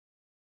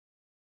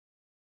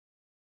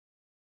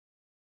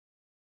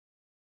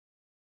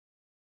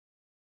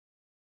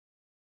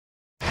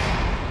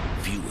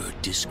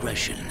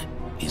Discretion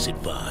is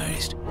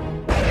advised.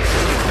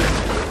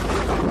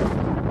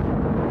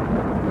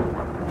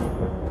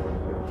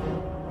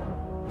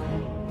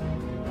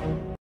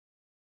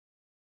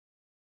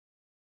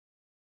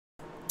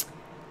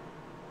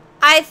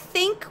 I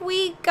think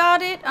we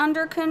got it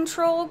under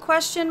control,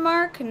 question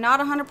mark. Not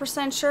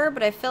 100% sure,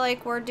 but I feel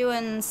like we're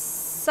doing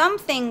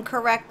something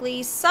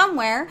correctly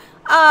somewhere.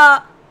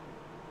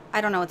 I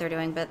don't know what they're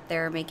doing, but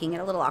they're making it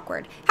a little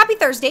awkward. Happy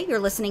Thursday. You're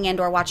listening and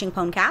or watching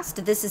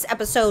Pwnecast. This is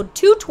episode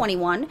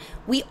 221.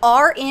 We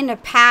are in a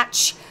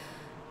patch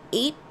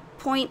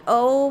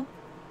 8.0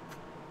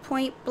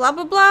 point blah,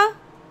 blah, blah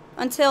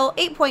until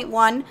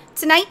 8.1.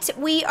 Tonight,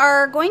 we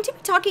are going to be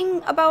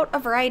talking about a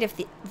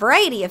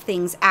variety of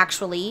things,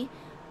 actually.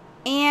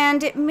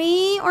 And it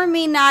may or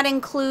may not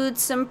include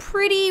some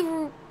pretty,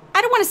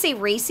 I don't want to say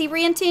racy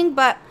ranting,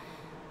 but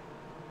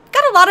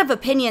got a lot of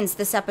opinions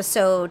this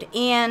episode.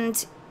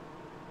 And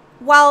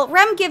while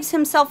Rem gives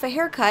himself a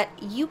haircut,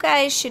 you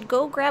guys should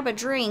go grab a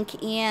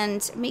drink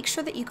and make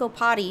sure that you go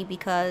potty,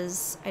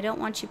 because I don't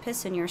want you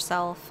pissing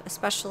yourself,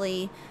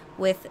 especially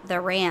with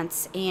the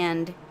rants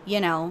and,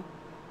 you know,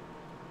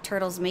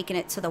 turtles making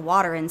it to the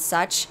water and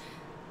such.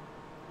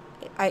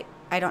 I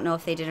don't know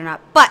if they did or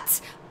not,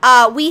 but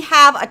we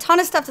have a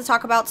ton of stuff to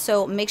talk about,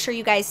 so make sure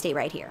you guys stay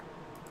right here.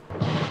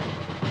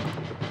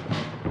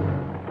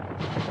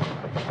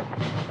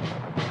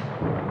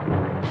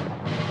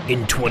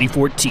 In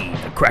 2014,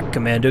 a crack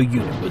commando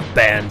unit was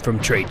banned from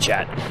trade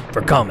chat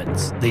for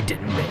comments they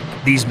didn't make.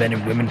 These men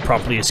and women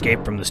promptly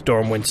escaped from the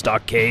Stormwind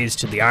stockades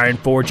to the Iron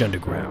Forge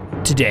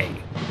underground. Today,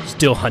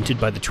 still hunted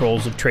by the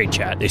trolls of trade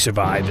chat, they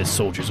survive as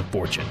soldiers of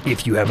fortune.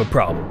 If you have a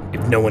problem,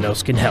 if no one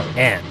else can help,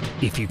 and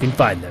if you can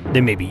find them,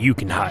 then maybe you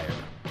can hire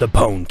the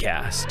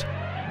Pwnecast.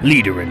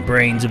 Leader and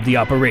brains of the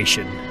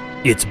operation,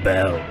 it's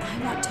Belle.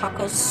 I want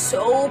tacos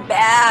so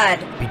bad.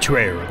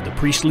 Betrayer of the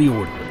priestly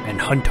order and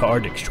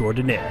huntard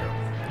extraordinaire,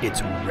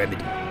 it's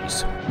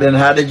Remedies. Then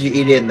how did you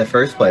eat it in the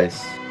first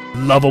place?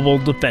 Lovable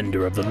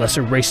defender of the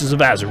lesser races of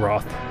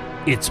Azeroth,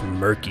 it's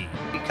Murky.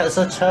 Because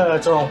a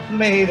turtle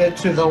made it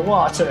to the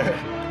water.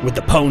 With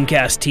the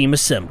Pwnecast team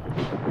assembled,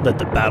 let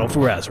the battle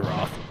for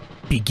Azeroth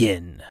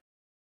begin.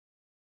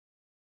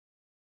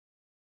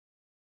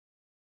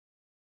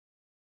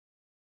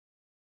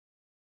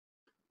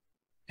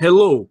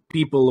 Hello,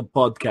 people of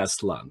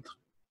podcast land.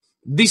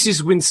 This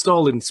is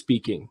Winstalin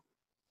speaking,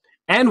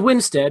 and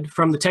Winstead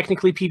from the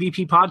Technically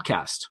PvP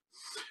podcast,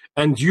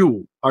 and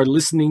you are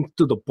listening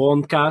to the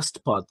Pwnecast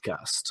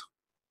podcast.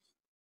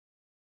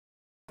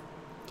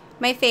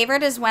 My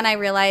favorite is when I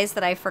realize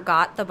that I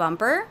forgot the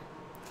bumper,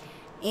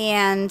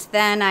 and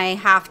then I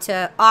have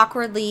to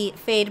awkwardly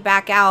fade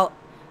back out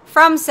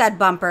from said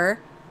bumper.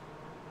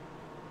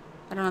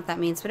 I don't know what that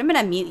means, but I'm going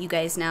to mute you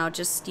guys now,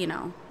 just, you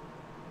know,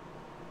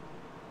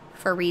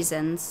 for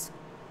reasons.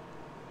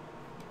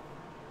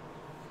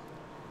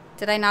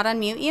 Did I not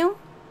unmute you?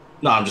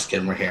 No, I'm just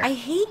kidding. We're here. I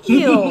hate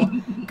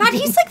you. God,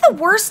 he's like the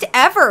worst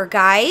ever,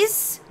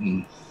 guys.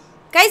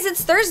 Guys,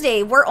 it's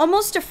Thursday. We're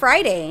almost to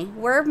Friday.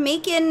 We're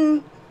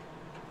making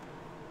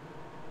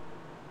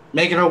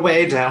our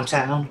way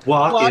downtown.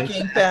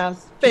 Walking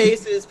fast,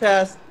 faces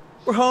past.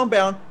 We're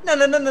homebound.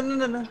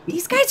 No.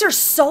 These guys are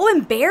so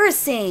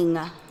embarrassing.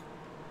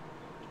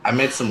 I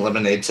made some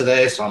lemonade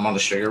today, so I'm on a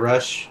sugar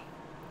rush.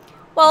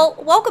 Well,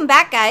 welcome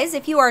back, guys.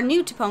 If you are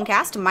new to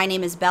Pwnecast, my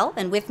name is Belle,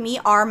 and with me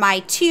are my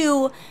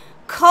two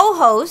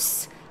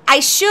co-hosts. I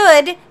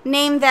should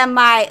name them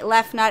my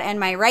left nut and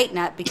my right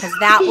nut, because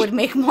that would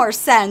make more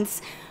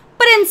sense.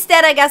 But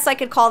instead, I guess I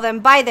could call them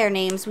by their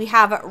names. We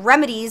have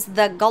Remedies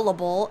the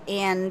Gullible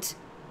and...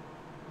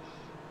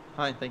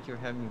 Hi, thank you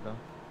for having me,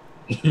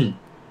 Belle.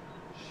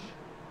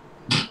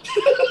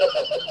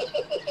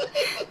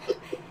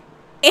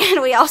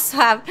 And we also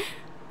have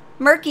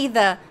Murky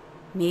the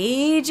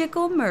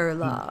Magical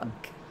Murloc.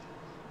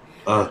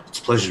 It's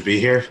a pleasure to be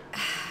here.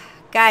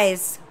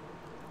 Guys,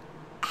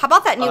 how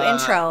about that new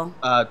intro?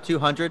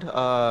 200,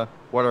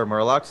 what are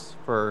Murlocs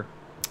for?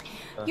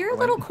 You're a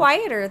little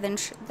quieter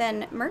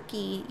than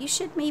Murky. You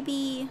should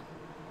maybe...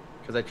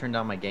 Because I turned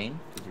down my gain?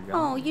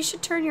 Oh, you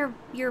should turn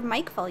your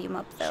mic volume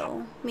up,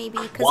 though. Maybe.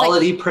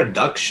 Quality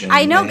production.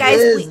 I know, man. guys.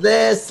 Is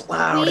this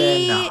loud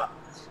we enough?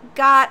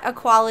 got a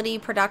quality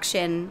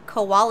production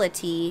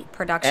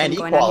And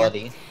going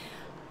equality.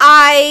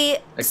 on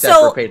here. Except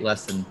for paid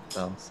less than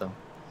Belle, so...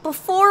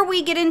 Before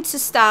we get into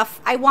stuff,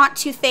 I want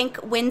to thank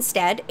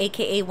Winstead,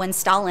 aka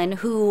Winstalin,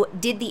 who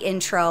did the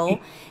intro.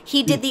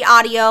 He did the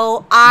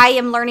audio. I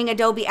am learning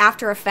Adobe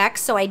After Effects,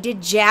 so I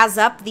did jazz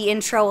up the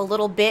intro a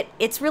little bit.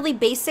 It's really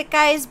basic,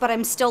 guys, but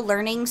I'm still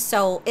learning,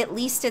 so at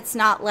least it's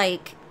not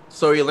like...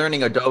 So you're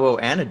learning Adobo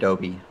and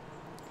Adobe.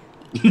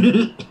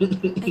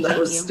 That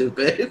was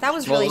stupid. That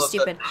was really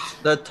stupid.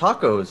 The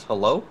tacos,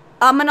 hello?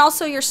 And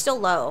also, you're still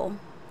low.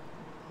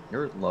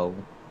 You're low.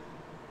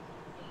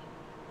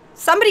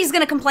 Somebody's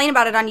going to complain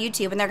about it on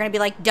YouTube, and they're going to be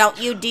like, don't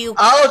you do...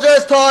 I'll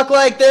just talk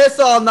like this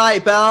all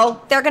night,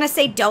 Belle. They're going to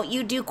say, don't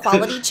you do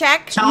quality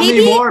check? Tell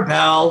me more,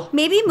 Belle.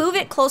 Maybe move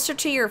it closer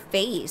to your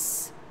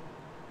face.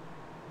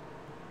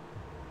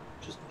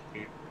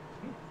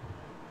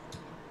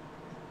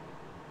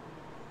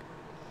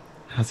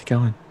 How's it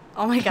going?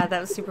 Oh my god, that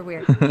was super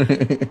weird.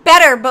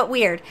 Better, but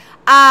weird.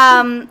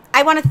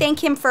 I want to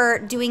thank him for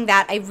doing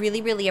that. I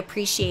really, really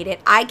appreciate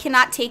it. I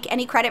cannot take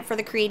any credit for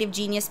the creative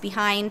genius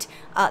behind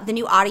the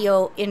new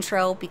audio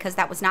intro because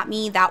that was not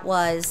me. That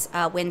was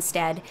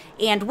Winstead.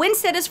 And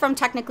Winstead is from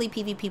Technically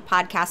PvP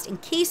Podcast, in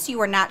case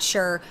you are not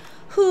sure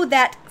who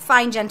that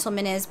fine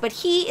gentleman is. But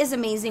he is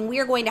amazing. We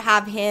are going to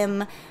have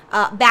him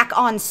back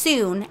on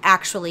soon,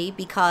 actually,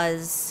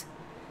 because,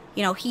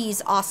 you know,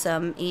 he's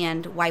awesome,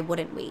 and why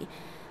wouldn't we?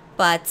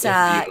 But,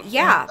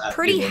 yeah,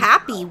 pretty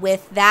happy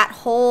with that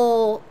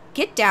whole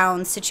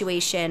get-down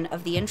situation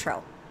of the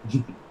intro.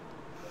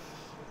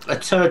 A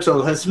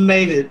turtle has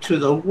made it to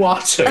the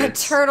water. A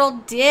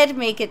turtle did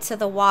make it to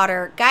the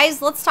water.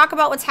 Guys, let's talk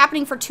about what's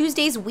happening for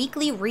Tuesday's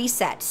weekly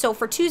reset. So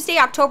for Tuesday,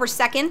 October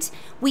 2nd,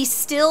 we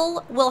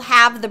still will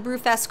have the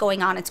Brewfest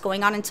going on. It's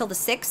going on until the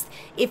 6th.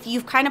 If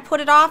you've kind of put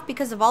it off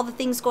because of all the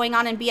things going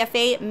on in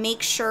BFA,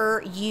 make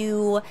sure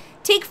you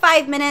take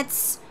 5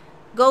 minutes,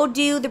 go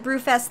do the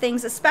Brewfest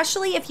things,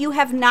 especially if you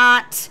have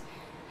not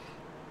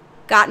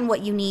gotten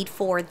what you need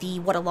for the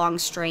What a Long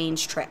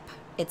Strange trip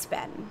it's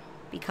been,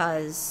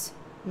 because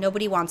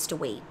nobody wants to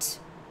wait.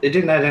 They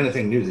didn't add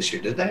anything new this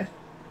year, did they?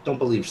 Don't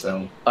believe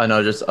so.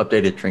 No, just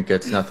updated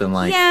trinkets. Nothing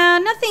like. Yeah,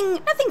 nothing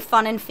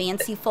fun and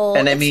fanciful.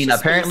 And I It's mean, just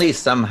apparently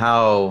basic.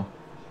 somehow,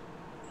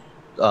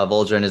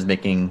 Vol'jin is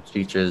making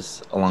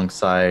speeches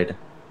alongside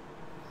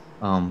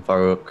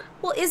Farouk.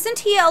 Well, isn't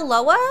he a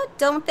Loa?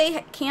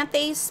 Can't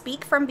they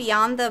speak from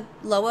beyond the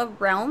Loa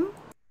realm?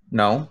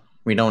 No,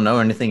 we don't know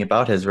anything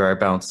about his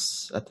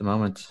whereabouts at the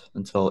moment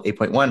until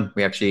 8.1.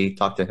 We actually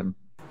talked to him.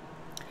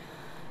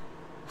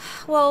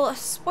 Well,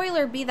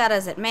 spoiler be that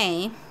as it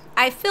may,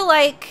 I feel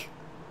like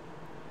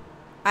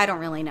I don't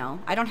really know.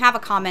 I don't have a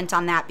comment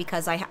on that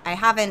because I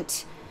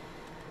haven't.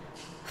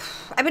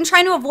 I've been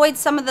trying to avoid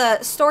some of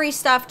the story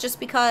stuff just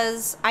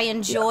because I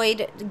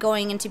enjoyed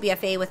going into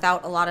BFA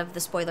without a lot of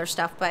the spoiler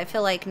stuff, but I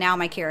feel like now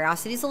my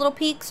curiosity's a little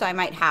piqued, so I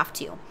might have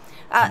to.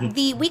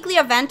 The weekly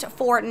event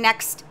for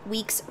next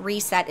week's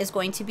reset is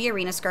going to be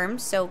Arena Skirms,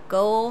 so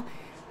go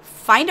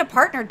find a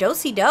partner,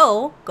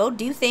 do-si-do, go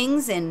do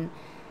things, and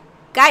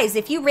guys,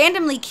 if you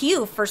randomly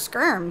queue for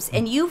Skirms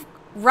and you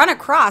run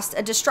across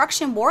a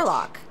Destruction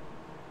Warlock,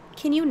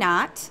 can you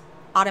not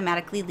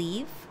automatically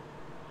leave?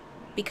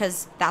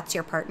 Because that's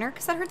your partner?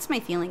 Because that hurts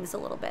my feelings a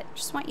little bit.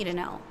 Just want you to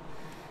know.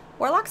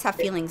 Warlocks have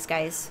feelings,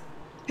 guys.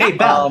 Hey,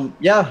 Belle.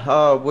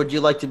 Would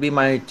you like to be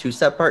my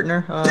two-step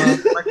partner,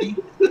 Marky?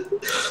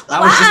 I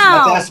was just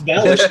about to ask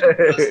Belle if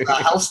she was,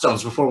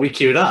 Hellstones before we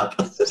queued up.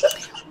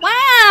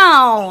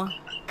 Wow!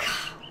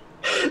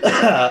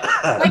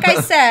 Like I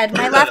said,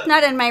 my left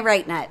nut and my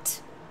right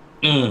nut.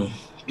 Beautiful.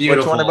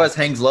 Which one of us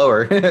hangs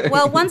lower?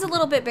 Well, one's a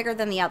little bit bigger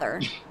than the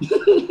other.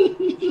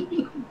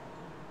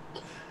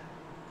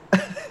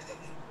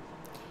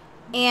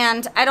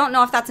 And I don't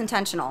know if that's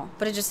intentional,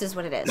 but it just is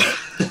what it is.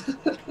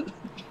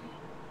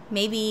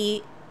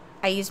 Maybe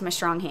I used my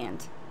strong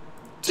hand.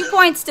 2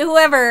 points to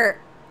whoever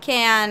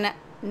can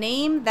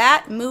name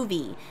that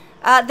movie.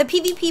 The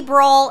PvP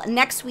Brawl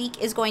next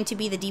week is going to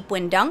be the Deep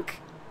Wind Dunk.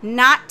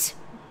 Not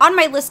on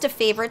my list of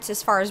favorites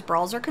as far as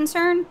brawls are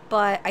concerned,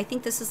 but I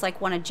think this is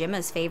like one of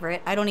Jimma's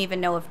favorite. I don't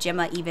even know if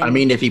Jimma even... I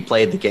mean, if he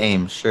played the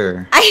game,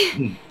 sure.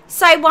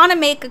 So I want to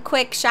make a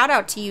quick shout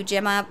out to you,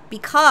 Jimma,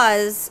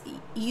 because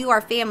you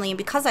are family and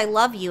because I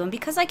love you and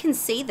because I can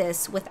say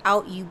this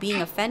without you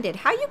being offended.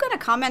 How you gonna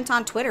comment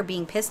on Twitter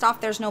being pissed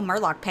off there's no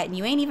Murloc pet and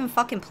you ain't even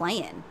fucking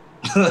playing?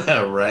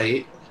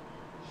 Right.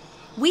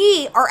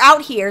 We are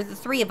out here, the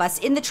three of us,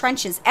 in the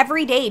trenches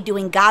every day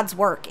doing God's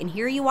work. And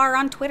here you are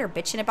on Twitter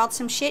bitching about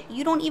some shit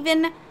you don't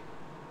even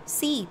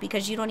see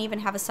because you don't even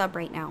have a sub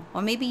right now.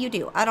 Or maybe you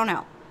do. I don't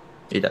know.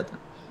 He doesn't.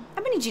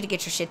 I'm gonna need you to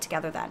get your shit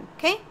together then,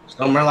 okay?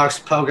 So Murloc's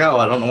Pogo.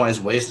 I don't know why he's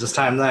wasting his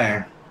time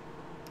there.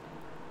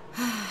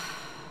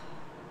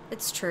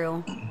 It's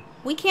true.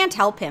 We can't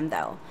help him,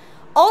 though.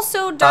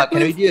 Also, Dark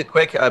Can we do a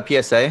quick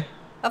PSA?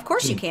 Of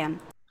course you can.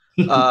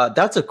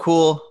 That's a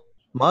cool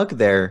mug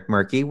there,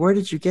 Murky. Where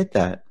did you get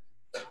that?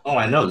 Oh,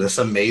 I know. This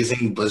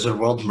amazing Blizzard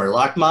World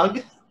Murloc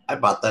mug. I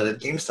bought that at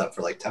GameStop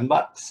for like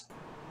 $10.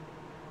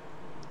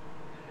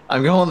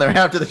 I'm going there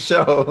after the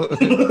show.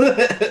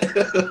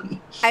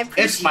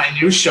 It's my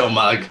new show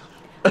mug.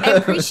 I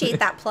appreciate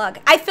that plug.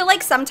 I feel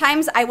like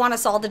sometimes I want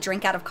us all to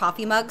drink out of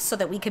coffee mugs so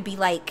that we could be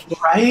like...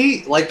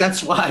 Right? Like,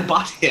 that's why I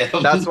bought him.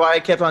 That's why I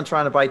kept on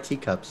trying to buy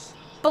teacups.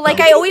 But, like,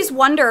 I always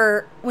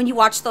wonder, when you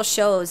watch those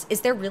shows,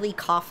 is there really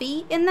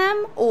coffee in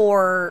them?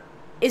 Or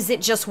is it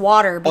just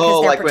water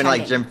because they're like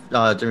pretending? when,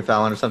 like, Jimmy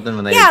Fallon or something?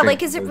 When they Yeah, drink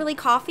like, is it really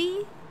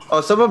coffee?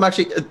 Oh, some of them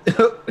actually...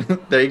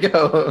 there you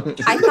go.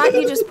 I thought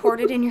you just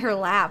poured it in your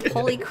lap.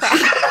 Holy crap.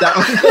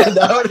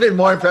 that would have been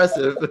more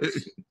impressive.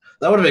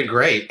 That would have been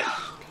great.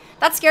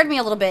 That scared me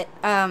a little bit.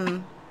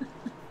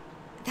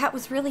 That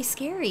was really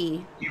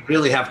scary. You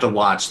really have to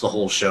watch the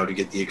whole show to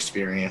get the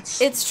experience.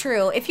 It's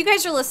true. If you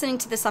guys are listening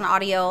to this on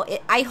audio,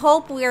 I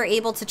hope we are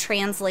able to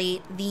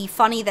translate the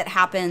funny that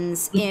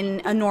happens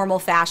in a normal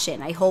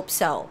fashion. I hope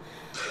so.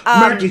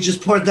 Murky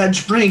just poured that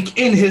drink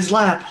in his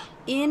lap.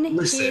 In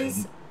Listen.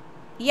 his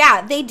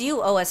Yeah, they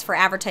do owe us for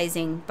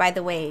advertising, by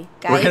the way,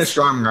 guys. We're kind of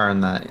strong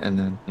on that, and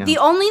then The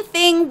only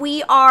thing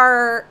we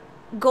are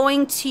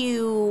going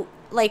to,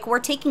 like, we're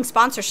taking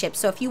sponsorship.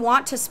 So if you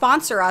want to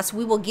sponsor us,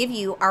 we will give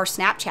you our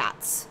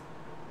Snapchats.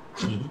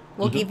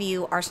 We'll give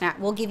you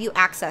we'll give you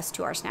access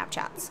to our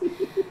Snapchats.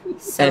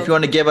 So, and if you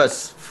want to give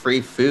us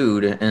free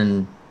food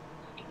in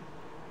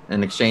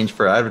exchange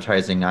for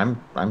advertising,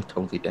 I'm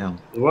totally down.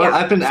 Well, Yeah.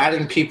 I've been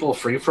adding people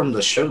free from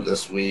the show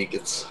this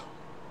week.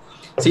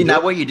 See,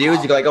 now what you do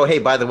is you go like, oh, hey,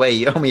 by the way,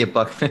 you owe me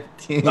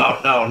 $1.50.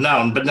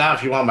 No. But now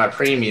if you want my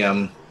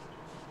premium,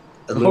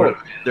 Oh,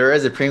 there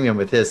is a premium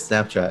with his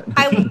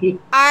Snapchat.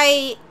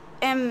 I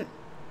am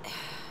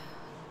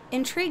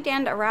intrigued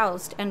and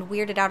aroused and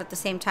weirded out at the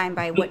same time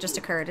by what just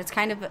occurred.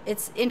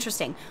 It's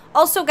interesting.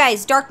 Also,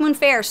 guys, Dark Moon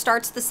Fair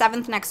starts the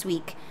 7th next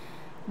week.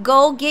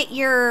 Go get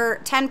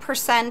your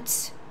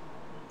 10%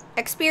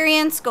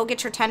 experience. Go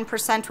get your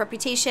 10%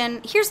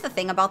 reputation. Here's the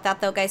thing about that,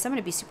 though, guys. I'm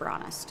going to be super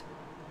honest.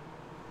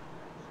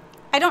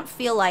 I don't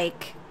feel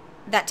like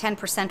that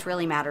 10%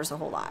 really matters a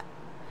whole lot.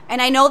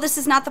 And I know this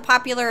is not the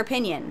popular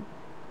opinion,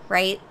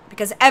 right?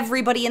 Because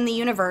everybody in the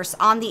universe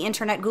on the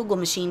internet Google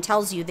machine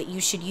tells you that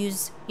you should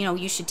use,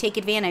 you should take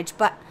advantage.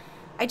 But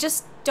I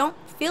just don't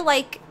feel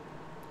like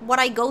what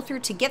I go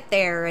through to get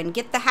there and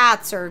get the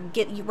hats or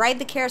ride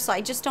the carousel,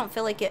 I just don't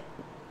feel like it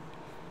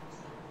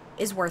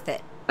is worth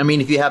it. I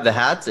mean, if you have the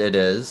hats, it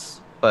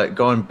is. But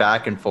going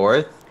back and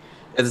forth,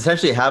 it's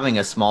essentially having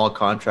a small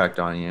contract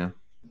on you.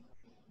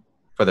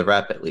 For the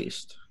rep, at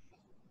least.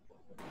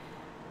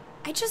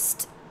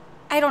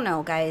 I don't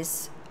know,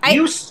 guys.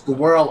 You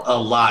swirl a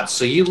lot,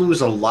 so you lose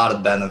a lot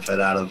of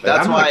benefit out of it.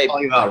 That's why I'm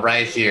calling you out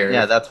right here.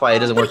 Yeah, that's why it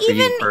doesn't work for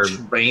you. For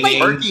training.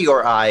 Murky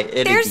or I,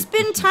 There's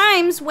been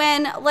times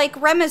when, like,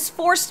 Rem has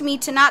forced me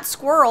to not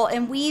squirrel,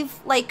 and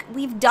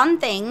we've done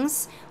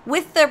things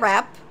with the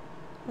rep,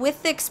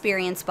 with the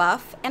experience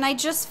buff, and I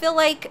just feel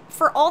like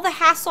for all the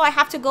hassle I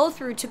have to go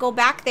through to go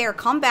back there,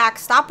 come back,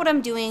 stop what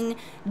I'm doing,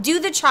 do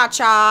the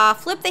cha-cha,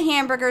 flip the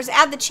hamburgers,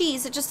 add the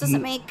cheese, it just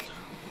doesn't make...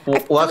 Well,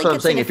 that's what I'm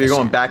saying. If you're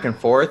going back and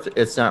forth,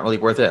 it's not really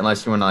worth it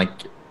unless you want to, like,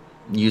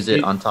 use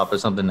it on top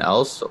of something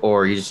else,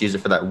 or you just use it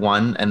for that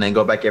one and then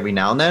go back every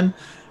now and then.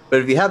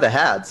 But if you have the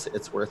hats,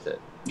 it's worth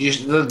it.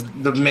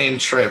 The main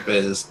trip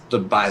is to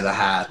buy the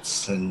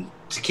hats and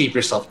to keep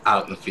yourself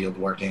out in the field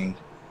working.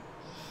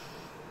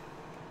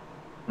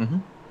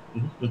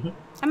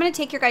 I'm going to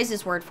take your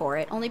guys' word for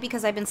it, only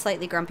because I've been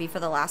slightly grumpy for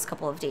the last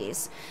couple of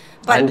days.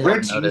 But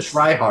we're team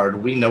try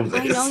hard. We know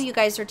this. I know you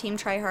guys are team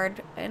try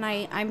hard, and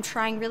I'm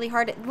trying really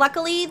hard.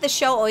 Luckily, the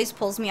show always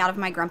pulls me out of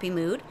my grumpy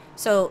mood,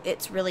 so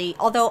it's really...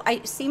 Although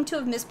I seem to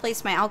have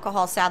misplaced my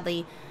alcohol,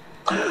 sadly.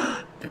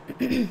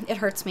 It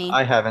hurts me.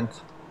 I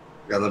haven't.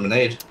 Got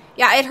lemonade.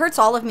 Yeah, it hurts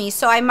all of me,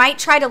 so I might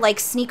try to, like,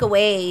 sneak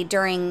away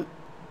during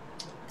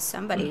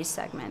somebody's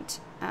segment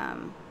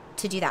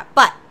to do that.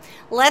 But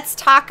let's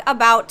talk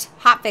about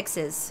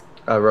hotfixes.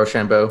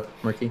 Rochambeau,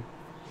 Murky.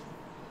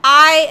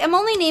 I am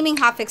only naming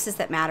hotfixes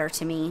that matter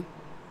to me.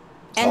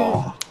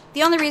 And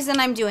the only reason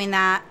I'm doing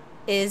that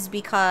is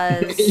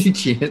because... You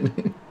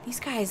cheated. These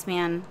guys,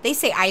 man. They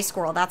say ice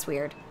squirrel. That's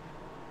weird.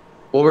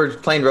 Well, we're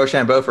playing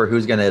Rochambeau for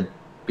who's going to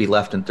be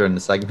left and third in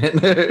the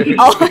segment.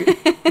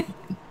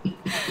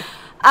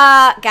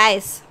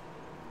 Guys,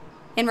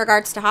 in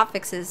regards to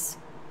hotfixes,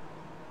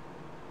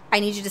 I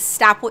need you to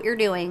stop what you're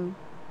doing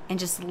and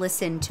just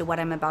listen to what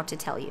I'm about to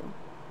tell you.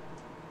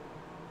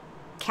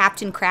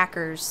 Captain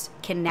Crackers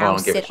can now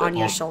sit on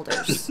your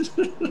shoulders.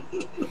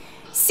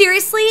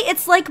 Seriously,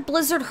 it's like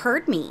Blizzard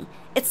heard me.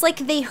 It's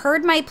like they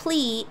heard my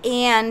plea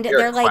and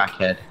they're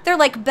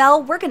like,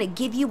 Belle, we're going to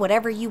give you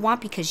whatever you want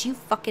because you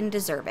fucking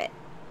deserve it.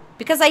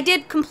 Because I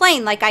did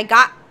complain, like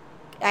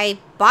I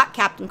bought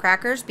Captain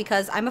Crackers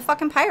because I'm a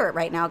fucking pirate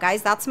right now,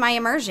 guys. That's my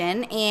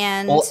immersion,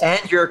 and... Well,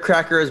 and you're a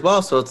cracker as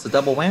well, so it's a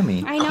double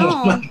whammy. I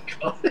know.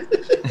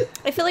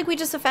 I feel like we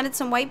just offended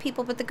some white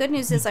people, but the good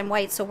news is I'm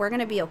white, so we're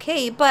going to be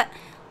okay. But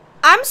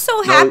I'm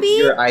so happy.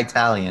 No, you're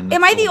Italian.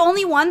 Am I the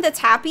only one that's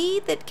happy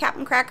that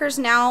Captain Crackers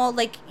now,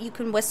 like, you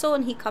can whistle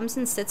and he comes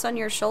and sits on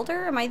your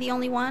shoulder? Am I the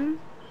only one?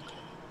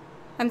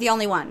 I'm the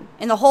only one.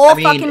 In the whole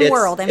fucking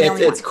world, I'm the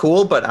only one. It's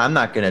cool, but I'm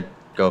not going to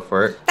go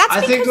for it.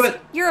 That's because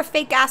you're a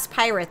fake-ass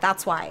pirate,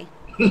 that's why.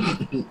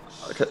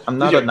 I'm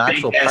not an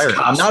actual pirate.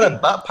 I'm not a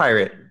butt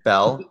pirate,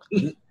 Belle.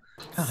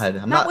 God,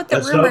 I'm not what the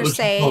rumors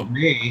say.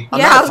 Me.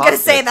 Yeah, I was going to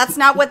say, that's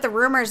not what the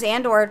rumors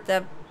and or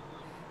the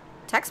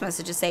text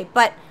messages say.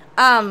 But,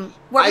 what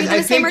were you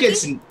going to say,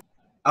 Murky?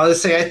 I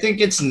was say I think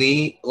it's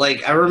neat.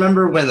 Like, I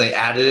remember when they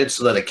added it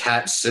so that a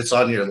cat sits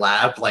on your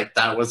lap. Like,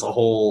 that was a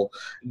whole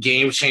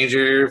game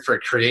changer for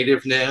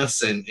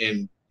creativeness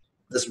and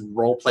this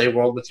role play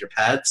world with your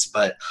pets.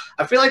 But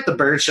I feel like the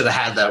bird should have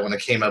had that when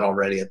it came out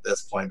already at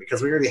this point,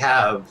 because we already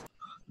have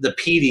the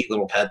PD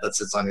little pet that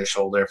sits on your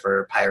shoulder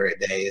for Pirate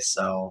Day.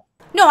 So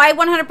no, I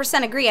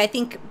 100% agree. I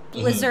think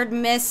Blizzard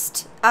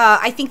missed.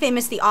 I think they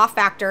missed the off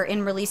factor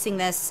in releasing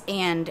this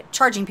and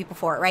charging people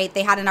for it. Right?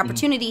 They had an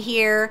opportunity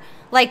here.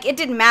 Like, it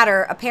didn't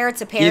matter. A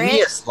parrot's a parrot. Give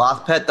me a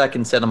sloth pet that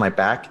can sit on my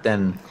back,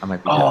 then I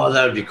might be. Oh,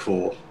 that would be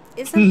cool.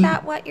 isn't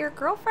that what your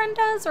girlfriend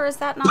does, or is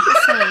that not the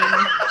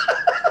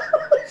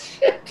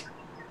same?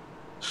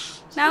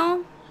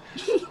 No?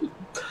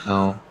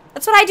 No.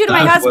 That's what I do to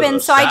my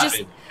husband, so I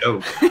just...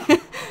 joke.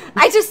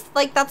 I just,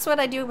 like, that's what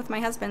I do with my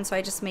husband, so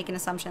I just make an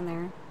assumption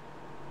there.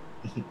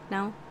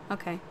 No?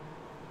 Okay.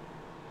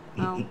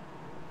 Oh.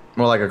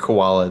 More like a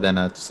koala than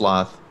a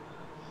sloth.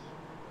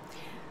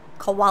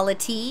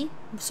 Quality?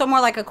 So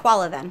more like a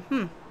koala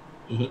then.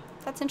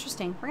 That's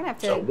interesting. We're gonna have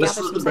to So gather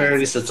whistle some the bear,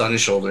 he sense. sits on your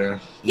shoulder.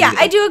 Yeah,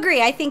 I do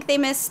agree. I think they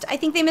missed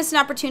an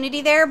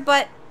opportunity there,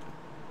 but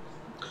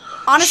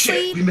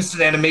honestly... Shit, we missed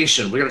an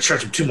animation. We're gonna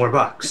charge him $2 more.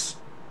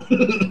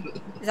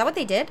 Is that what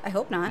they did? I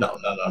hope not.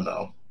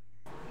 No.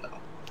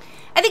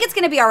 I think it's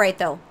going to be all right,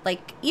 though.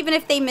 Like, even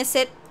if they miss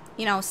it,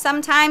 you know,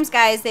 sometimes,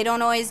 guys, they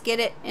don't always get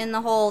it in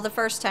the hole the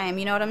first time.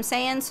 You know what I'm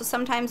saying? So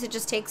sometimes it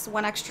just takes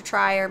 1 extra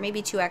try or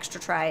maybe 2 extra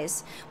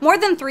tries. More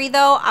than 3,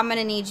 though, I'm going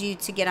to need you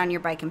to get on your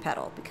bike and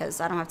pedal because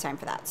I don't have time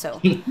for that.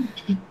 So,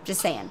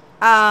 just saying.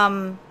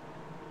 Oh,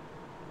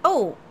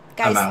 I'm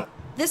guys, out.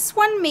 this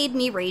one made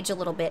me rage a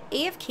little bit.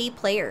 AFK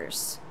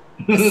players.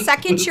 The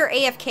second you're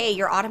AFK,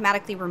 you're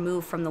automatically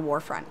removed from the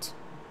warfront.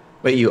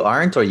 Wait, you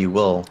aren't or you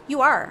will?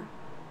 You are.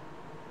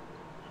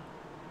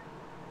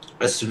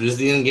 As soon as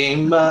the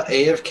in-game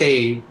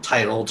AFK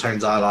title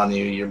turns on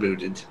you, you're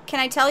booted. Can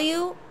I tell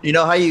you? You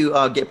know how you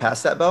get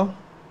past that, Bo?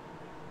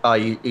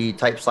 You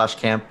type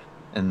 /camp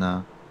in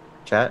the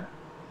chat,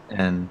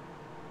 and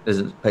does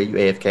it put you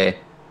AFK?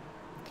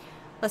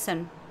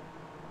 Listen.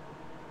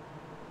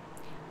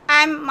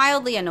 I'm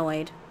mildly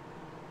annoyed.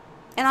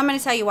 And I'm going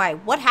to tell you why.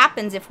 What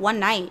happens if one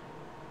night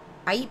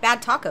I eat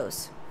bad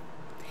tacos?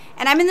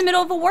 And I'm in the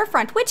middle of a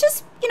warfront, which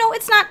is, you know,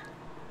 it's not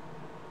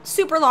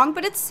super long,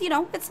 but it's, you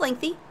know, it's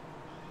lengthy.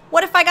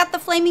 What if I got the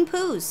flaming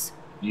poos?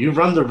 You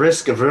run the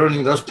risk of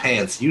ruining those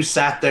pants. You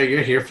sat there,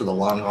 you're here for the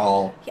long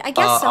haul. Yeah, I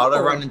guess so. Auto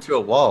run into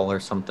a wall or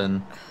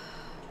something.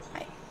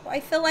 I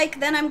feel like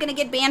then I'm going to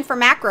get banned for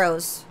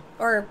macros.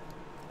 Or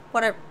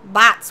what are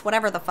bots,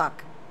 whatever the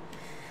fuck.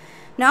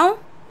 No?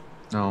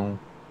 No.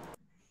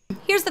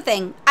 Here's the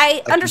thing.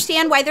 I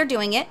understand why they're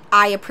doing it.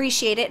 I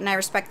appreciate it, and I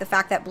respect the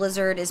fact that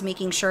Blizzard is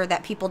making sure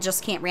that people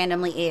just can't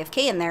randomly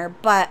AFK in there.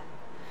 But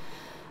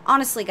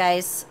honestly,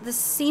 guys, this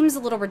seems a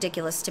little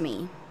ridiculous to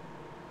me.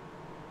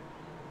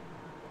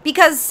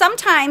 Because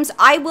sometimes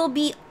I will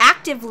be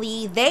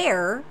actively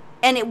there,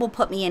 and it will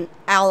put me in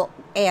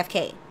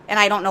AFK. And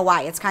I don't know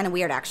why. It's kind of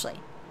weird, actually.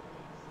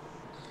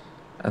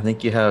 I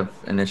think you have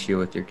an issue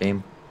with your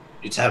game.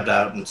 You tabbed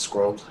out and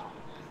scrolled.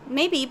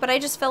 Maybe, but I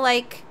just feel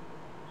like...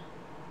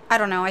 I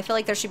don't know. I feel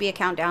like there should be a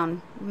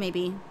countdown,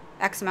 maybe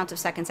X amount of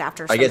seconds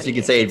after. I guess you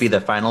could say it'd be the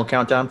final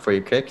countdown before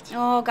you kicked.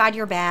 Oh, God,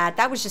 you're bad.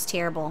 That was just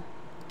terrible.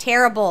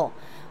 Terrible.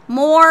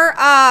 More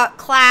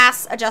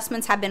class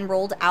adjustments have been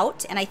rolled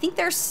out, and I think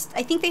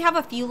they have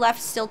a few left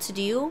still to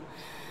do.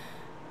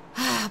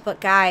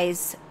 But,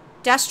 guys,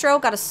 Destro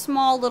got a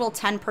small little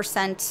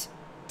 10%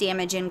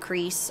 damage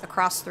increase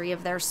across 3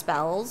 of their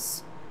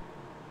spells.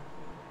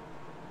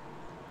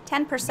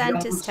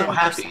 10% is 10%. So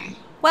happy.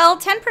 Well,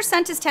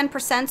 10% is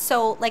 10%,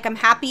 so, like, I'm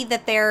happy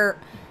that they're,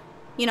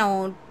 you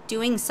know,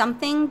 doing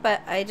something,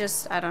 but I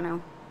don't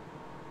know.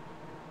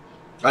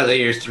 Are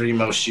they your 3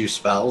 most used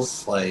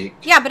spells? Like,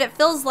 yeah, but it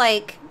feels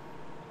like,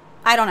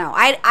 I don't know.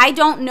 I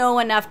don't know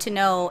enough to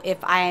know if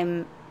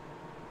I'm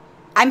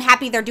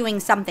happy they're doing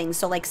something,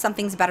 so, like,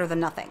 something's better than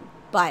nothing.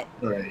 But,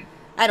 right.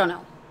 I don't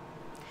know.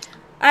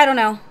 I don't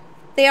know.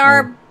 They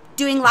are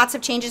doing lots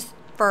of changes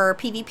for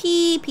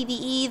PvP,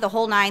 PvE, the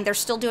whole 9. They're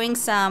still doing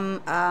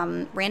some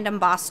random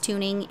boss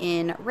tuning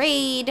in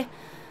Raid.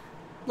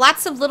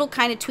 Lots of little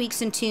kind of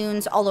tweaks and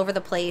tunes all over the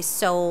place.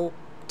 So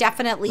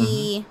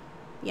definitely,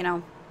 you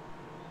know,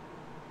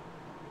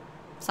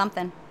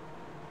 something.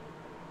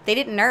 They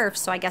didn't nerf,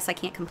 so I guess I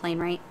can't complain,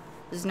 right?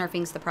 Because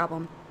nerfing's the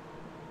problem.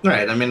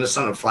 Right. I mean, it's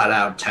not a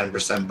flat-out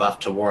 10% buff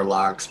to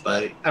Warlocks,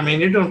 but, I mean,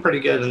 you're doing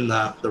pretty good in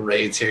the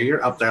raids here.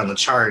 You're up there on the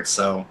charts,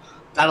 so...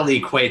 that'll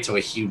equate to a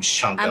huge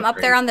chunk. I'm up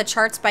there on the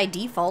charts by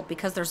default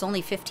because there's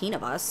only 15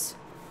 of us.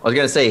 I was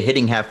gonna say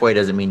hitting halfway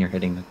doesn't mean you're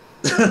hitting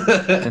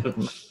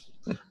them.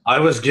 I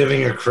was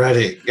giving her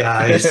credit,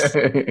 guys.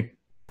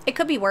 It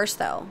could be worse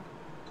though.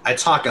 I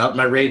talk up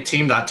my raid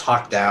team, not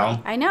talk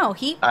down. I know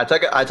I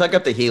took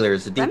up the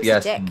healers. The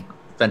DPS can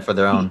fend for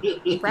their own.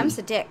 Rem's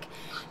a dick.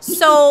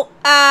 So,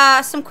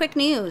 some quick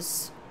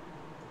news.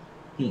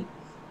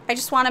 I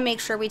just want to make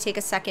sure we take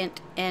a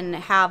second and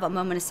have a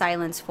moment of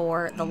silence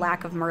for the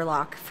lack of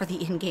Murloc for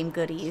the in-game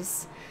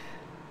goodies.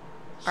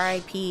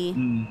 R.I.P.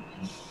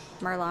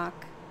 Murloc.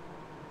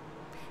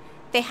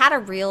 They had a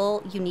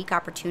real unique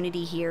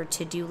opportunity here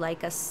to do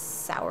like a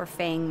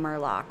Sourfang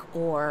Murloc,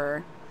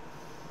 or...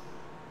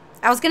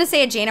 I was going to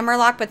say a Jaina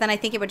Murloc, but then I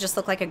think it would just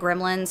look like a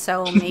gremlin,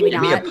 so maybe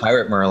not. Maybe a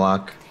pirate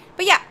Murloc.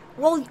 But yeah,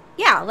 well,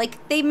 yeah,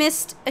 like they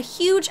missed a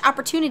huge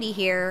opportunity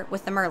here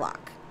with the Murloc.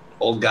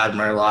 Old God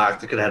Murloc,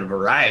 they could have had a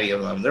variety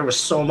of them. There was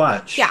so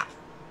much. Yeah.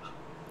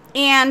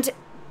 And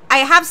I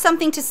have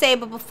something to say,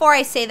 but before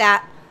I say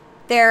that,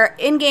 their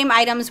in-game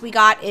items we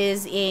got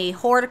is a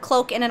Horde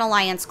cloak and an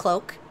Alliance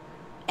cloak.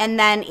 and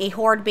then a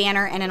Horde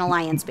banner and an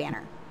Alliance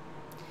banner.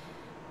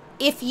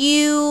 If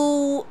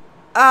you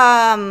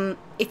have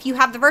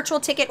the virtual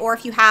ticket, or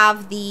if you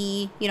have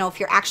the, if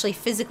you're actually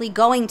physically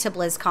going to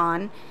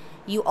BlizzCon,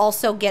 you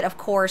also get, of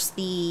course,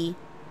 the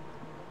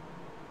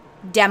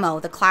demo,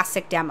 the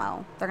classic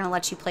demo. They're going to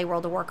let you play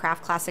World of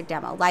Warcraft classic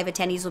demo. Live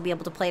attendees will be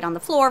able to play it on the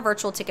floor.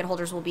 Virtual ticket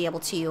holders will be able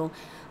to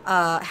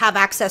have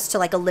access to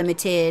like a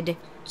limited.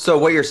 So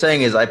what you're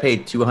saying is I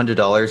paid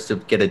 $200 to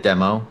get a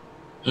demo?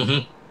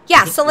 Mm-hmm.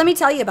 Yeah, so let me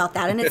tell you about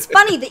that. And it's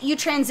funny that you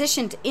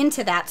transitioned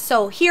into that.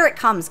 So here it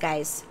comes,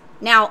 guys.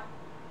 Now,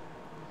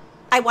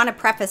 I want to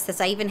preface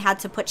this. I even had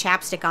to put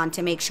chapstick on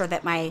to make sure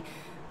that my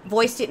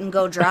voice didn't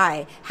go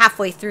dry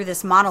halfway through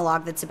this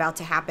monologue that's about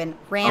to happen.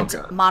 Rant,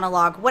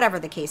 monologue, whatever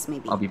the case may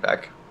be. I'll be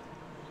back.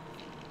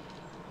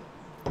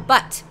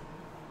 But,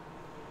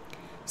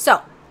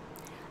 so,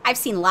 I've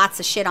seen lots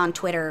of shit on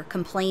Twitter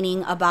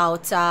complaining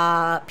about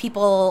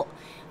people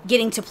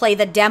getting to play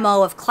the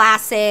demo of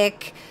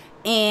Classic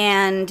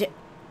and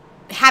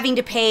having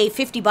to pay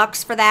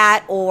 $50 for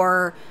that,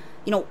 or,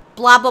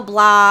 blah, blah,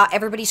 blah.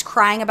 Everybody's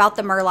crying about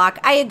the Murloc.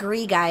 I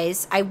agree,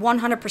 guys. I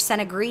 100%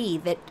 agree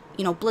that,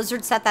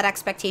 Blizzard set that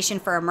expectation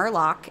for a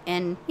Murloc,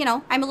 and,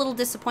 I'm a little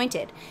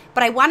disappointed.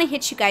 But I want to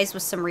hit you guys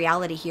with some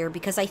reality here,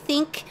 because I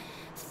think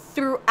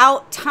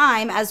throughout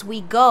time as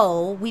we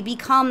go, we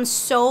become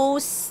so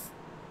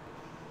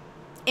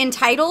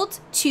entitled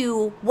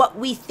to what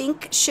we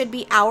think should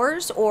be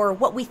ours or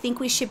what we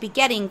think we should be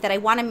getting, that I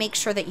want to make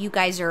sure that you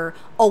guys are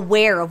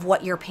aware of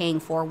what you're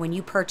paying for when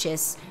you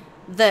purchase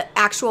the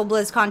actual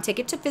BlizzCon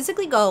ticket to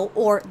physically go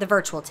or the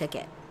virtual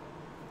ticket.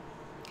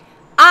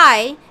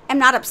 I am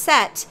not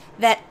upset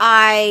that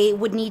I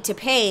would need to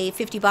pay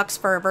 $50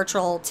 for a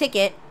virtual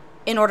ticket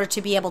in order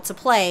to be able to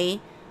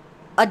play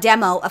a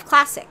demo of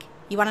Classic.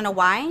 You want to know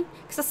why?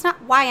 Because that's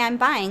not why I'm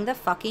buying the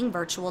fucking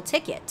virtual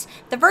ticket.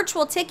 The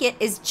virtual ticket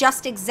is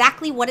just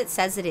exactly what it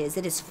says it is.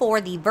 It is for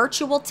the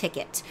virtual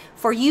ticket.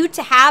 For you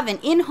to have an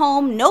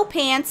in-home, no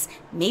pants,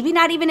 maybe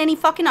not even any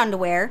fucking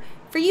underwear,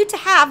 for you to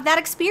have that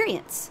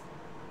experience.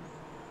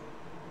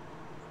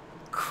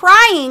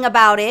 Crying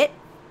about it.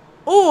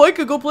 Oh, I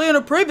could go play on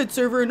a private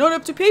server and not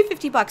have to pay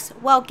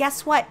 $50. Well,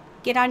 guess what?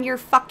 Get on your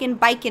fucking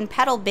bike and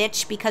pedal,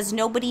 bitch, because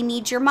nobody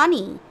needs your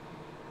money.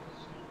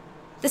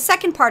 The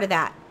second part of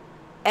that.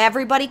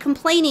 Everybody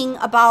complaining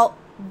about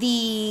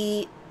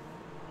the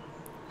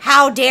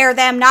how dare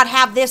them not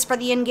have this for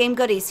the in-game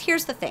goodies.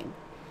 Here's the thing.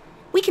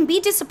 We can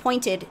be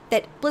disappointed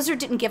that Blizzard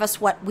didn't give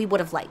us what we would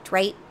have liked,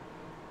 right?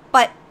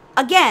 But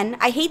again,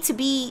 I hate to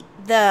be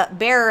the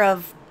bearer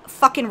of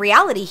fucking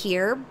reality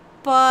here,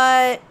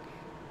 but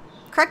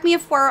correct me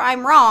if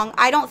I'm wrong,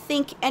 I don't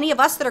think any of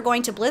us that are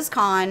going to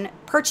BlizzCon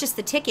purchased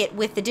the ticket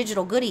with the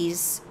digital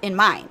goodies in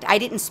mind. I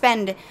didn't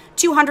spend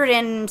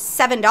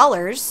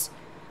 $207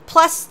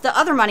 plus the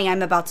other money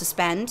I'm about to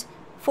spend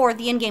for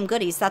the in-game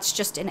goodies. That's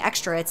just an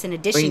extra. It's an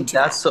addition to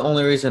that's the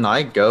only reason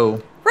I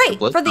go. Right,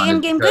 for the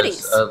in-game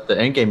goodies. Of the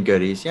in-game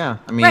goodies, yeah.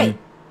 I mean, right.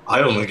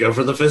 I only go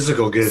for the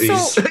physical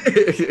goodies. So,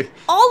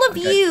 all of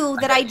you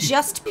that I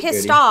just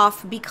pissed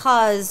off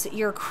because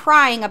you're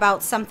crying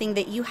about something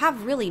that you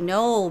have really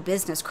no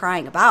business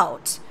crying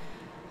about,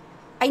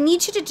 I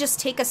need you to just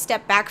take a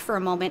step back for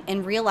a moment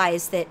and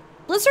realize that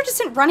Blizzard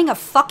isn't running a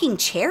fucking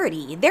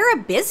charity. They're a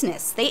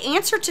business. They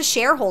answer to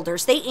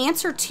shareholders. They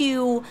answer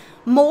to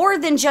more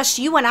than just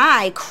you and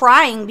I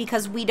crying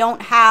because we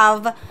don't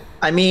have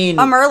a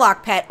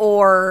Murloc pet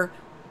or...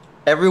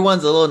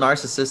 Everyone's a little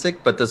narcissistic,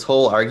 but this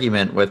whole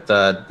argument with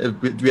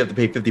we have to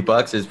pay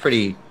 $50 is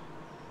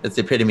it's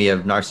the epitome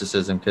of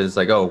narcissism, because it's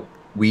like, oh,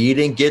 we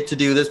didn't get to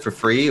do this for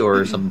free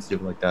or something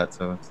stupid like that.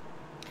 So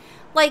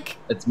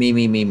it's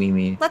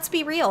me. Let's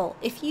be real.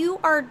 If you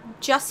are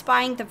just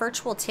buying the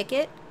virtual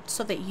ticket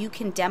so that you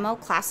can demo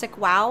Classic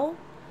WoW,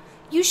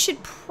 you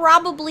should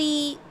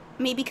probably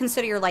maybe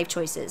consider your life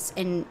choices,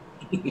 and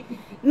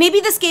maybe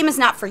this game is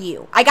not for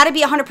you. I gotta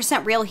be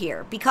 100% real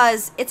here,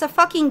 because it's a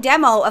fucking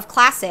demo of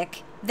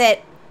Classic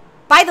that,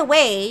 by the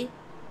way,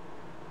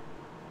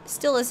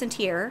 still isn't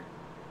here.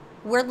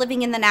 We're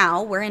living in the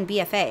now. We're in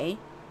BFA.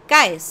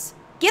 Guys,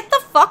 get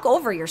the fuck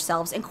over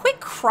yourselves and quit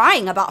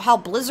crying about how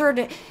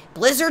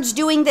Blizzard's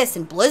doing this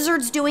and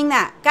Blizzard's doing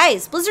that.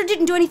 Guys, Blizzard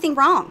didn't do anything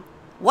wrong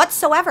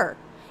whatsoever.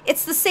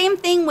 It's the same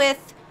thing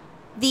with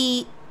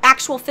the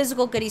actual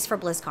physical goodies for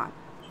BlizzCon.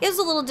 It was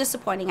a little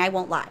disappointing, I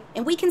won't lie.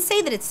 And we can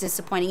say that it's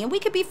disappointing, and we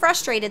could be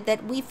frustrated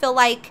that we feel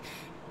like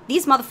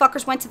these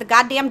motherfuckers went to the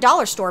goddamn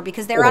dollar store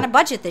because they're on a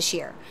budget this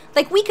year.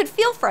 Like, we could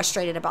feel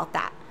frustrated about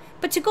that.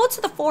 But to go to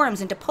the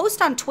forums and to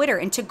post on Twitter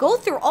and to go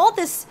through all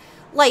this,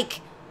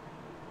 like,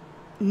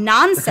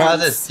 nonsense. How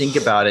to think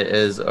about it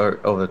is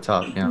over the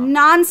top, yeah.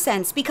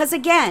 Nonsense. Because,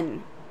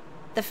 again,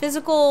 the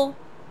physical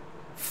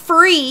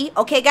free,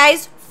 okay,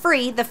 guys,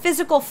 free, the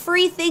physical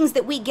free things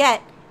that we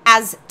get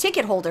as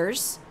ticket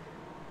holders,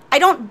 I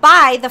don't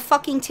buy the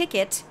fucking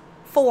ticket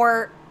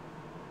for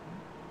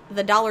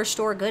the dollar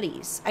store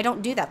goodies. I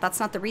don't do that. That's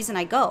not the reason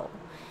I go.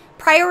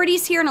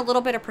 priorities here and a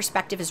little bit of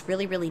perspective is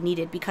really, really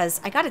needed, because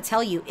I got to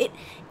tell you,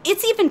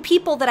 it's even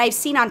people that I've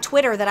seen on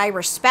Twitter that I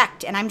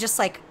respect, and I'm just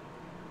like,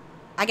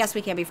 I guess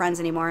we can't be friends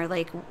anymore.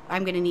 Like,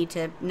 I'm going to need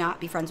to not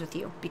be friends with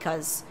you,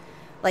 because,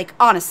 like,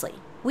 honestly,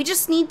 we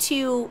need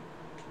to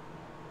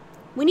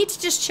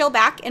just chill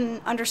back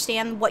and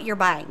understand what you're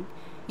buying.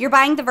 You're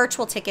buying the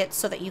virtual ticket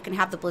so that you can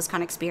have the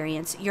BlizzCon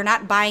experience. You're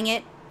not buying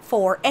it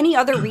for any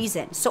other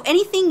reason. So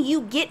anything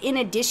you get in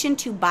addition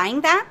to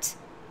buying that,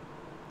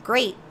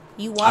 great.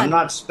 You won. I'm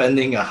not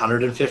spending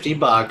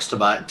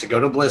 $150 to go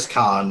to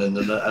BlizzCon and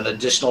then an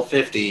additional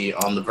 50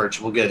 on the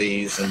virtual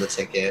goodies and the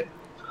ticket.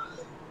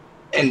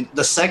 And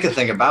the second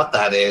thing about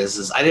that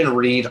is I didn't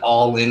read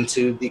all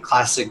into the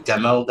classic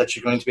demo that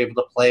you're going to be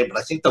able to play, but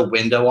I think the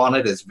window on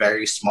it is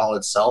very small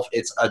itself.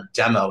 It's a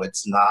demo.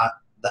 It's not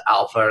the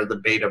alpha or the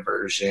beta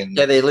version.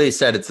 Yeah, they literally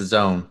said it's a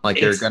zone. Like,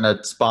 you're going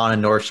to spawn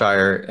in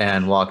Northshire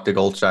and walk to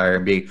Goldshire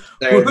and be,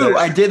 woohoo,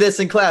 I did this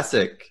in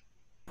Classic.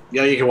 You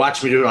know, you can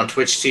watch me do it on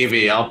Twitch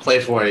TV. I'll play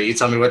for you. You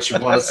tell me what you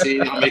want to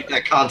see. I'll make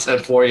that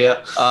content for you.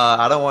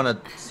 I don't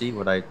want to see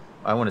what I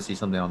want to see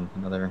something on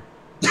another.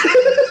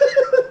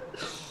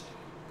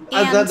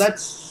 And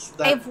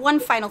I have one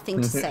final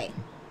thing to say.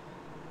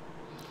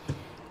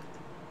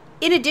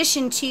 In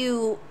addition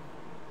to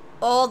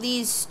all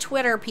these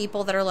Twitter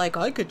people that are like,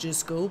 I could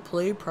just go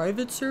play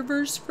private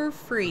servers for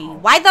free.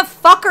 Why the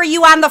fuck are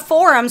you on the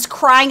forums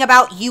crying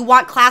about you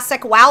want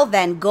classic WoW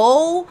then?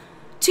 Go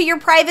to your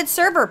private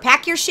server,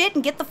 pack your shit,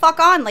 and get the fuck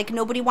on. Like,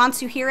 nobody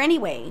wants you here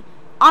anyway.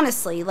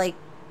 Honestly, like,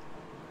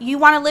 you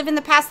want to live in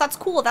the past, that's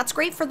cool. That's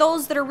great for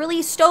those that are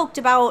really stoked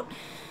about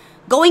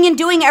going and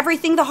doing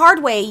everything the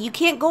hard way. You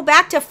can't go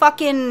back to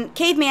fucking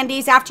caveman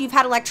days after you've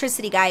had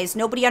electricity, guys.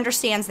 Nobody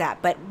understands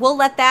that. But we'll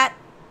let that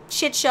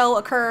shit show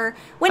occur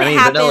when it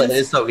happens. Vanilla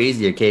is so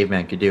easy a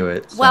caveman could do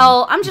it. So.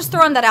 Well, I'm just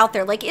throwing that out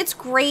there. Like, it's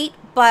great,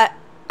 but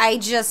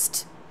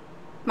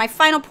my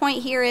final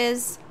point here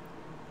is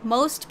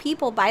most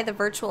people buy the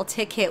virtual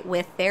ticket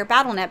with their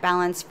BattleNet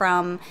balance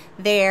from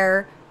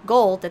their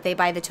gold that they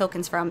buy the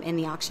tokens from in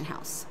the auction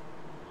house.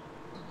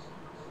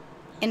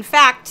 In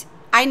fact,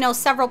 I know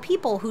several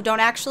people who don't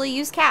actually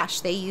use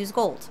cash. They use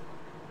gold.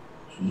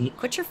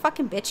 Quit your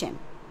fucking bitching.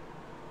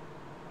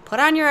 Put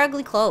on your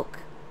ugly cloak.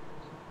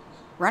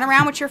 Run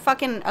around with your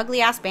fucking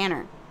ugly ass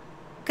banner.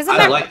 Because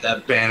I like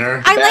that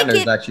banner. I like it.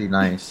 Banner's actually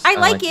nice. I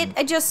like it.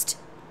 I just,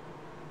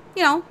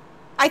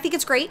 I think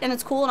it's great and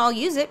it's cool and I'll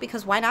use it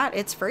because why not?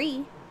 It's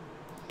free.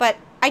 But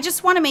I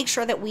just want to make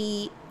sure that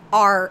we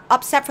are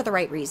upset for the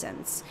right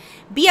reasons.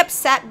 Be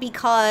upset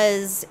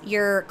because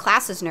your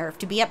class is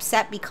nerfed. Be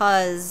upset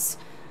because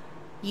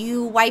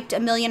you wiped a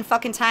million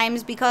fucking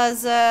times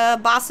because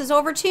boss is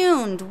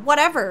overtuned.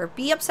 Whatever.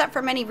 Be upset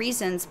for many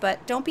reasons,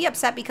 but don't be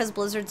upset because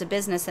Blizzard's a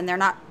business and they're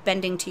not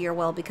bending to your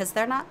will because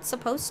they're not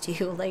supposed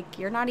to. Like,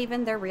 you're not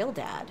even their real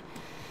dad.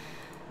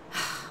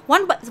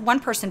 One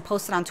person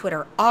posted on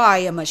Twitter, I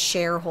am a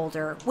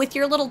shareholder. With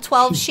your little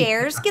 12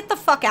 shares, get the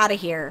fuck out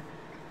of here.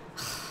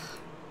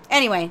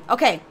 Anyway,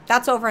 okay,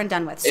 that's over and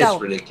done with. So,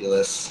 it's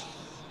ridiculous.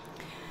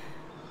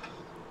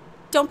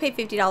 Don't pay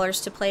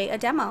 $50 to play a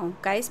demo,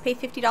 guys. Pay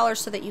 $50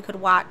 so that you could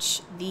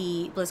watch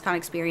the BlizzCon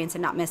experience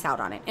and not miss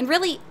out on it. And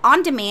really,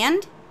 on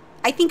demand,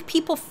 I think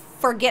people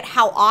forget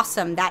how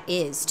awesome that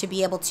is to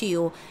be able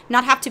to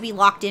not have to be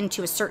locked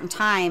into a certain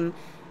time.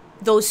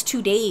 Those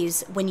 2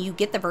 days when you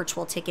get the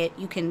virtual ticket,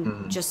 you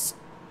can just...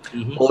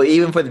 Well,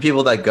 even for the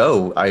people that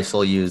go, I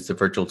still use the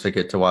virtual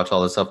ticket to watch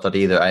all the stuff that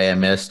either I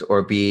missed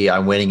or B,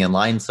 I'm waiting in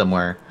line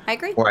somewhere. I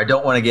agree. Or I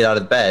don't want to get out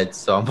of bed,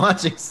 so I'm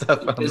watching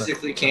stuff. You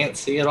physically can't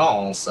see it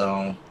all,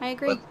 so... I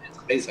agree. But it's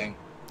amazing.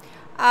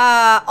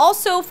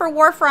 Also, for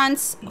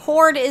Warfronts,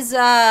 Horde is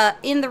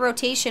in the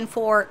rotation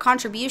for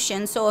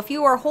contribution. So if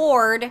you are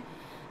Horde,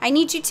 I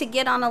need you to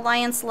get on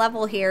Alliance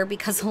level here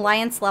because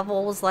Alliance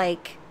level was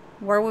like...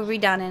 Where were we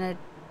done in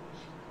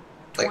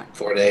like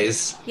 4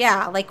 days?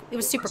 Yeah, like it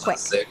was super quick.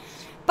 6.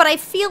 But I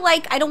feel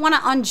like I don't want to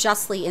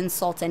unjustly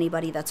insult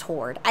anybody that's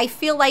Horde. I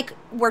feel like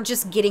we're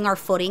just getting our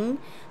footing.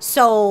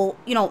 So,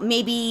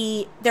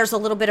 maybe there's a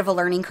little bit of a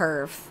learning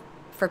curve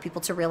for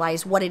people to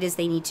realize what it is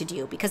they need to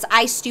do. Because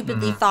I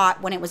stupidly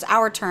thought when it was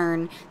our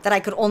turn that I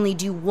could only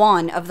do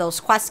one of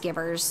those quest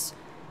givers.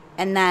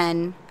 And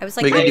then I was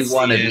like, we could do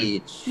one of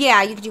each.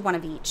 Yeah, you could do one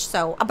of each.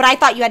 So, but I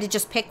thought you had to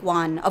just pick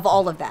one of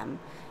all of them.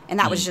 And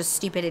that was just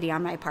stupidity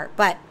on my part.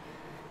 But,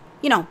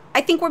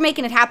 I think we're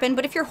making it happen.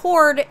 But if you're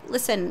Horde,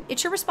 listen,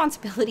 it's your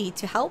responsibility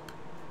to help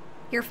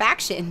your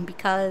faction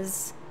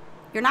because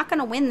you're not going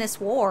to win this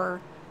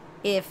war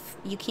if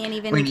you can't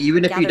even...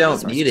 even if you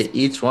don't need it,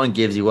 each one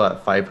gives you,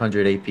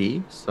 500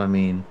 AP? So,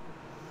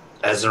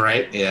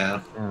 Azerite,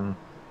 yeah. Well,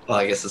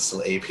 I guess it's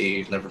still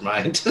AP. Never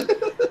mind.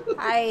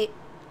 I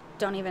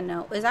don't even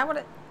know. Is that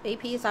what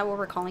AP? Is that what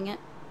we're calling it?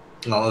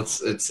 No,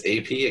 it's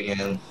AP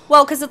again.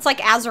 Well, because it's like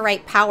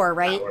Azerite power,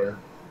 right? Power.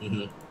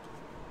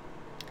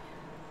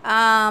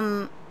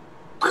 I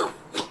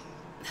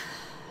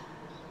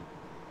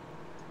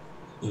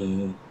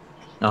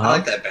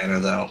like that banner,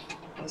 though.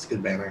 That's a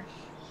good banner.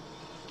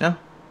 Yeah.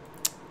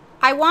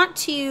 I want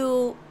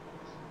to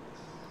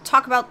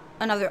talk about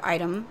another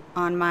item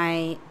on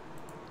my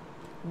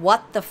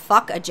what the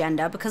fuck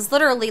agenda, because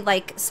literally,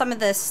 like, some of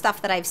the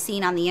stuff that I've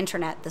seen on the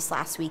internet this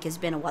last week has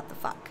been a what the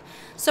fuck.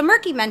 So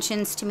Murky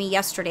mentions to me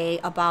yesterday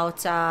about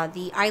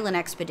the island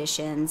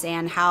expeditions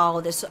and how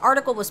this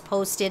article was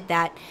posted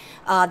that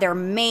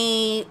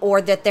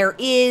there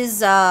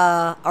is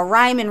a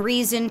rhyme and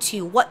reason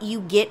to what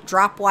you get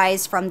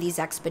drop-wise from these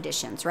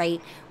expeditions,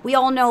 right? We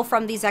all know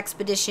from these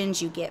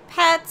expeditions you get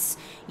pets,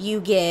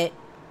 you get...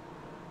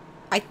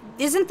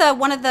 isn't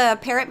one of the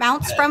parrot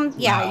mounts from...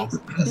 Yeah.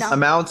 No.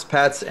 Mounts,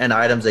 pets, and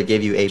items that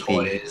give you AP.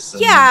 Toys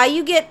and- Yeah,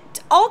 you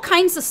get all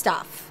kinds of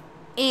stuff.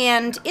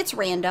 And it's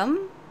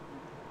random.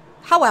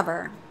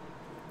 However,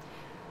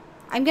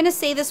 I'm going to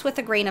say this with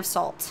a grain of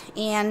salt.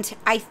 And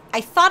I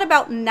thought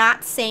about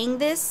not saying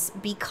this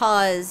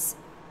because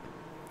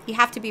you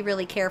have to be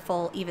really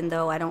careful, even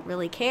though I don't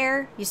really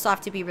care. You still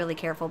have to be really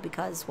careful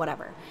because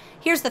whatever.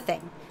 Here's the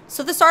thing.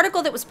 So this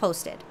article that was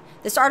posted,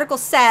 this article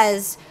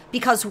says,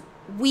 because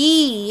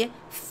we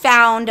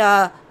found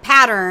a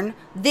pattern,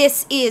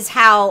 this is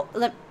how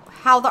the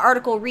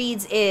article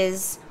reads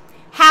is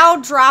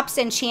how drops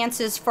and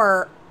chances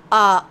for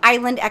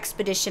island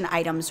expedition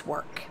items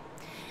work.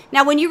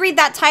 Now, when you read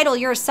that title,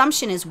 your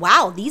assumption is,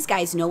 wow, these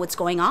guys know what's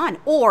going on.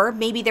 Or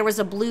maybe there was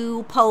a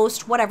blue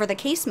post, whatever the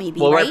case may be,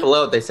 well, right? right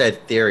below it, they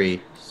said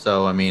theory.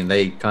 So, I mean,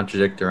 they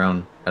contradict their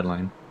own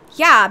headline.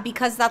 Yeah,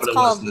 because that's But it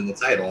called... wasn't in the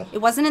title. It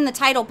wasn't in the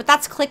title, but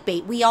that's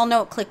clickbait. We all know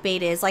what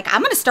clickbait is. Like,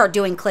 I'm going to start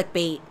doing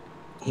clickbait.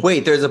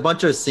 Wait, there's a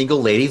bunch of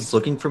single ladies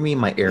looking for me in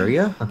my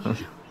area?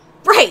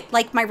 Right,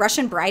 like my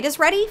Russian bride is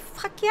ready?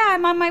 Fuck yeah,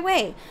 I'm on my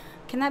way.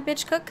 Can that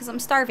bitch cook? Because I'm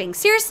starving.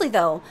 Seriously,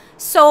 though.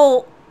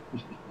 So...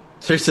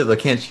 Seriously, though,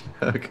 can't you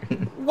cook?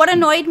 What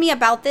annoyed me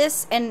about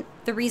this, and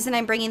the reason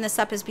I'm bringing this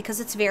up is because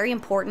it's very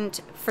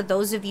important for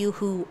those of you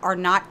who are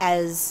not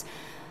as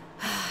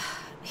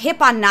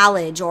hip on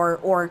knowledge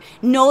or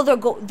know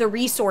the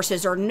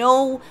resources or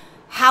know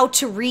how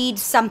to read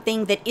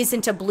something that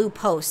isn't a blue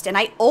post. And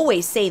I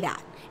always say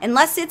that.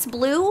 Unless it's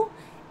blue,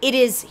 it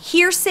is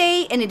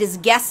hearsay and it is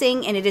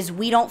guessing and it is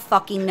we don't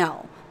fucking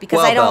know. Because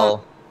well, I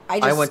don't... Belle,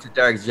 I went to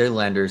Derek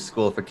Zierlander's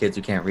school for kids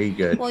who can't read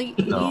good. Well,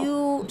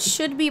 you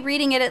should be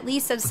reading it at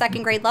least at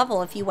second grade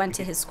level if you went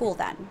to his school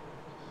then.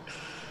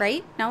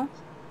 Right? No?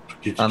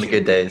 On the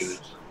good days.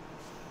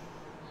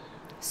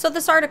 So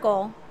this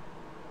article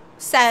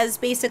says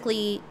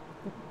basically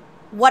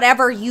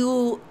whatever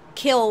you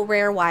kill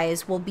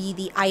rare-wise will be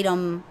the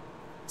item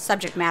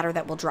subject matter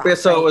that will drop. Yeah,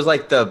 so right? it was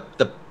like the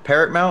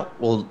parrot mount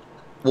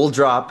will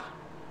drop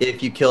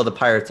if you kill the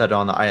pirates that are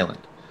on the island.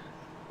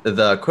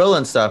 The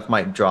Krillin stuff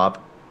might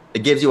drop.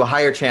 It gives you a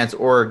higher chance,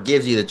 or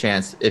gives you the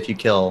chance if you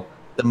kill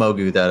the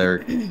Mogu that are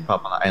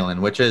up on the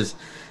island, which is,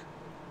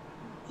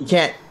 you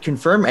can't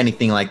confirm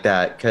anything like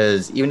that,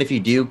 because even if you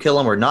do kill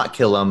them or not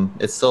kill them,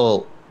 it's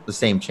still the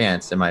same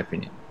chance, in my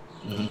opinion.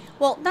 Mm-hmm.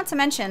 Well, not to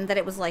mention that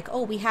it was like,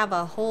 oh, we have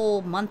a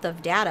whole month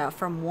of data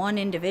from one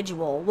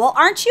individual. Well,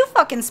 aren't you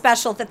fucking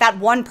special that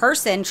one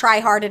person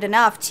try-harded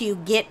enough to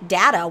get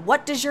data?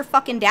 What does your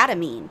fucking data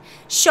mean?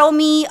 Show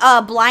me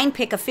a blind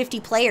pick of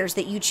 50 players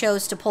that you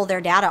chose to pull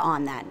their data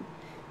on then.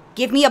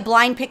 Give me a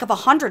blind pick of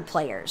 100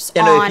 players.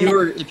 Yeah,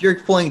 no, if you're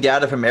pulling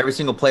data from every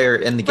single player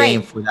in the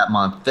game for that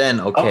month, then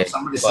okay. Oh,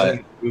 somebody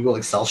sent a Google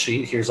Excel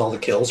sheet. Here's all the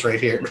kills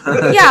right here.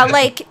 Yeah,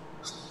 like,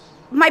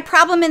 my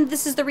problem, and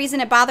this is the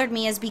reason it bothered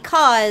me, is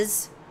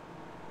because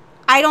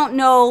I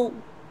don't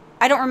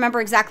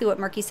remember exactly what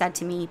Murky said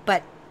to me,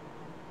 but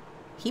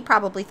he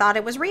probably thought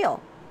it was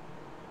real.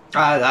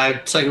 I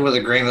took it with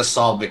a grain of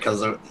salt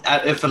because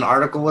if an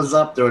article was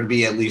up, there would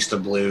be at least a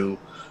blue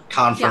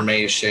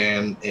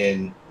confirmation,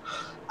 and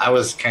I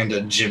was kind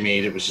of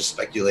jimmied. It was just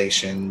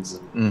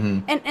speculations.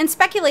 And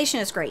speculation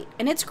is great,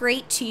 and it's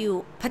great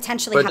to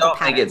potentially have a don't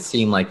pattern. make it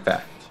seem like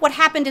fact. What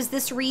happened is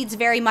this reads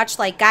very much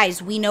like,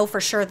 guys, we know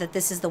for sure that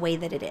this is the way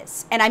that it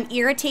is. And I'm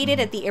irritated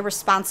at the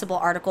irresponsible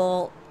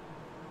article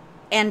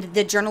and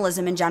the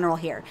journalism in general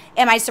here.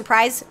 Am I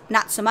surprised?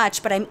 Not so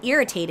much, but I'm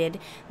irritated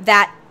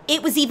that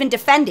it was even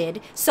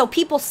defended. So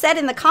people said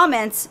in the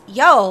comments,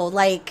 yo,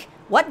 like,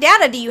 what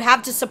data do you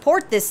have to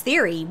support this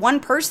theory? One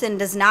person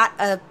does not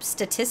a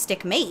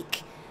statistic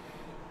make.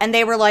 And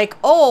they were like,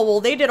 oh, well,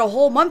 they did a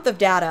whole month of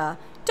data.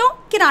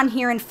 Don't get on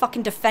here and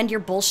fucking defend your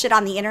bullshit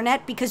on the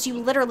internet because you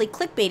literally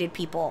clickbaited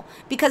people.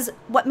 Because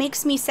what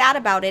makes me sad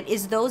about it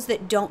is those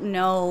that don't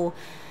know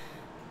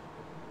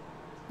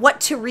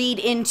what to read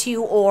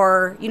into,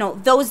 or, you know,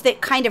 those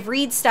that kind of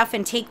read stuff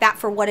and take that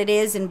for what it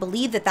is and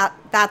believe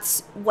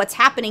that's what's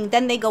happening.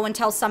 Then they go and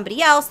tell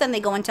somebody else, then they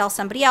go and tell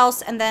somebody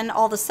else, and then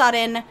all of a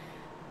sudden,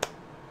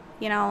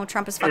 you know,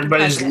 Trump is fucking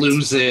everybody's president.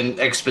 losing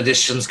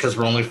expeditions because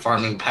we're only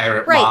farming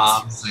pirate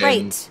mobs.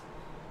 Right.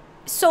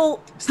 So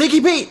Sneaky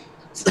Pete.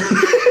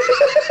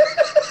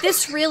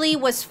 this really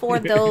was for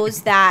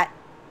those that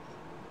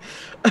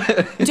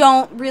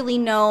don't really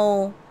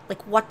know,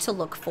 like, what to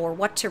look for,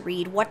 what to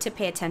read, what to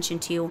pay attention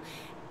to,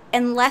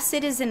 unless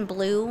it is in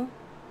blue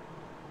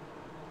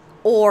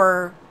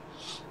or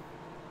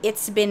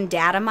it's been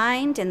data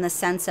mined in the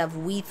sense of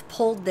we've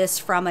pulled this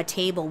from a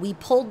table. We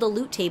pulled the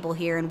loot table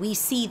here and we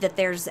see that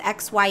there's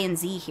X, Y, and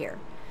Z here.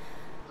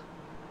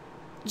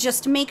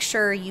 Just make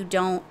sure you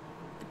don't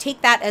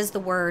take that as the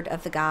word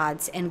of the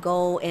gods and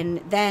go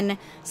and then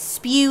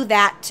spew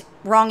that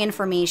wrong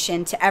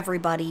information to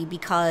everybody,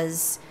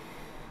 because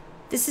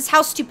this is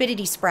how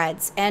stupidity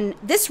spreads. And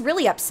this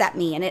really upset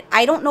me, and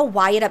I don't know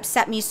why it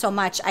upset me so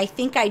much. I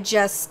think I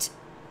just...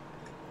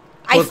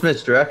 it's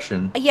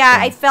misdirection. Yeah,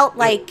 I felt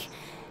like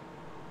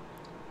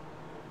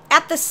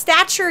at the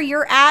stature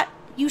you're at,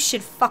 you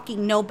should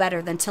fucking know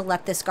better than to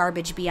let this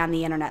garbage be on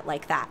the internet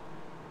like that.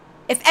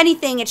 If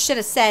anything, it should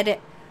have said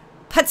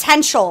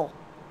potential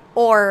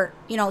or,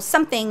 you know,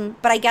 something,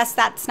 but I guess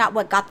that's not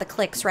what got the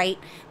clicks, right?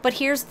 But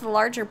here's the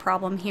larger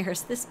problem here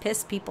is this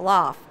pissed people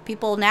off.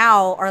 People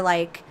now are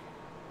like,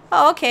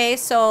 oh, okay,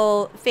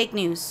 so fake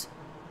news.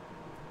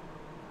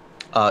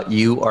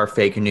 You are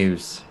fake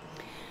news.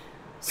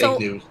 So, Fake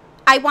news.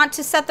 I want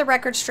to set the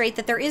record straight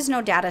that there is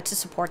no data to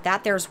support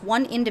that. There's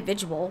one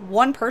individual,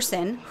 one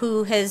person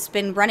who has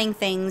been running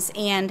things,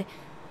 and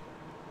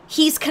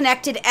he's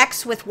connected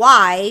X with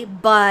Y,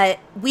 but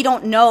we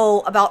don't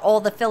know about all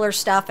the filler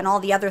stuff and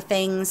all the other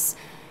things.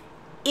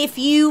 If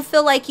you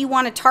feel like you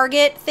want to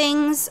target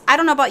things, I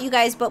don't know about you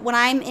guys, but when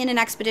I'm in an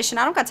expedition,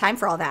 I don't got time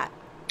for all that.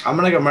 I'm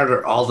gonna go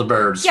murder all the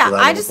birds. Yeah, for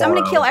that I'm gonna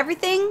tomorrow. kill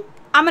everything.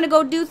 I'm gonna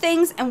go do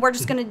things, and we're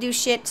just gonna do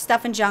shit,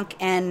 stuff, and junk,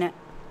 and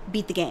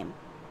beat the game.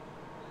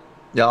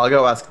 Yeah, I'll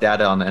go ask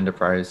Data on the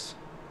Enterprise.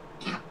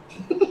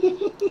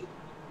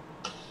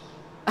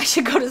 I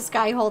should go to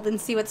Skyhold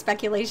and see what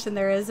speculation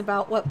there is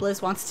about what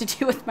Blizz wants to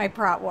do with my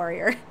Prot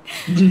Warrior.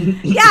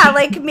 Yeah,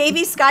 like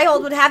maybe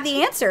Skyhold would have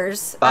the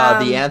answers.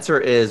 The answer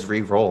is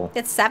re-roll.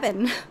 It's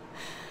 7.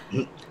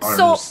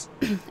 Arms.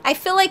 So I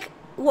feel like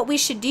what we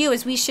should do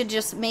is we should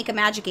just make a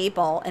magic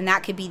 8-ball, and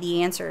that could be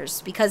the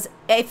answers, because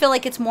I feel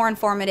like it's more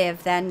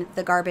informative than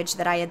the garbage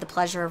that I had the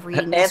pleasure of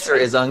reading. Answer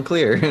is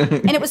unclear.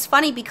 And it was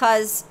funny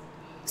because,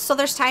 so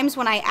there's times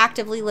when I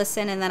actively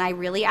listen and then I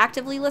really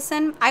actively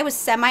listen. I was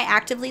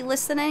semi-actively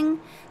listening.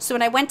 So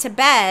when I went to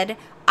bed,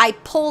 I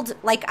pulled,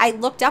 like, I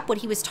looked up what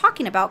he was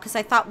talking about, because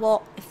I thought,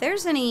 well, if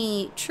there's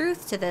any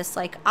truth to this,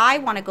 like, I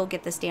want to go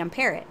get this damn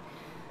parrot.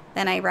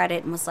 Then I read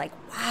it and was like,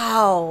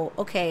 wow,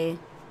 okay,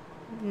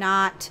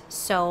 not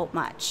so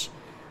much.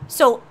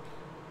 So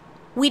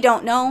we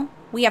don't know.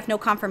 We have no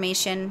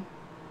confirmation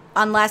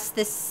unless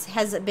this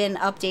has been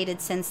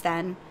updated since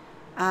then.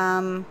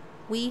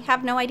 We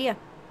have no idea.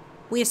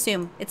 We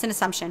assume. It's an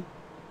assumption.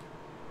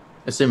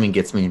 Assuming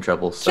gets me in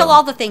trouble. So. Kill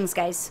all the things,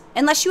 guys.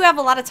 Unless you have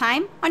a lot of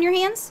time on your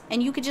hands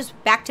and you could just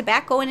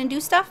back-to-back go in and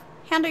do stuff,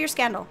 handle your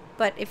scandal.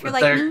 But if you're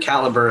With like their me,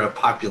 caliber of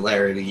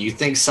popularity, you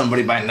think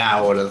somebody by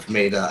now would have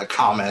made a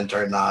comment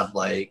or not,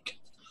 like,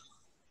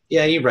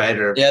 yeah, you're right.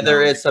 Or Yeah,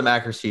 there no. is some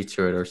accuracy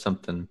to it or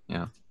something.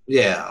 Yeah.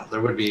 Yeah, there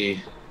would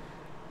be.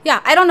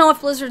 yeah, I don't know if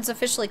Blizzard's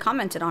officially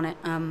commented on it.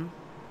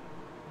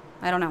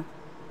 I don't know.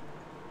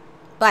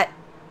 But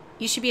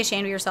you should be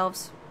ashamed of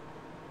yourselves.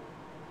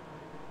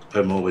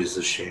 I'm always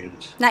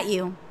ashamed. Not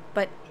you,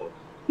 but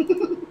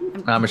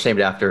I'm ashamed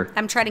after.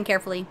 I'm treading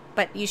carefully.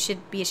 But you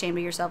should be ashamed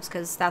of yourselves,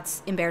 because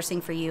that's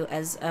embarrassing for you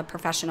as a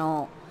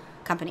professional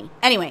company.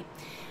 Anyway,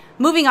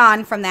 moving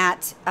on from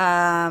that.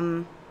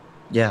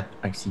 Yeah,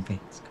 I see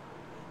veins.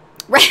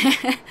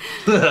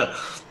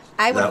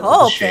 I would That was a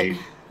hope that, shame.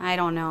 I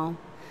don't know.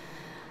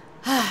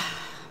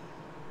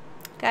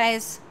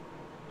 Guys,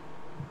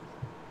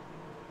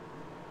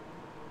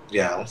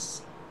 Yeah.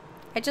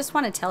 I just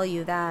want to tell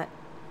you that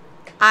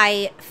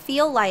I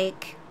feel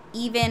like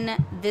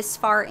even this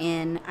far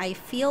in, I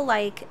feel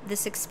like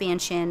this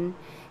expansion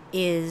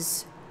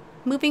is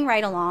moving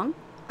right along.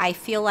 I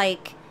feel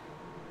like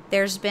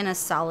there's been a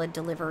solid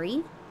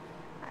delivery.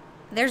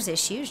 There's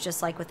issues,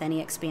 just like with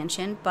any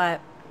expansion, but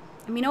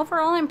I mean,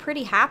 overall, I'm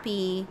pretty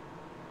happy,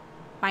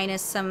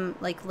 minus some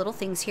like little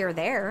things here or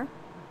there.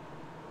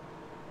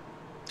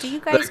 Do you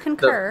guys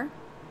concur?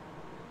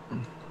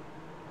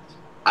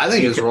 I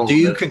think it's rolling. Do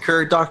you good.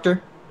 concur,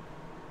 Doctor?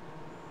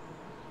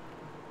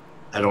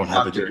 I don't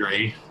have Doctor. a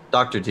degree.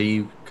 Doctor, do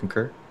you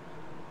concur?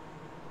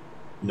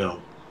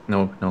 No.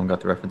 No, no one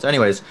got the reference.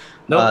 Anyways,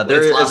 No, there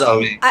it's is lost on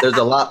me. there's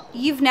a lot.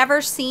 You've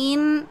never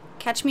seen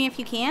Catch Me If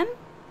You Can?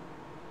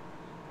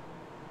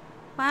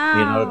 Wow.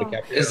 Leonardo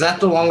DiCaprio. Is that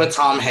the one with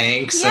Tom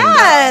Hanks?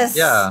 Yes.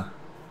 Yeah,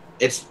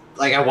 It's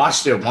like I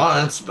watched it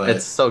once, but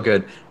it's so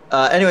good.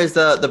 Anyways,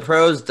 the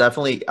pros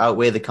definitely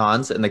outweigh the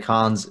cons, and the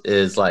cons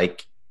is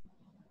like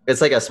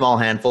it's like a small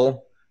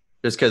handful,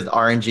 just because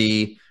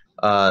RNG,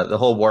 the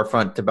whole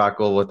Warfront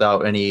debacle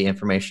without any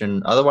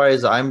information.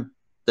 Otherwise,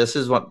 this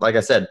is what, like I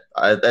said,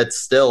 that's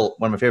still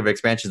one of my favorite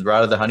expansions. We're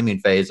out of the honeymoon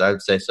phase, I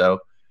would say so,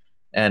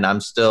 and I'm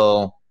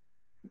still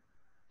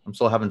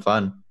having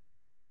fun.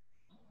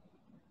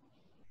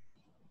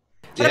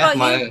 What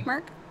about you,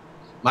 Mark?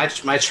 my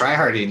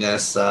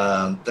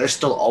tryhardiness, there's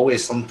still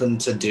always something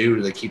to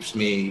do that keeps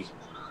me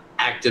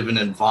active and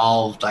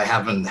involved. I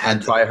haven't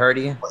had Try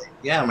hardy.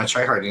 yeah, my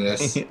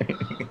tryhardiness.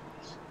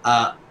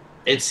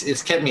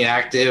 it's kept me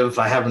active.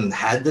 I haven't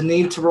had the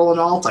need to roll an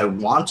alt. I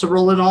want to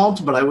roll an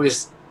alt, but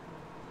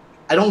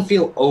I don't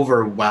feel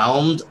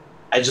overwhelmed.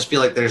 I just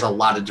feel like there's a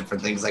lot of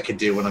different things I could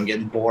do when I'm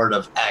getting bored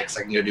of X.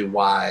 I can go do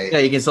Y. Yeah,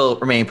 you can still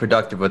remain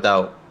productive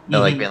without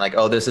like being like,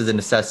 oh, this is a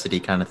necessity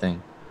kind of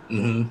thing.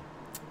 Mm-hmm.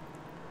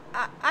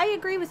 I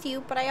agree with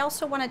you, but I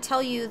also want to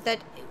tell you that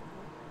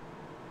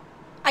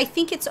I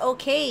think it's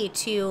okay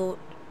to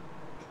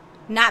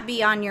not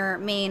be on your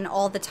main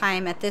all the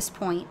time at this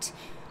point.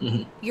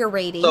 You're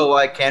raiding. So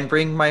I can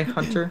bring my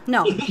hunter?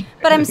 No,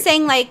 but I'm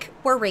saying, like,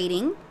 we're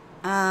raiding.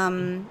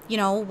 You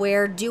know,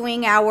 we're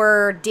doing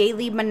our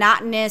daily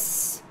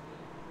monotonous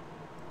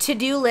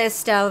to-do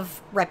list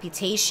of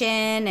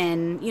reputation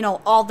and, you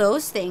know, all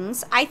those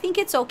things. I think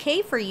it's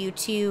okay for you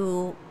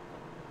to,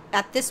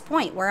 at this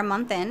point, we're a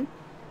month in,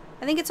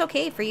 I think it's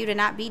okay for you to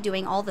not be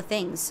doing all the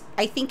things.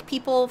 I think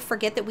people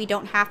forget that we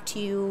don't have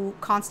to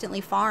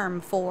constantly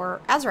farm for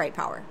Azerite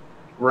power.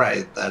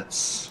 Right,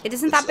 it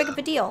isn't that big of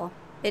a deal.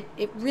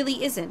 It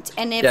really isn't.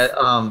 And if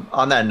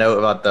on that note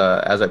about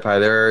the Azerite power,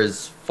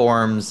 there's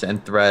forums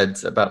and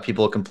threads about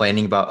people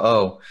complaining about,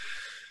 oh,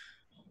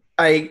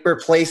 I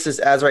replaced this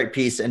Azerite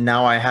piece and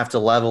now I have to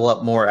level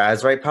up more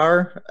Azerite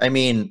power. I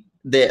mean,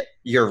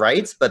 you're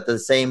right, but at the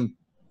same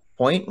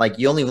point, like,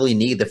 you only really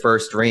need the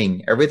first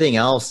ring. Everything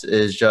else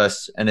is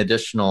just an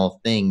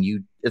additional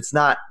thing. It's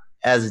not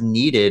as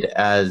needed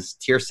as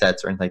tier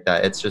sets or anything like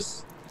that. It's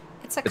just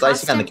it's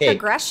icing on the cake.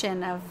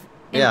 Progression of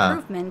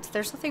improvement.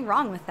 There's nothing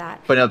wrong with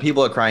that. But no,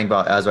 people are crying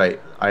about Azerite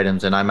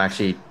items, and I'm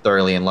actually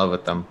thoroughly in love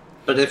with them.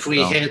 But if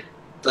we hit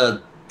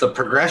the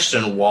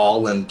progression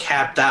wall and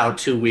capped out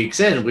 2 weeks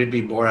in, we'd be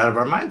bored out of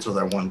our minds with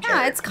our one character.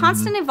 Yeah, it's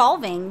constant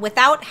evolving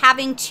without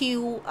having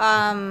to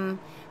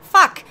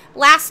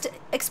last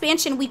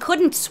expansion we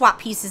couldn't swap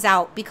pieces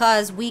out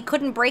because we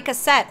couldn't break a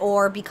set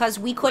or because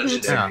we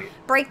couldn't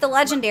break the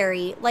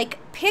legendary. Like,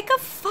 pick a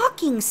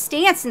fucking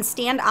stance and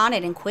stand on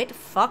it and quit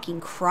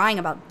fucking crying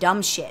about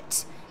dumb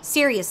shit.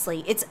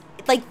 Seriously, it's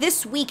like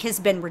this week has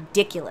been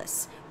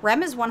ridiculous.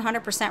 Rem is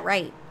 100%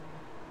 right.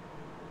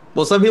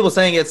 Well, some people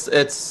saying it's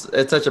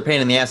such a pain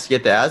in the ass to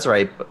get the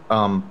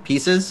Azerite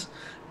pieces,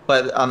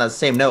 but on that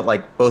same note,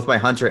 like, both my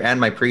hunter and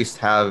my priest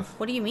have.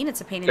 What do you mean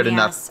it's a pain in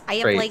the ass? I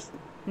have like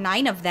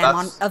 9 of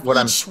them of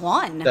each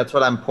one. That's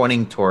what I'm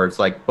pointing towards.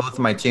 Like, both of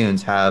my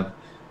tunes have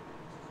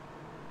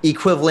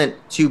equivalent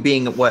to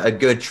being what a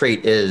good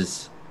trait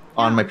is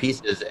on my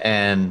pieces,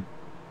 and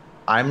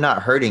I'm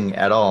not hurting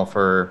at all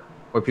for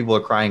what people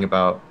are crying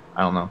about.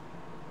 I don't know.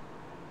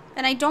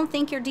 And I don't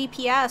think your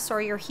DPS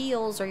or your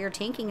heals or your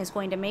tanking is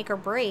going to make or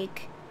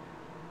break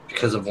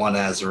because of one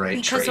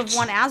Azerite trait. Because of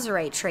one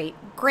Azerite trait.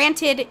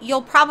 Granted,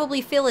 you'll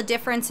probably feel a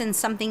difference in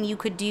something you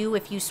could do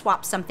if you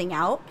swap something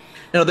out.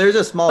 No, there's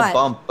a small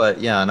bump, but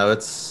yeah, no,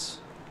 it's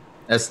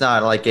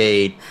not like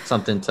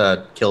something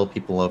to kill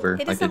people over.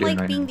 It isn't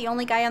like being the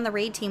only guy on the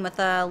raid team with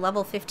a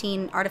level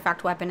 15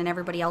 artifact weapon and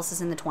everybody else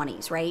is in the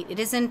 20s, right? It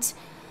isn't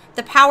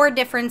the power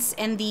difference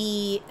and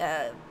the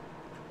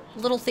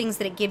little things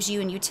that it gives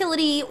you in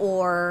utility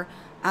or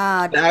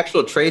the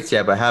actual traits,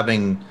 yeah, but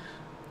having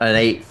an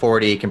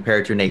 840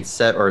 compared to an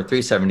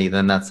 370,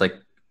 then that's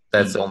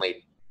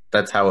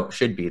how it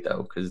should be,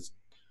 though, because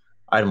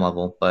item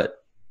level.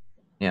 But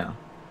yeah,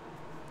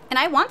 and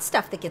I want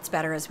stuff that gets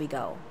better as we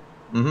go.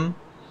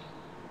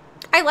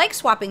 I like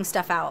swapping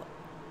stuff out.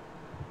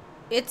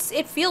 It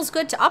feels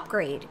good to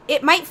upgrade.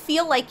 It might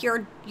feel like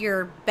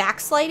you're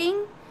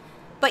backsliding,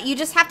 but you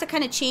just have to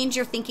kind of change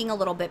your thinking a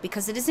little bit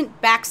because it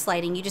isn't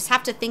backsliding. You just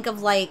have to think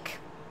of, like,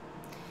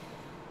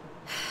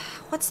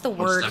 what's the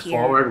word here? 1 step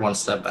forward, 1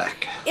 step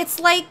back. It's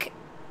like,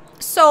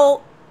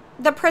 so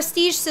the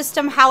prestige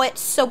system, how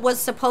it was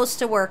supposed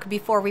to work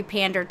before we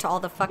pandered to all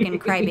the fucking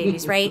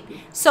crybabies, right?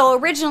 So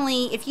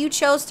originally, if you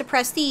chose to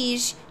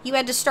prestige, you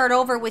had to start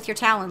over with your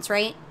talents,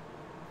 right?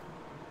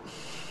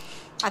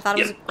 I thought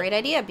it was a great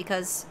idea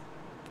because,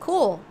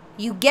 cool,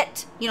 you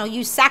get,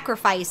 you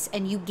sacrifice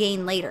and you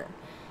gain later.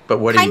 But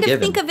what are you given? Kind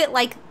of think of it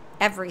like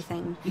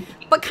everything.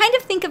 But kind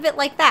of think of it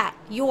like that.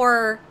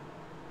 You're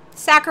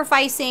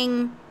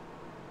sacrificing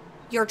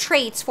your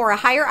traits for a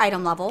higher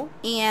item level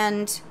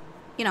and,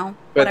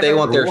 But they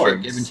want their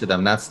shit given to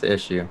them. That's the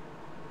issue.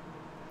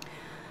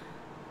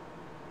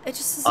 It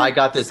just I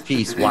got this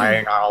piece. Why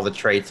are not all the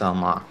traits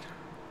unlocked?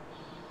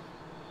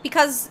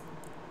 Because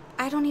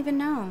I don't even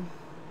know.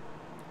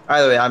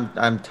 Either way,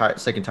 I'm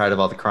sick and tired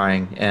of all the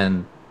crying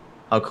and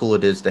how cool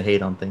it is to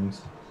hate on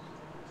things.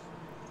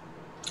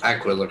 I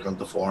quit looking at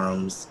the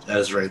forums.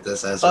 Azerite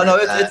this, Azerite Oh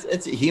no, that.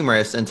 it's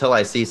humorous until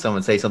I see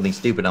someone say something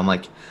stupid. I'm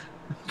like,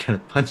 I'm gonna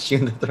punch you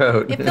in the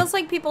throat. It feels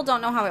like people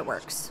don't know how it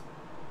works,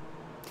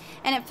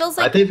 and it feels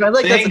like I think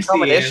that's a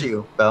common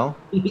issue, Belle.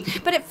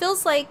 But it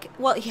feels like,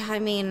 well, yeah, I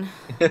mean,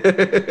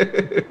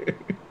 good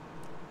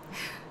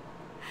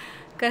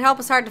help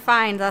is hard to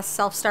find. That's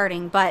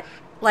self-starting, but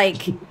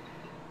like, am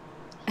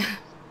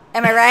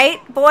I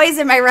right, boys?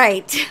 Am I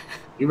right?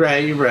 You're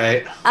right. You're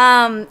right.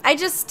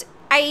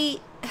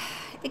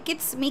 It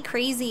gets me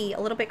crazy, a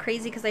little bit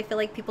crazy, because I feel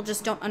like people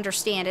just don't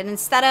understand. And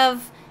instead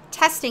of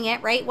testing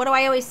it, right? What do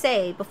I always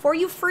say? Before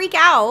you freak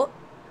out,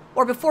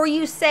 or before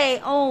you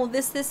say, oh,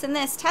 this, and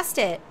this, test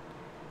it.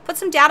 Put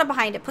some data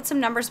behind it. Put some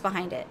numbers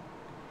behind it.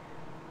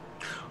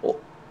 Well,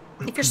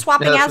 if you're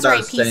swapping that's what I Azurite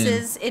was saying.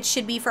 pieces, it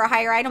should be for a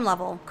higher item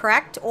level,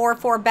 correct? Or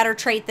for a better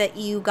trait that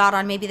you got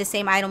on maybe the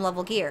same item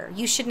level gear.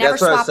 You should never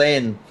That's what swap I was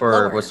saying for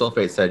lower. what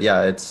Sulfate said.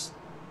 Yeah, it's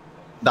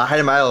the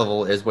item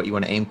level is what you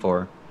want to aim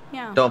for.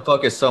 Yeah. Don't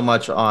focus so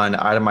much on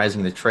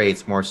itemizing the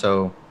traits, more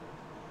so.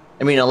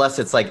 I mean, unless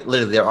it's like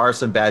literally there are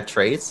some bad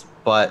traits,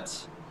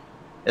 but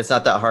it's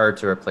not that hard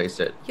to replace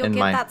it. You'll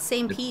get that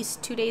same piece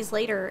 2 days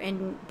later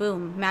and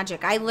boom,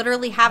 magic. I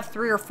literally have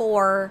 3 or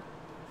 4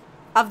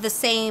 of the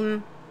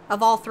same,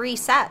 of all 3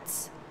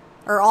 sets,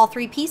 or all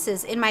 3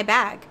 pieces in my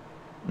bag.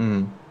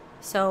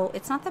 So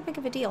it's not that big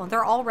of a deal.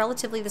 They're all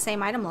relatively the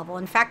same item level.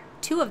 In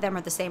fact, 2 of them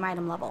are the same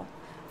item level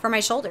for my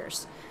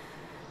shoulders.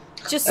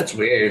 That's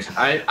weird.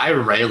 I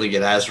rarely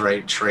get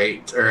Azurite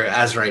trait or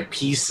Azurite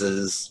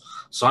pieces,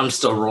 so I'm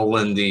still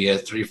rolling the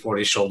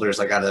 340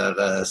 shoulders I got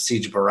at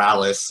Siege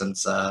Borealis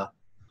since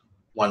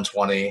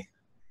 120.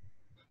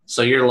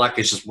 So your luck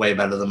is just way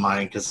better than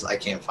mine because I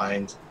can't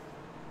find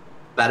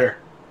better.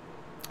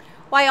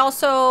 Well, I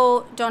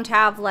also don't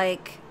have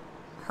like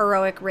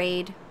heroic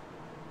raid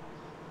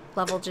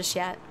level just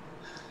yet.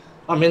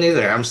 I mean,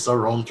 neither. I'm still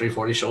rolling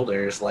 340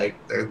 shoulders. Like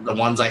they're the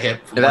ones I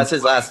hit. Yeah, that's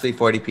his last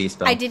 340 piece,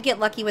 though. I did get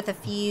lucky with a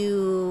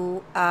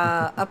few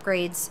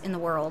upgrades in the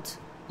world.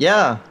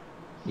 Yeah,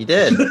 you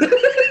did. A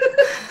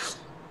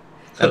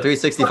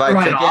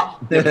 365 ticket.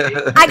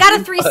 I got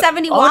a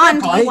 370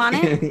 wand. Do you want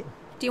it?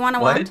 Do you want a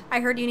What? wand? I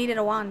heard you needed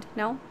a wand.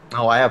 No?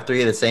 Oh, I have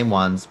 3 of the same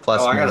ones.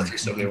 Plus, Oh, I got a more.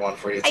 371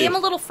 for you I too. am a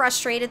little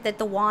frustrated that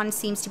the wand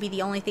seems to be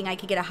the only thing I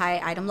could get a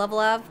high item level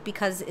of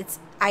because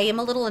I am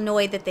a little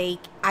annoyed that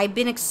I've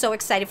been so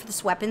excited for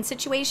this weapon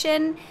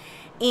situation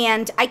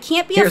and I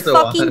can't be Here's a the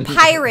fucking wand.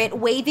 pirate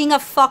waving a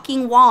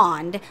fucking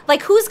wand.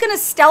 Like who's gonna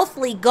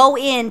stealthily go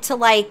in to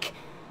like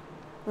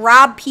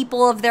rob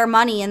people of their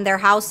money in their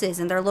houses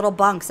and their little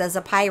bunks as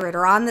a pirate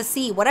or on the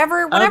sea,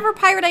 whatever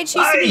pirate I choose to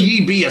Why be.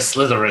 ye be a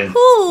Slytherin?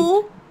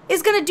 Who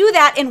is going to do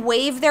that and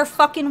wave their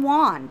fucking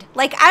wand?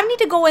 Like, I need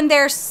to go in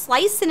there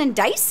slicing and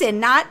dicing,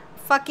 not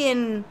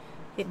fucking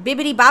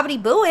bibbity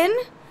bobbity booing.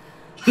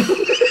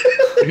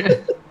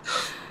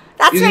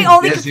 That's my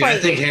only I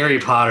complaint. think Harry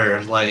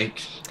Potter, like...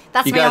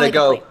 That's You my gotta only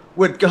go complaint.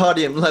 with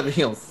Guardian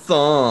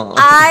Leviosa.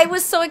 I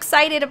was so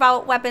excited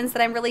about weapons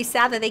that I'm really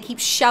sad that they keep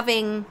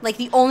shoving. Like,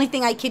 the only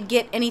thing I could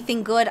get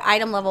anything good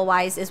item level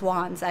wise is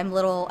wands. I'm a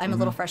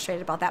little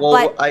frustrated about that.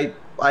 Well, but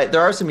I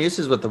there are some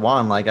uses with the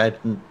wand, like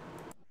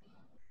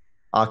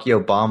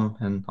Akio Bomb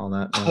and all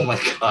that. Oh my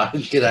god,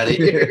 get out of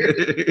here.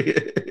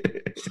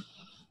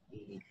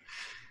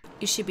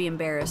 you should be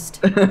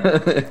embarrassed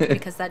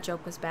because that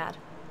joke was bad.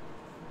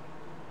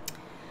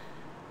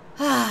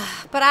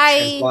 But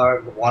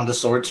Wand of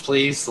Swords,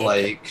 please.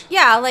 Like,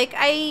 yeah, like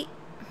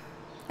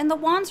and the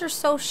wands are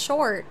so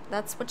short.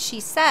 That's what she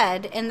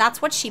said, and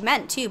that's what she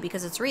meant too,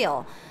 because it's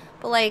real.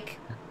 But like,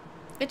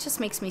 it just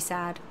makes me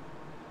sad.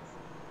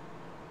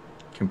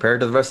 Compared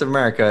to the rest of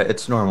America,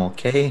 it's normal,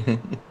 okay?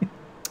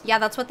 Yeah,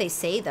 that's what they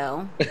say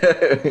though.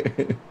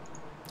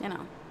 You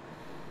know.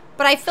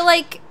 But I feel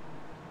like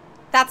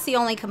that's the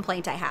only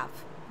complaint I have,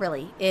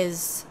 really,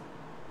 is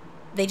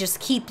they just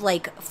keep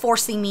like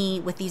forcing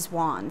me with these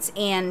wands,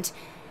 and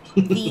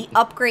the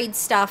upgrade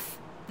stuff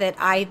that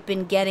I've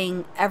been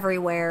getting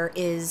everywhere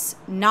is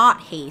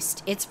not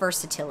haste, it's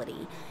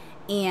versatility.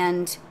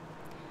 And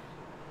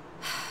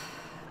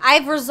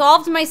I've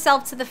resolved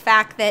myself to the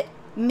fact that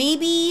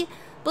maybe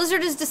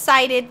Blizzard has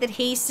decided that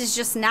haste is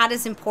just not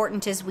as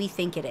important as we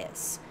think it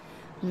is.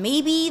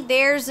 Maybe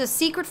there's a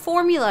secret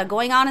formula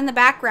going on in the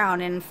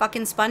background and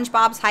fucking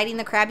SpongeBob's hiding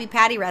the Krabby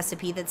Patty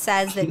recipe that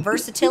says that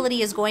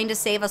versatility is going to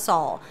save us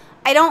all.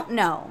 I don't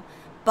know,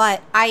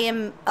 but I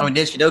am... I mean,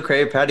 did you know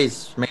Krabby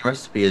Patty's main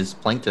recipe is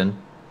plankton?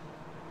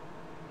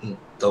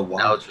 the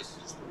one. No,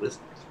 it's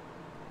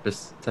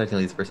just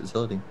technically it's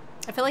versatility.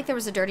 I feel like there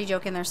was a dirty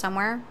joke in there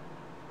somewhere.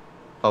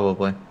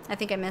 Probably. I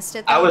think I missed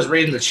it, I though. was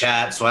reading the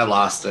chat, so I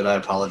lost it. I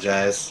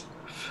apologize.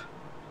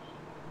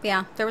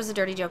 Yeah, there was a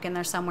dirty joke in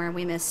there somewhere.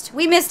 We missed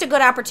a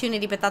good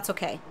opportunity, but that's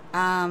okay.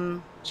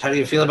 How do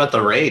you feel about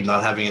the raid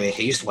not having any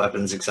haste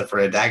weapons except for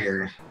a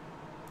dagger?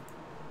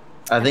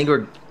 I think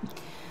we're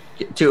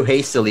too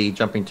hastily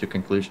jumping to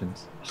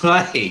conclusions.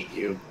 I hate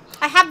you.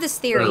 I have this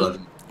theory, I love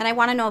you. and I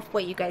want to know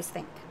what you guys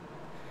think.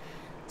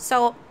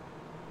 So,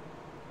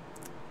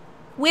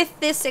 with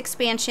this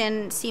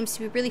expansion, seems to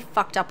be really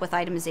fucked up with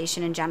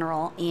itemization in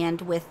general,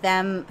 and with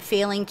them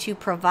failing to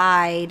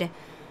provide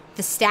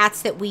the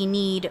stats that we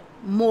need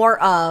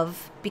more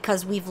of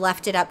because we've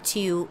left it up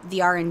to the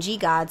RNG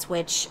gods,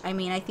 which, I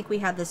mean, I think we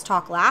had this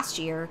talk last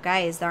year.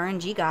 Guys, the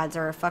RNG gods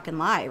are a fucking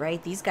lie,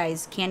 right? These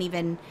guys can't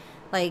even,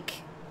 like...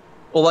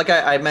 Well, like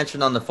I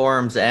mentioned on the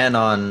forums and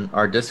on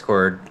our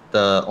Discord,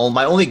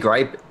 my only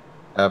gripe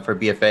for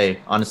BFA,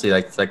 honestly,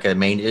 like it's like a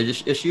main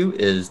issue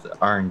is the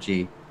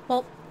RNG.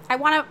 Well, I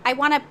want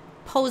to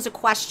pose a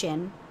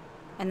question,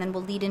 and then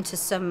we'll lead into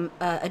some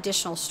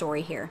additional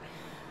story here.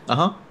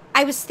 Uh-huh.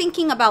 I was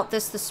thinking about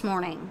this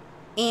morning,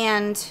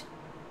 and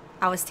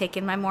I was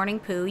taking my morning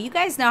poo. You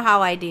guys know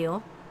how I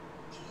do.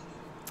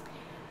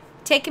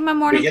 Taking my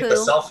morning We get poo.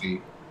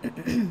 the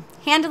selfie.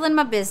 Handling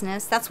my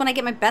business. That's when I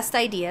get my best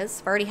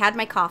ideas. I've already had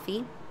my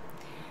coffee.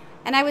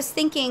 And I was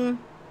thinking,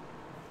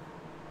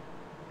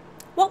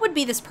 what would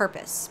be this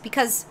purpose?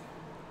 Because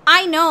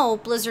I know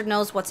Blizzard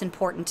knows what's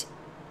important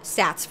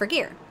stats for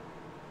gear.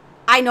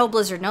 I know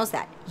Blizzard knows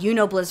that. You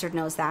know Blizzard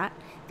knows that.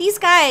 These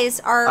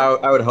guys are...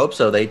 I would hope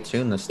so. They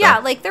tune this stuff. Yeah,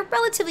 like, they're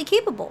relatively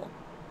capable.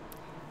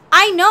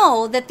 I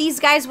know that these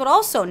guys would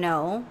also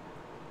know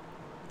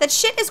that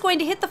shit is going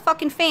to hit the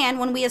fucking fan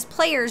when we as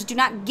players do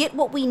not get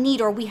what we need,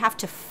 or we have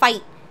to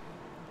fight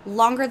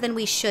longer than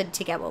we should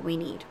to get what we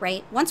need,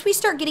 right? Once we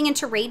start getting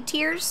into raid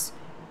tiers,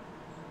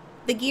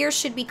 the gear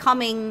should be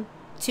coming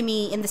to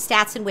me in the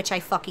stats in which I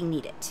fucking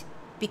need it.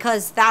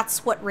 Because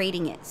that's what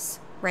raiding is,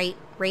 right?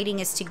 Raiding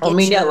is to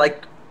get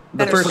like, the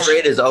better first stats.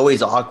 raid is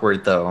always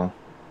awkward, though.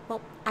 Well,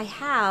 I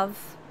have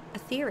a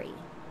theory.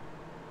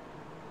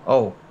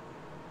 Oh.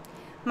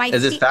 My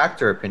Is this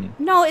fact or opinion?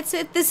 No,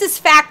 this is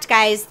fact,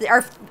 guys.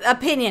 Or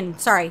opinion.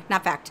 Sorry,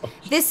 not fact.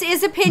 This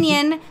is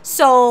opinion,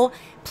 so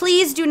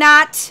please do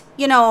not,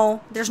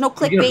 there's no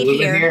clickbait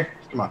here.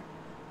 Come on.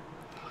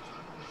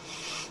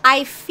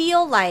 I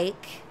feel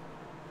like,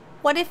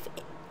 what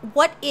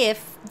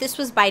if this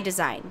was by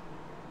design?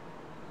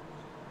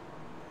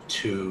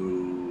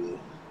 To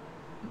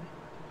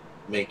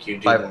make you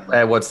do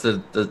By, what's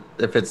the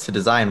if it's to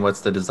design, what's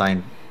the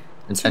design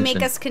intention? To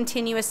make us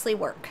continuously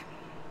work.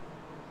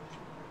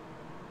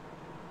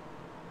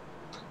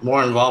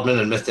 more involvement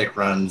in Mythic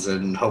runs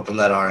and hoping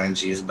that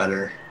RNG is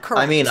better.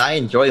 Correct. I mean, I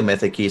enjoy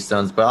Mythic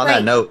Keystones, but on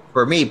that note,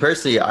 for me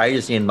personally, I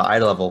just need my eye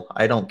level.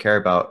 I don't care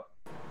about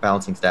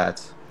balancing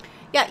stats.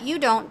 Yeah, you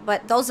don't,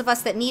 but those of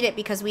us that need it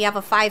because we have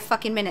a 5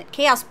 fucking minute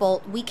Chaos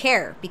Bolt, we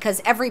care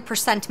because every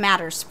percent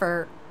matters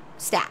for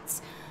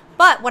stats.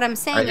 But what I'm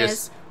saying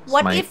is,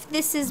 what if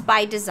this is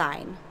by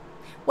design?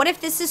 What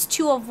if this is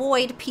to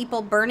avoid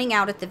people burning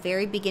out at the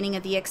very beginning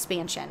of the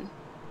expansion?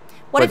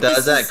 What but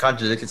does that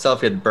contradict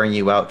itself? It'd burn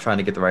you out trying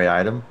to get the right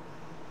item?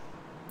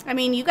 I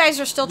mean, you guys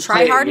are still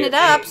try-harding it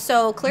up,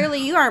 so clearly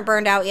you aren't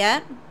burned out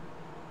yet.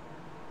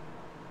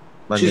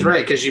 She's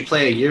right, because you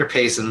play a year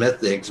pace in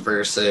Mythics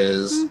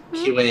versus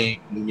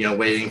queuing,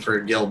 waiting for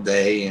guild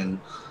day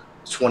and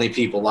 20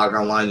 people log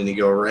online and you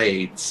go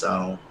raid,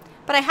 so...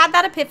 But I had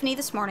that epiphany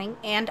this morning,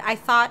 and I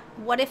thought,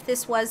 what if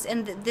this was,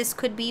 and this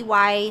could be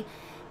why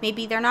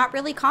maybe they're not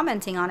really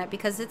commenting on it,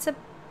 because it's a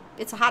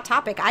hot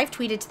topic. I've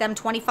tweeted to them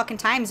 20 fucking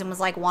times and was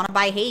like, want to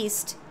buy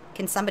haste?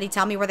 Can somebody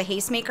tell me where the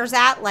haste maker's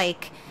at?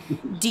 Like,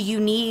 do you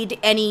need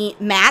any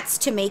mats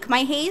to make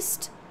my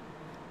haste?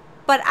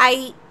 But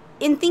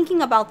in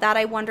thinking about that,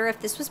 I wonder if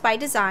this was by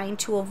design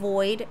to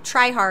avoid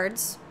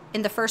tryhards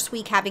in the first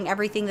week having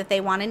everything that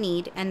they want to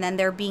need, and then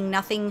there being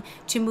nothing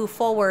to move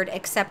forward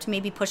except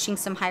maybe pushing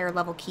some higher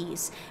level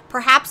keys.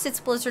 Perhaps it's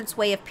Blizzard's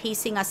way of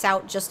pacing us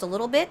out just a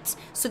little bit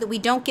so that we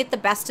don't get the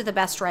best of the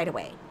best right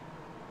away.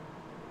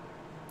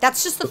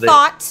 That's just a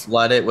thought.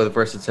 Flood it with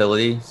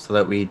versatility so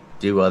that we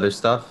do other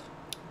stuff.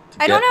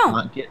 I don't know.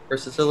 Not get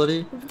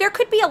versatility. There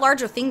could be a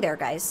larger thing there,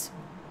 guys.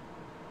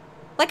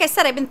 Like I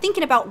said, I've been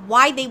thinking about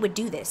why they would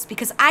do this,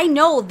 because I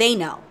know they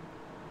know.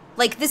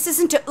 Like, this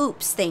isn't a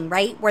oops thing,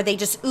 right? Where they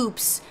just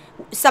oops,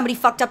 somebody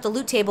fucked up the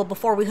loot table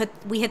before we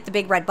hit the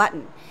big red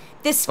button.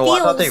 This feels... I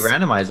thought they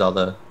randomized all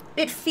the...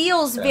 It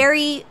feels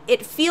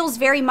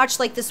very much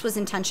like this was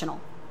intentional.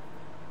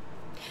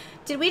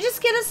 Did we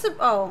just get a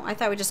oh, I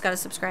thought we just got to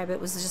subscribe. It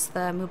was just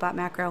the Moobot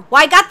macro.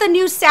 Well, I got the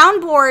new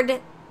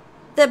soundboard,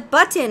 the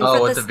button.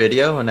 Oh, with the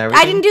video and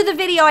everything? I didn't do the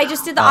video. I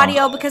just did the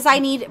audio because I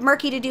need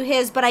Murky to do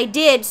his, but I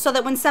did so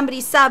that when somebody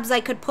subs, I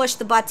could push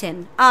the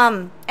button.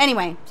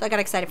 Anyway, so I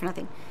got excited for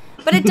nothing.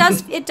 But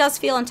it does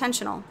feel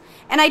intentional.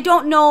 And I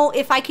don't know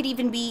if I could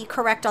even be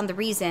correct on the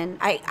reason.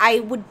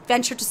 I would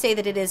venture to say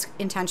that it is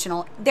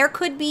intentional. There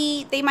could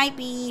be, they might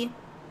be...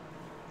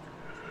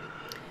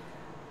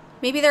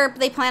 Maybe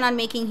they plan on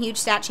making huge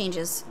stat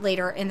changes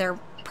later and they're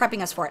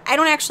prepping us for it. I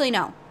don't actually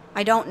know.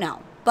 I don't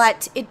know.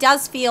 But it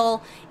does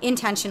feel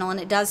intentional, and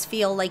it does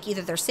feel like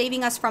either they're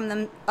saving us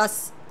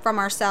from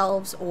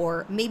ourselves,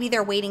 or maybe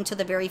they're waiting to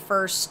the very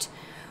first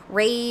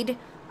raid.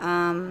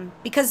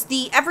 Because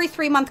the every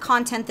 3-month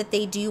content that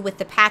they do with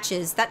the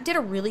patches, that did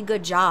a really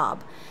good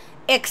job.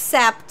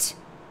 Except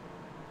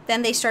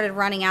then they started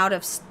running out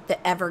of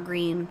the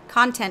evergreen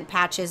content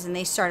patches, and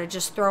they started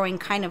just throwing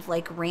kind of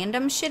like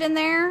random shit in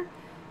there.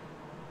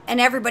 And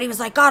everybody was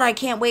like, God, I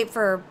can't wait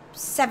for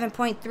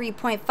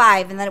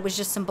 7.3.5. And then it was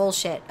just some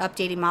bullshit,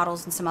 updating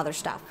models and some other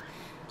stuff.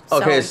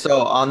 Okay,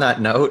 so on that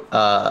note,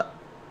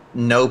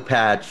 no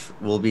patch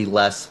will be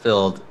less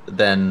filled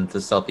than the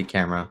selfie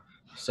camera.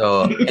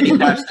 So any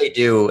patch they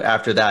do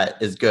after that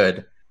is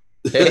good.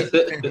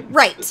 Okay?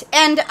 Right.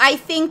 And I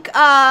think,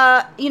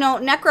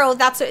 Necro,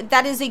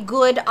 that is a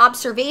good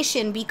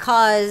observation,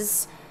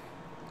 because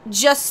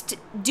just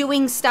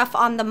doing stuff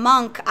on the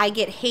monk, I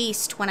get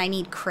haste when I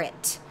need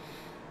crit.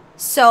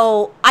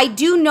 So I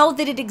do know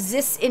that it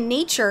exists in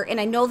nature, and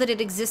I know that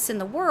it exists in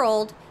the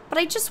world, but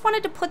I just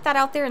wanted to put that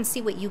out there and see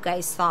what you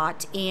guys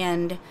thought.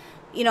 And,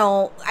 you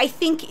know, I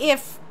think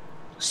if...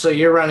 So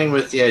you're running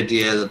with the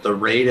idea that the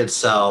raid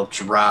itself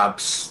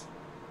drops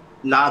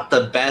not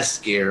the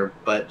best gear,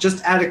 but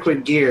just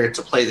adequate gear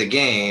to play the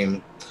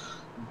game,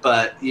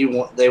 but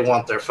they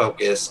want their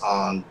focus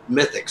on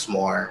mythics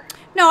more.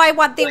 No,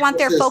 they want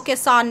their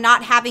focus on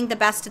not having the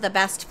best of the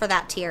best for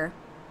that tier,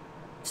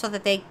 so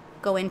that they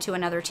go into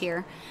another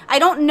tier. I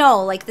don't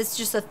know. Like, this is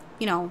just a,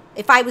 you know,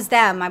 if I was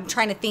them, I'm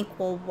trying to think,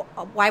 well,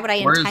 why would I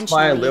intentionally... Where's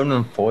my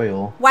aluminum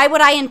foil? Why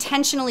would I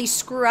intentionally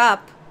screw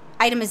up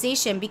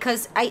itemization?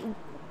 Because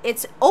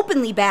it's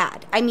openly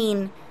bad. I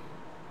mean,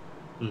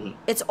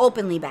 it's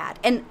openly bad.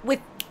 And with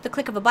the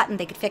click of a button,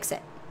 they could fix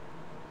it.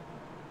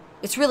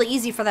 It's really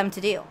easy for them to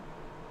do.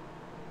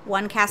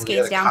 One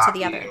cascades down to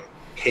the other.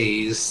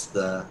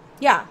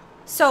 Yeah.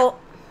 So...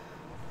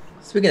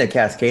 Speaking of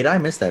Cascade, I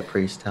miss that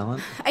priest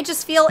talent. I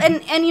just feel,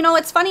 and you know,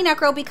 it's funny,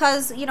 Necro,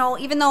 because, you know,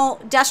 even though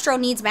Destro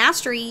needs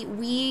mastery,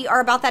 we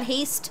are about that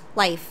haste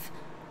life.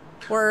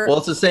 Well,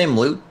 it's the same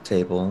loot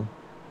table.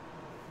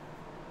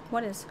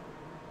 What is?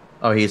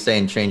 Oh, he's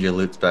saying change your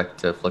loot spec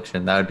to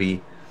Affliction. That would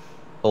be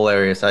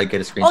hilarious. I'd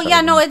get a screenshot. Oh, yeah,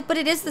 no, but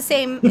it is the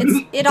same.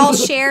 It all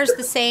shares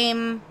the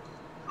same,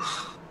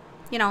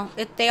 you know,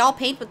 they all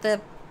paint with the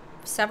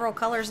several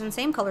colors and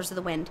same colors of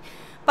the wind.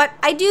 But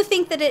I do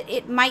think that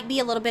it might be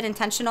a little bit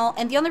intentional.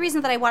 And the only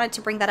reason that I wanted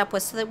to bring that up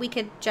was so that we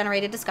could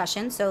generate a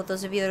discussion. So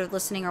those of you that are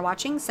listening or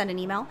watching, send an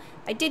email.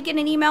 I did get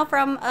an email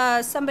from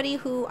somebody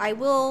who I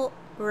will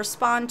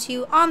respond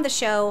to on the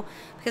show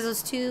because I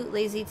was too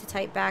lazy to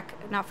type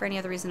back. Not for any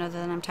other reason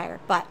other than I'm tired.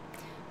 But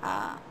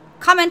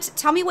comment,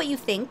 tell me what you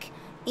think.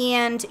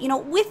 And, you know,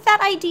 with that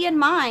idea in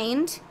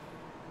mind,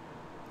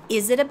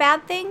 is it a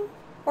bad thing?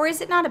 Or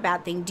is it not a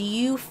bad thing? Do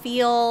you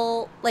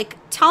feel, like,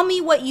 tell me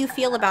what you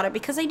feel about it,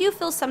 because I do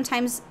feel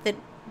sometimes that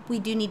we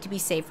do need to be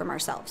saved from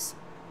ourselves.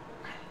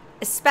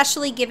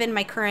 Especially given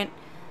my current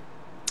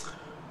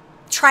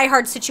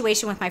try-hard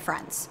situation with my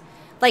friends.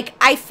 Like,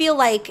 I feel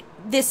like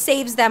this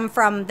saves them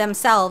from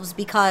themselves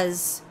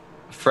because...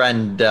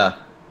 Duh.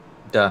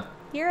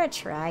 You're a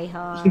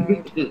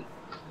try-hard.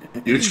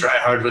 You try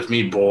hard with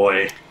me,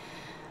 boy.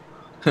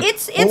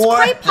 It's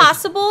quite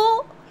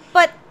possible,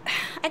 but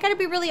I gotta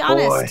be really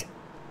honest.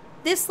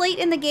 This late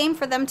in the game,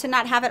 for them to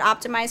not have it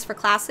optimized for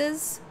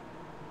classes,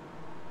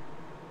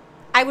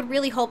 I would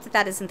really hope that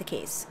that isn't the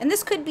case. And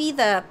this could be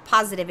the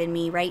positive in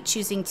me, right?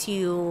 Choosing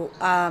to,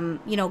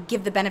 you know,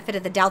 give the benefit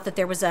of the doubt that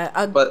there was a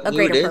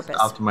greater purpose. But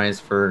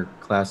optimized for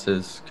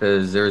classes,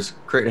 because there's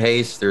crit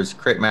haste, there's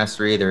crit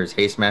mastery, there's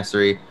haste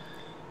mastery.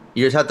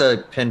 You just have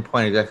to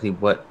pinpoint exactly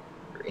what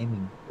you're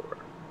aiming for.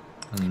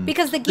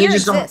 Because the gear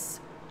exists.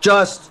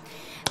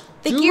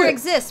 The gear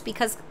exists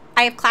because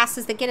I have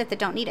classes that get it that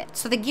don't need it.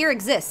 So the gear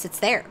exists. It's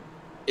there.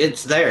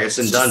 It's there. It's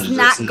in dungeons.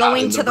 It's not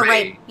going in to the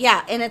right.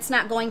 Yeah, and it's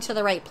not going to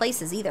the right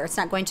places either. It's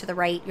not going to the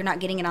right. You're not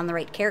getting it on the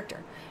right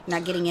character. You're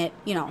not getting it,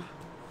 you know.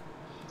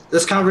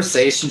 This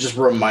conversation just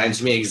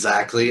reminds me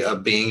exactly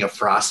of being a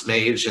frost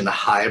mage in the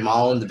high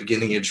mall in the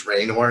beginning of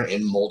Draenor,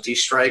 and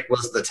multi-strike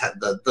was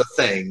the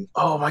thing.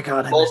 Oh my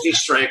god.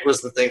 Multi-strike was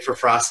the thing for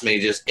frost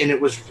mages, and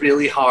it was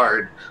really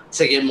hard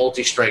to get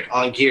multi-strike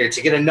on gear, to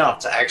get enough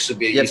to actually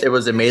be... Yes, it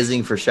was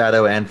amazing for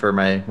Shadow and for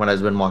when I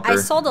was Windwalker. I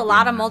sold a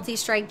lot of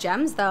multi-strike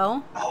gems,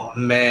 though. Oh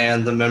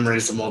man, the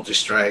memories of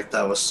multi-strike,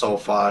 that was so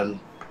fun.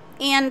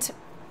 And,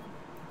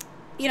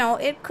 you know,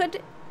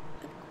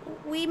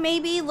 we may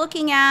be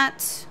looking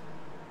at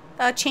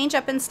a change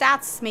up in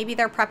stats. Maybe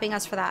they're prepping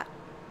us for that.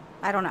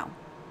 I don't know.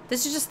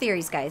 This is just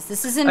theories, guys.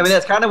 This isn't... I mean,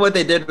 that's kind of what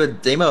they did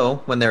with Demo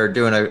when they were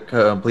doing a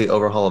complete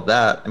overhaul of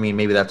that. I mean,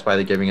 maybe that's why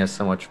they're giving us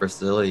so much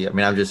versatility. I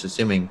mean, I'm just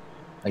assuming,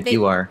 like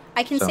you are.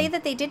 I can say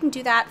that they didn't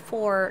do that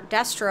for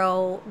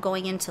Destro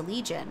going into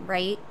Legion,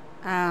 right?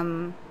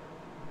 Yeah,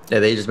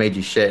 they just made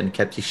you shit and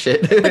kept you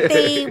shit. But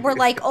they were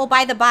like, oh,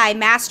 by the by,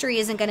 Mastery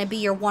isn't going to be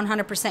your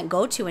 100%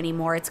 go-to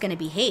anymore. It's going to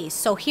be Haste.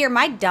 So here,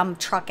 my dumb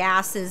truck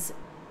ass is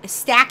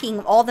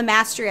stacking all the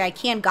Mastery I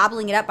can,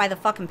 gobbling it up by the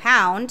fucking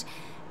pound.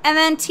 And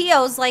then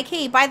Tio's like,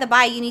 hey, by the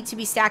by, you need to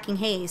be stacking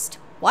Haste.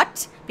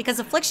 What? Because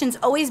Affliction's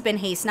always been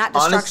Haste, not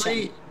Destruction.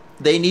 Honestly,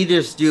 they need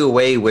to just do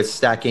away with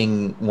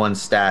stacking one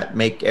stat.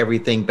 Make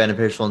everything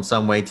beneficial in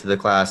some way to the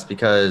class,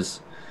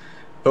 because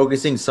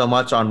focusing so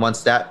much on one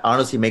stat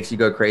honestly makes you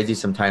go crazy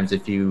sometimes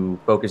if you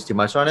focus too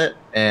much on it.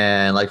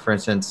 And like, for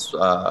instance,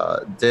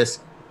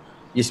 Disc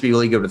used to be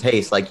really good with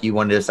Haste. Like, you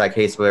wanted to stack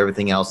Haste with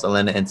everything else and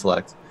then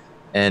Intellect.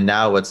 And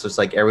now it's just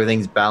like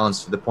everything's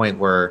balanced to the point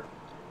where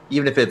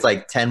even if it's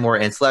like 10 more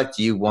intellect,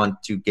 you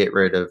want to get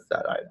rid of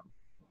that item.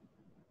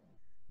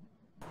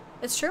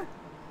 It's true.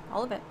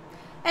 All of it.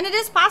 And it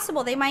is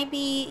possible. They might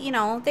be, you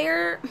know,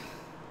 I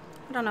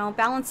don't know,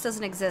 balance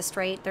doesn't exist,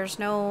 right? There's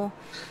no...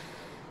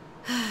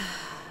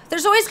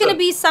 There's always going to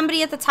be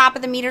somebody at the top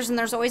of the meters, and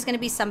there's always going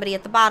to be somebody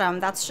at the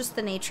bottom. That's just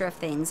the nature of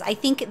things. I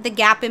think the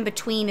gap in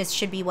between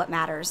should be what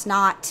matters,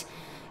 not,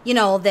 you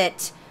know,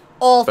 that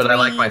all three... But I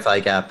like my thigh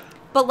gap.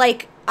 But,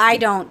 like, I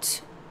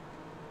don't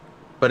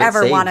But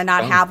ever saves want to not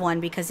drunk. have one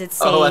because it's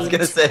saved. Oh, I was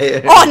gonna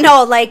say. Oh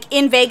no, like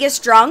in Vegas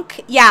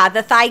drunk, yeah,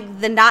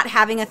 the not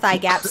having a thigh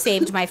gap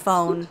saved my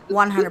phone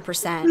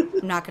 100%.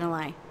 I'm not gonna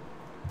lie,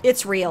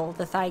 it's real.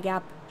 The thigh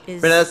gap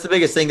is. But that's the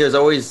biggest thing. There's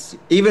always,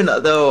 even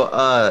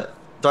though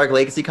Dark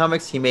Legacy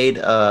Comics, he made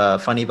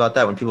funny about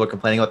that when people were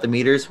complaining about the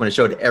meters when it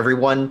showed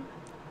everyone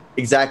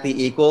exactly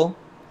equal.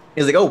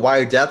 He's like, "Oh, why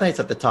are Death Knights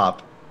at the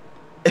top?"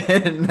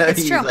 And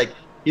he's true. like,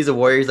 he's a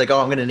warrior. He's like, "Oh,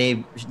 I'm gonna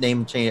name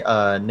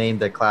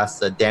the class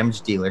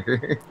Damage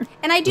Dealer."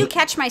 And I do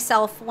catch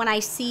myself when I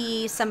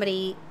see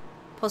somebody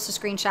post a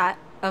screenshot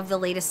of the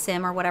latest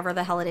sim or whatever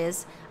the hell it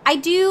is. I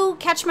do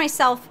catch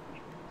myself.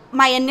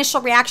 My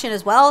initial reaction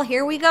is, well,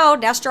 here we go,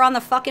 Nestor on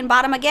the fucking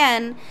bottom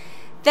again.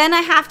 Then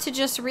I have to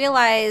just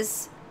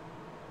realize,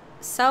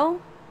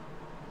 so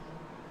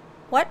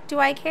what do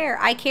I care?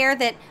 I care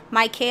that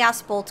my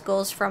Chaos Bolt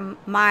goes from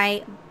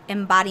my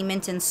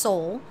embodiment and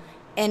soul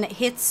and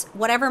hits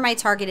whatever my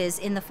target is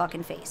in the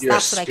fucking face. You're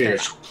That's a what I care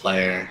about. spiritual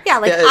player. Yeah,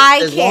 like Yeah, I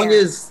as care. long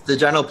as the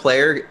general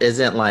player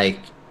isn't like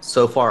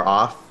so far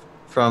off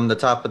from the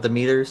top of the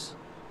meters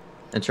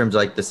in terms of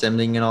like the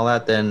simming and all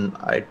that, then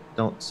I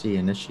don't see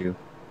an issue.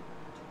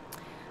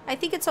 I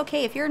think it's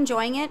okay if you're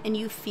enjoying it and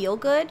you feel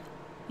good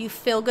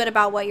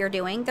about what you're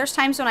doing. There's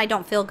times when I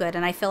don't feel good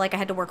and I feel like I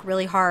had to work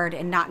really hard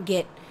and not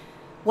get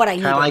what I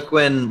needed. Kind of like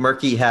when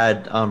Murky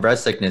had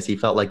breast sickness, he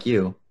felt like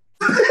you.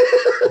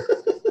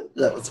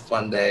 That was a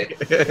fun day.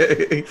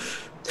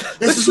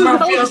 This is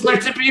what it feels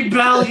like to be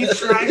Belle. You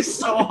try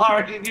so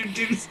hard and you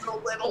do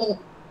so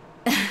little.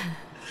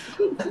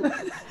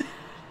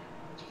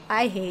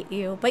 I hate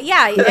you. But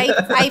yeah,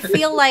 I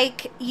feel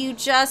like you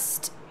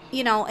just,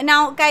 you know, and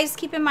now guys,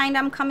 keep in mind,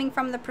 I'm coming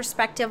from the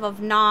perspective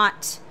of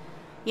not,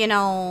 you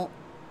know,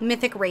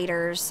 Mythic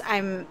Raiders.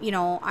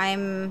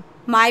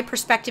 My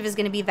perspective is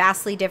going to be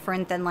vastly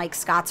different than like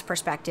Scott's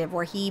perspective,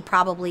 where he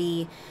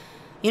probably,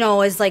 you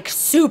know, is like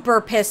super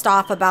pissed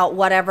off about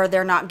whatever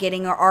they're not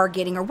getting or are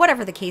getting or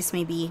whatever the case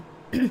may be.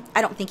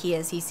 I don't think he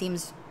is. He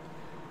seems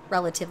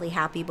relatively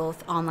happy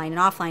both online and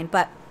offline.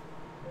 But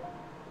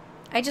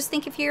I just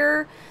think if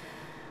you're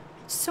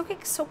so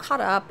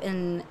caught up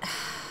in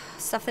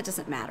stuff that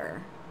doesn't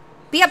matter,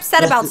 be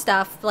upset about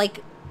stuff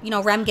like, you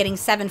know, Rem getting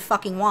 7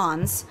 fucking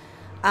wands.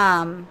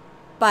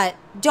 But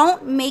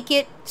don't make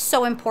it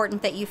so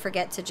important that you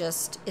forget to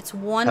just, it's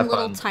one Have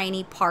little fun.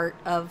 tiny part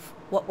of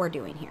what we're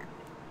doing here.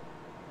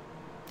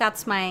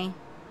 That's my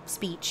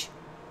speech.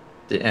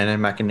 The inner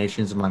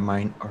machinations of my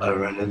mind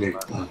are...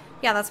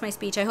 Yeah, that's my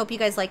speech. I hope you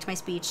guys liked my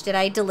speech. Did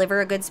I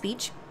deliver a good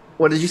speech?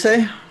 What did you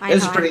say?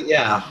 It's pretty,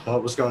 yeah.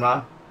 What was going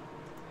on?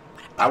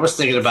 I was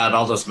thinking about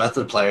all those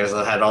method players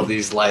that had all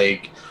these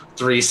like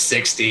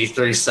 360,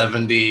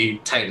 370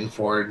 Titan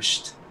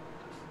Forged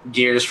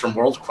gears from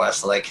World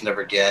Quest that I can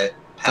never get.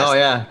 Oh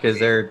yeah, because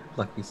they're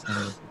lucky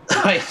sons.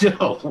 I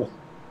know.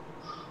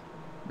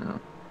 No.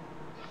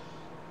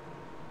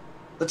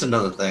 That's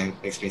another thing.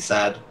 Makes me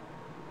sad.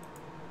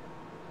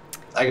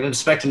 I can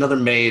expect another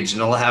mage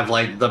and it'll have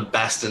like the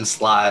best in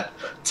slot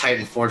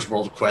Titan Forge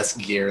World Quest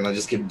gear and I'll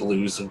just get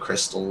blues and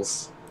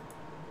crystals.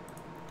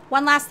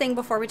 One last thing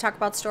before we talk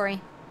about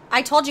story.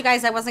 I told you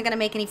guys I wasn't going to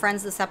make any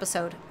friends this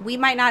episode. We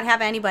might not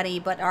have anybody,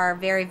 but our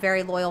very,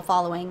 very loyal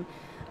following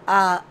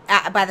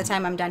by the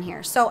time I'm done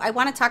here. So I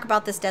want to talk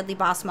about this Deadly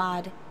Boss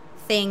mod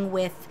thing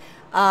with...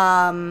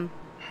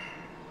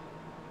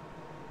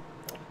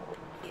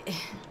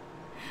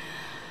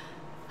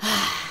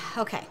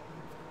 okay.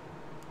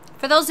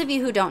 For those of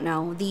you who don't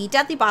know, the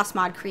Deadly Boss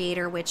mod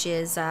creator, which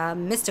is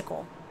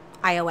Mystical,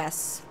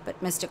 iOS, but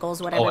Mystical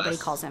is what everybody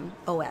calls him.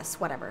 OS,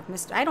 whatever.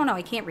 I don't know.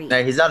 I can't read.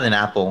 Yeah, he's not an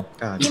Apple.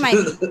 God. He might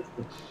be.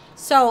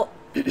 So,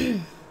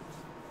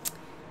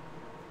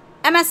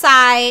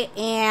 MSI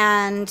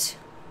and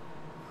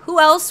who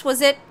else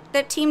was it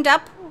that teamed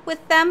up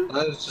with them?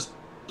 It was just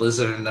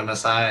Blizzard and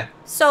MSI.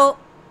 So,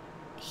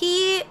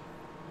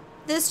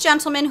 this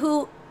gentleman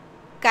who,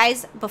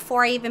 guys,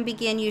 before I even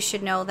begin, you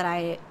should know that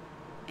I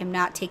am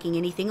not taking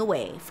anything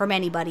away from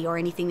anybody or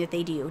anything that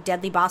they do.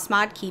 Deadly Boss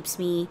mod keeps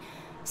me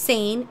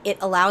sane. It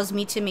allows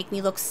me to make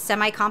me look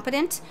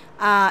semi-competent,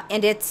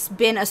 and it's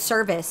been a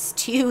service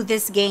to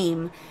this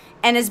game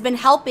and has been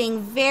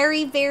helping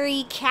very,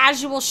 very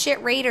casual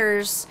shit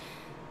raiders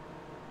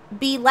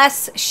be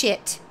less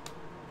shit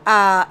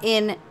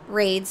in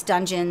raids,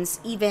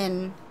 dungeons,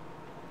 even,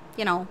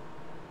 you know,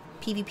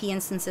 PvP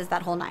instances,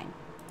 that whole 9.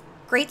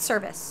 Great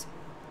service.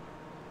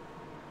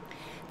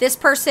 This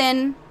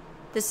person,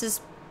 this is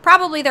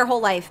probably their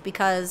whole life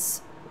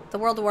because the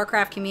World of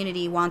Warcraft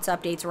community wants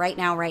updates right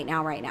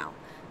now.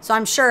 So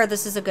I'm sure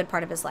this is a good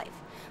part of his life.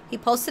 He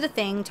posted a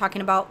thing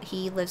talking about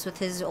he lives with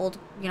his old,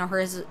 you know,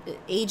 his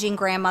aging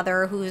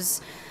grandmother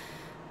who's...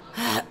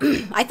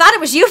 I thought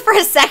it was you for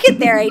a second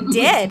there. I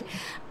did.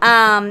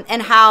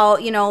 And how,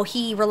 you know,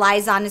 he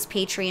relies on his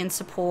Patreon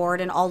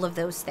support and all of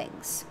those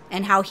things.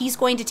 And how he's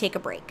going to take a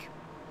break.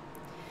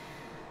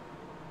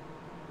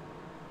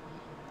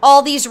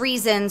 All these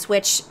reasons,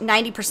 which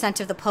 90%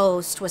 of the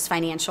post was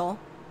financial,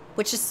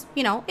 which is,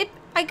 you know,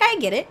 I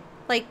get it.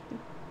 Like,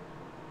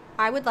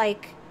 I would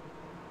like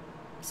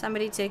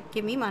somebody to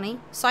give me money.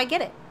 So I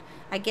get it.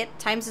 I get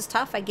times is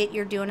tough. I get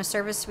you're doing a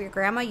service for your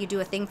grandma. You do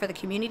a thing for the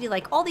community.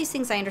 Like, all these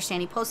things I understand.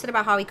 He posted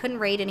about how he couldn't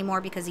raid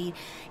anymore because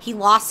he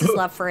lost his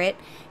love for it.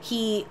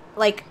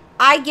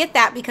 I get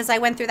that because I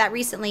went through that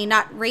recently.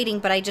 Not raiding,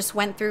 but I just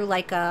went through,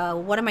 like,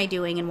 what am I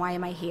doing and why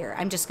am I here?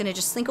 I'm just going to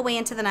just slink away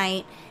into the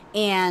night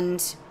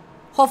and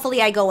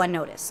hopefully I go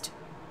unnoticed.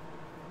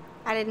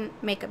 I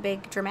didn't make a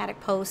big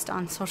dramatic post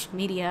on social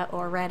media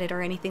or Reddit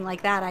or anything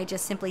like that. I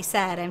just simply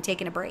said, I'm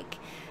taking a break.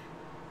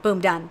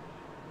 Boom, done.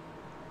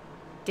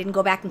 Didn't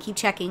go back and keep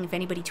checking if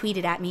anybody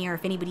tweeted at me or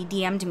if anybody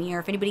DM'd me or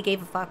if anybody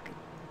gave a fuck.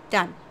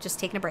 Done. Just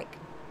taking a break.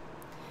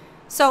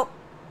 So,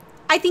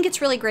 I think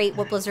it's really great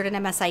what Blizzard and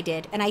MSI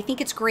did. And I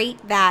think it's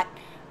great that,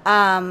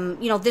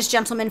 this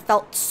gentleman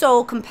felt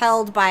so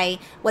compelled by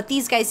what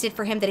these guys did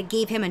for him that it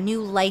gave him a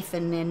new life.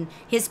 And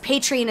his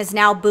Patreon is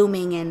now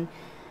booming. And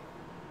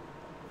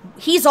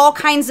he's all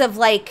kinds of,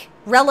 like,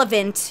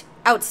 relevant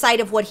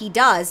outside of what he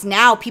does.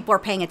 Now people are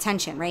paying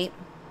attention, right?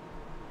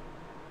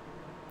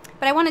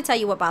 But I want to tell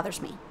you what bothers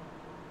me.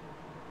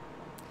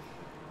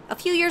 A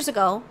few years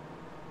ago,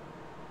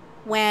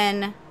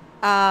 when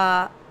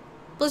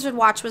Blizzard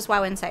Watch was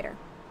WoW Insider,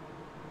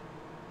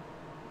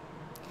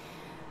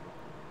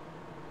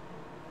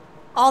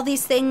 all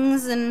these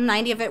things, and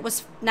 90%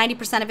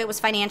 of it was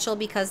financial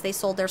because they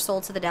sold their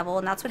soul to the devil,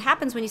 and that's what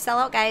happens when you sell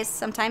out, guys.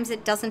 Sometimes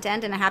it doesn't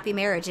end in a happy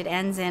marriage. It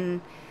ends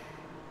in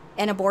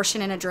an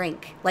abortion and a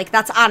drink. Like,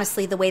 that's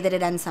honestly the way that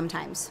it ends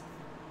sometimes.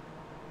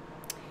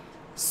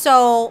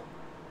 So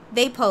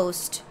they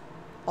post,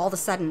 all of a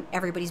sudden,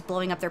 everybody's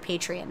blowing up their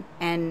Patreon.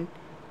 And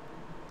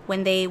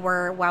when they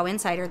were WoW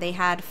Insider, they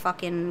had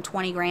fucking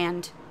 20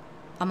 grand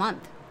a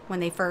month when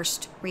they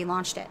first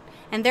relaunched it.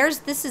 And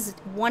this is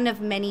one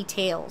of many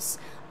tales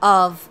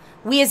of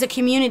we as a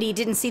community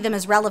didn't see them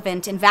as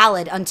relevant and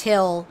valid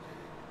until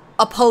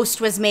a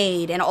post was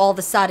made and all of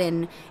a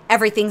sudden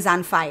everything's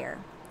on fire.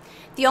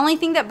 The only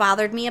thing that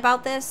bothered me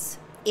about this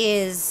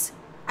is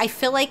I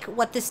feel like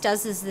what this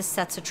does is this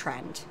sets a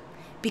trend.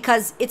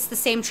 Because it's the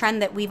same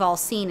trend that we've all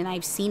seen, and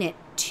I've seen it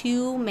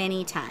too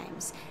many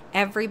times.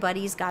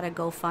 Everybody's got to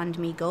GoFund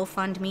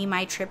me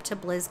my trip to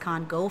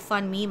BlizzCon,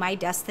 GoFund me my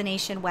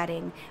destination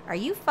wedding. Are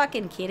you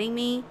fucking kidding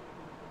me?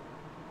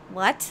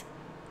 What?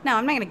 No,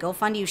 I'm not going to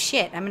GoFund you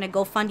shit. I'm going to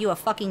GoFund you a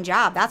fucking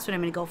job. That's what I'm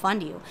going to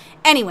GoFund you.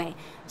 Anyway,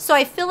 so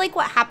I feel like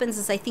what happens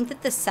is I think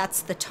that this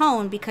sets the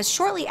tone, because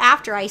shortly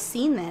after I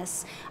seen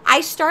this,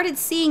 I started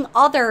seeing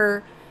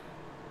other,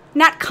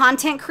 not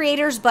content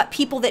creators, but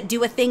people that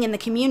do a thing in the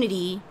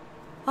community.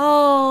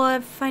 Oh, I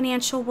have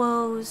financial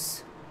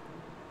woes.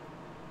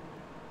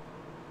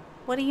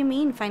 What do you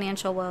mean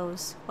financial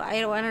woes? Well, I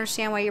don't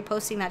understand why you're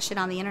posting that shit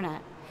on the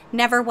internet.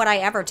 Never would I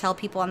ever tell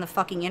people on the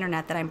fucking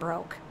internet that I'm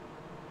broke.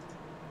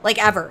 Like,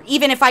 ever.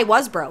 Even if I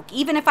was broke.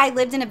 Even if I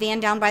lived in a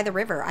van down by the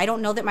river. I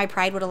don't know that my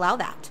pride would allow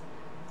that.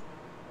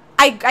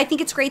 I think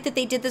it's great that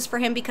they did this for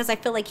him because I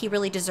feel like he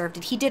really deserved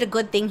it. He did a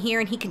good thing here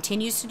and he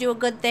continues to do a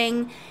good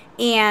thing.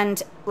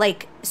 And,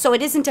 like, so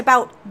it isn't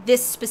about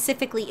this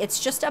specifically. It's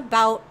just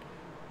about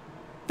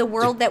the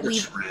world that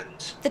we've...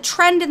 The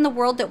trend in the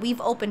world that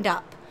we've opened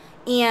up.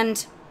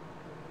 And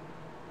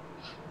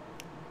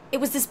it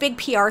was this big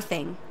PR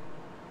thing.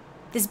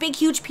 This big,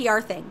 huge PR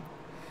thing.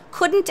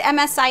 Couldn't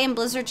MSI and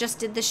Blizzard just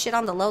did this shit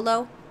on the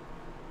low-low?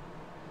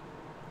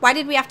 Why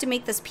did we have to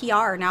make this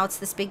PR? Now it's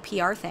this big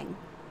PR thing.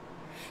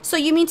 So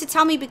you mean to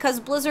tell me because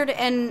Blizzard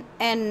and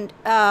MSI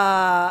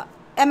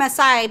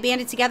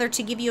banded together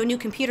to give you a new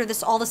computer,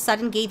 this all of a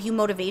sudden gave you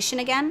motivation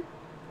again?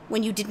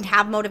 When you didn't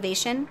have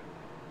motivation?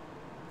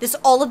 This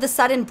all of a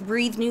sudden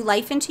breathed new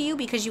life into you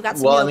because you got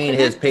some new equipment?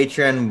 His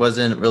Patreon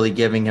wasn't really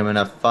giving him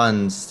enough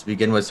funds to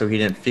begin with, so he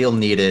didn't feel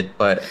needed,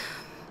 but...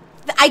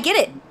 I get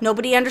it.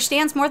 Nobody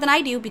understands more than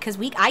I do because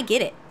I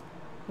get it.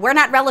 We're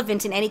not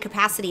relevant in any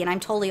capacity, and I'm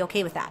totally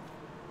okay with that.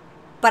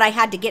 But I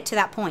had to get to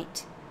that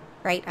point,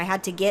 right? I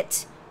had to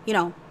get,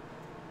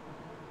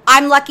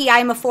 I'm lucky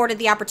I'm afforded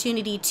the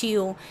opportunity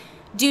to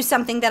do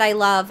something that I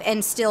love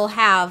and still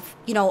have,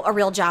 a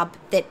real job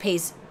that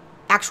pays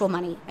actual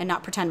money and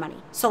not pretend money.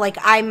 So, like,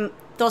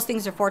 those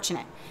things are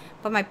fortunate.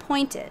 But my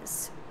point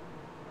is,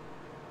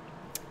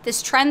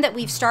 this trend that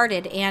we've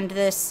started and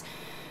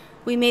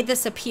we made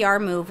this a PR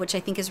move, which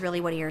I think is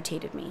really what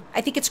irritated me.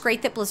 I think it's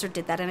great that Blizzard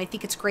did that, and I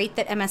think it's great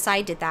that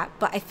MSI did that,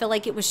 but I feel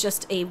like it was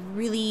just it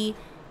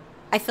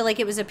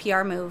was a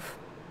PR move.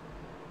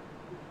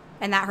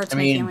 And that hurts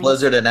my feelings.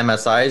 Blizzard and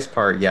MSI's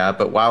part, yeah,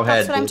 but Wowhead...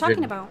 That's what I'm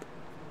talking about.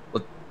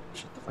 Well,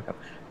 shut the fuck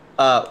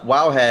up.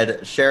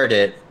 Wowhead shared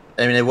it.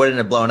 It wouldn't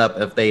have blown up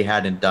if they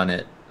hadn't done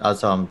it.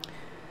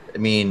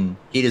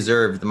 He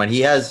deserved the money.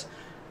 He has...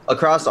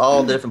 Across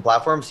all the different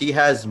platforms, he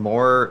has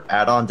more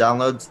add-on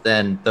downloads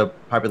than the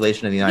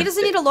population of the United States.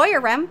 He doesn't need a lawyer,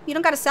 Rem. You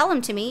don't got to sell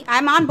him to me.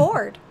 I'm on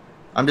board.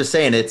 I'm just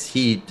saying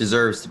he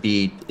deserves to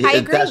be... I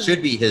agree. That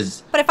should be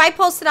his... But if I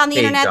posted on the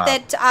internet job.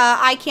 that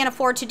I can't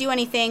afford to do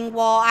anything,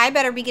 well, I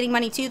better be getting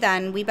money too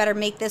then. We better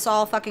make this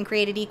all fucking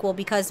created equal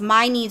because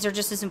my needs are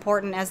just as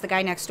important as the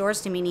guy next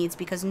door's to me needs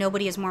because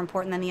nobody is more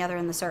important than the other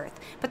in this earth.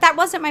 But that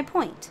wasn't my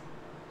point.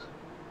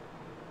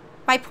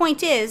 My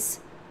point is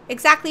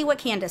exactly what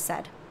Candace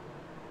said.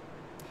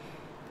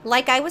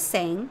 Like I was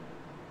saying,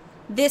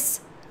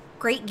 this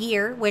great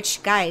gear,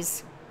 which,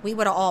 guys, we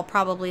would have all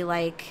probably,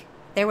 like,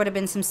 there would have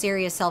been some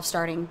serious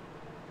self-starting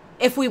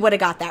if we would have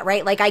got that,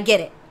 right? Like, I get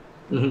it.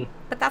 Mm-hmm.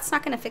 But that's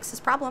not going to fix his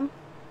problem.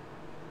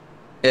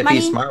 If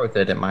he's smart with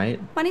it, it might.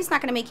 Money's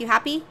not going to make you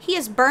happy. He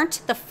is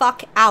burnt the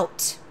fuck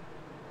out.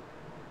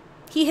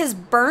 He has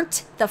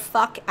burnt the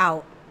fuck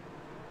out.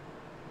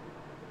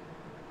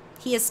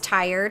 He is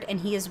tired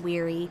and he is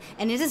weary,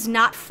 and it is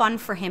not fun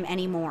for him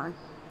anymore.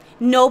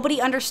 Nobody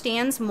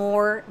understands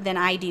more than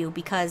I do,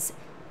 because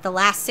the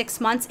last 6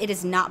 months, it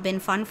has not been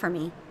fun for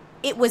me.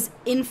 It was,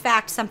 in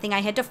fact, something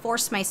I had to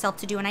force myself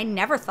to do, and I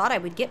never thought I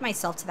would get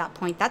myself to that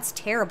point. That's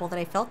terrible that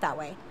I felt that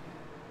way.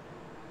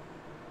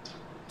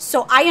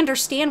 So I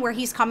understand where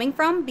he's coming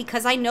from,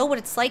 because I know what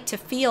it's like to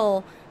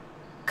feel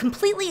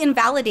completely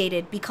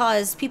invalidated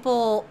because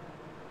people,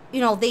 you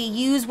know, they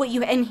use what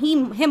you, and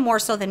him more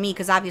so than me,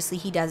 because obviously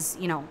he does,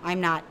 you know, I'm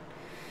not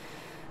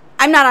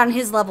on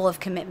his level of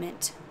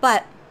commitment.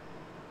 But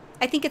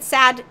I think it's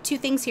sad, two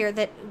things here,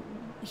 that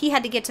he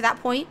had to get to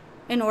that point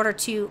in order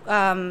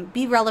to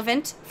be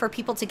relevant for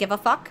people to give a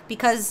fuck,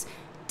 because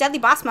Deadly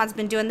Boss Mod's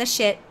been doing this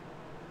shit,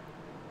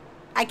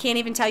 I can't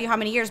even tell you how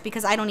many years,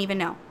 because I don't even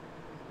know.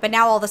 But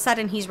now all of a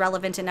sudden he's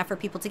relevant enough for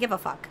people to give a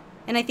fuck.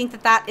 And I think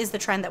that that is the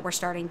trend that we're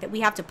starting, that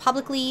we have to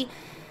publicly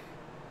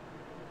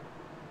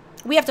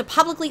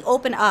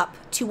open up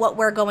to what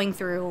we're going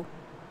through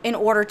in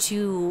order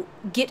to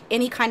get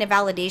any kind of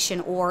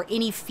validation or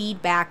any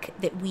feedback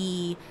that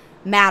we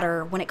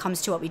matter when it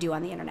comes to what we do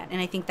on the internet.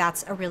 And I think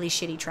that's a really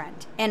shitty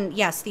trend. And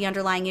yes, the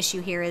underlying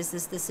issue here is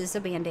this is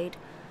a Band-Aid.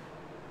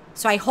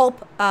 So I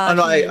hope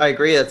I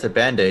agree that's a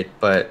Band-Aid,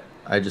 but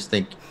I just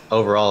think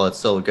overall it's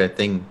still a good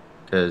thing,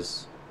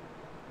 because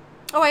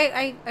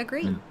I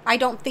agree. I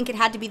don't think it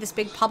had to be this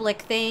big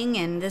public thing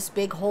and this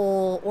big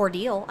whole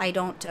ordeal. I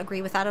don't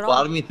agree with that at all. Well,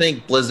 I don't even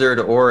think Blizzard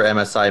or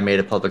MSI made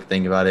a public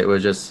thing about it. It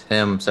was just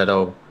him said,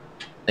 "Oh,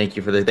 thank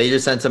you for this." They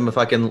just sent him a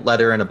fucking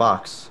letter in a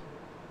box.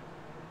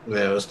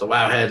 Yeah, it was the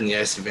Wowhead and the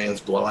Icy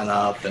Veins blowing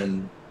up,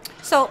 and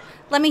so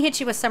let me hit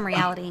you with some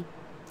reality.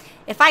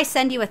 If I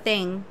send you a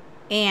thing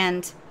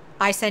and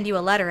I send you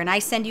a letter and I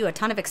send you a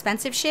ton of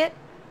expensive shit,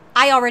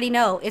 I already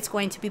know it's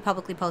going to be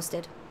publicly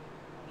posted.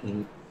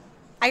 Mm-hmm.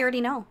 I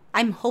already know.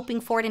 I'm hoping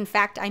for it. In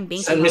fact, I'm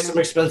banking send me on some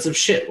it. expensive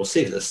shit. We'll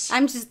see this.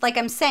 I'm just like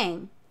I'm just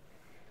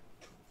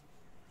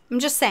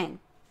saying.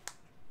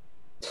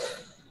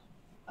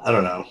 I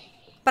don't know.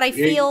 But I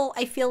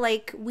feel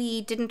like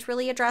we didn't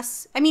really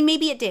address. I mean,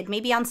 maybe it did.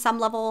 Maybe on some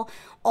level,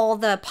 all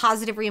the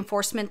positive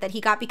reinforcement that he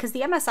got, because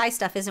the MSI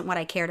stuff isn't what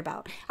I cared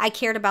about. I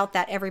cared about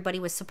that everybody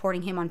was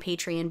supporting him on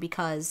Patreon,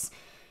 because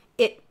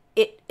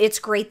it's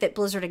great that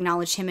Blizzard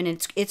acknowledged him, and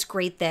it's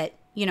great that,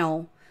 you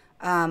know.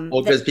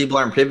 Well, because people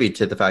aren't privy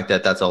to the fact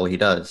that that's all he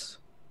does.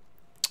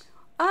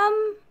 I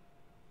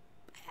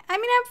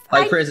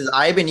mean, for instance,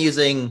 I've been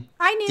using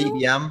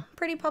DBM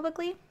pretty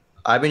publicly.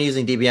 I've been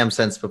using DBM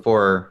since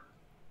before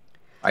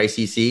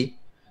ICC,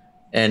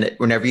 and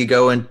whenever you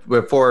go in,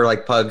 before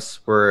like pugs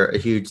were a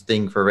huge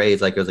thing for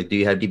raids, like it was like, do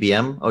you have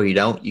DBM? Oh, you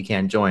don't? You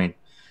can't join.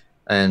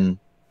 And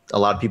a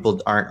lot of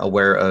people aren't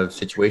aware of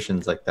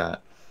situations like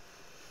that.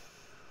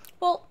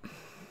 Well,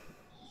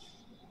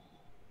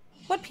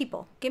 what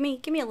people? Give me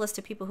a list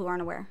of people who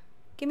aren't aware.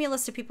 Give me a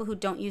list of people who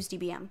don't use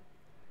DBM.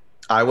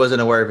 I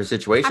wasn't aware of a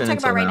situation. I'm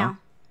talking about right now.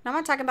 No, I'm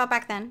not talking about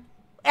back then.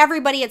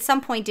 Everybody at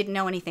some point didn't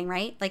know anything,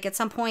 right? Like at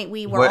some point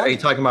we were. What, are you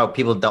talking about?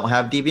 People don't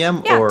have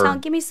DBM? Yeah, or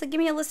give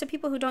me a list of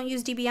people who don't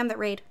use DBM that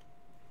raid.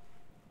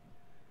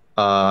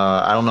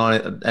 I don't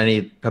know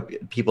any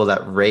people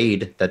that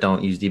raid that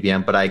don't use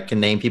DBM, but I can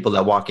name people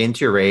that walk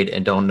into your raid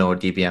and don't know what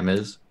DBM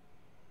is.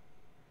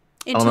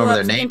 I don't remember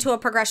their name. Into a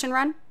progression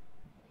run?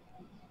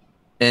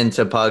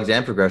 Into pugs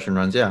and progression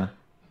runs, yeah.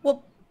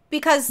 Well,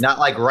 because not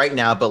like right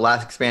now, but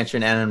last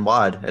expansion and in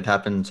WAD, it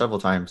happened several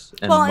times.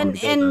 Well,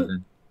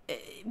 and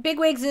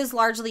Bigwigs is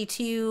largely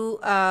to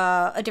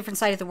a different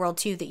side of the world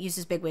too that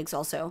uses Bigwigs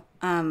also.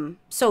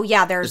 So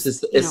yeah, there's it's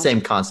the same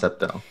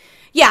concept though.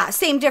 Yeah,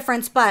 same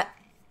difference, but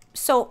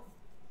so.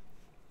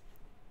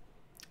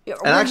 And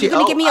are you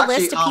going to give me a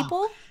list of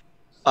people?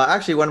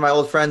 Actually, one of my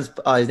old friends,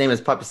 his name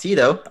is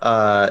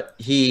Papacito.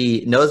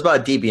 He knows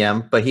about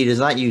DBM, but he does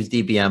not use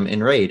DBM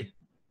in raid.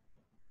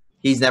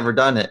 He's never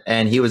done it,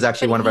 and he was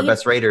actually one of our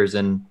best raiders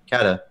in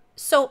Kata.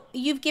 So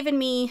you've given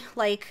me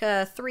like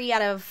 3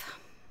 out of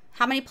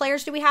how many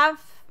players do we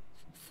have?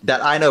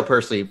 That I know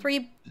personally.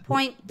 3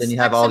 point. Then you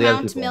have all the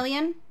other people.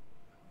 Million.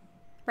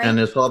 Right? And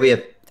there's probably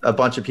a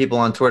bunch of people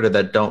on Twitter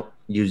that don't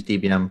use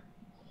DBM.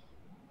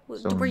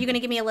 So. Were you going to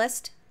give me a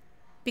list?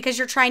 Because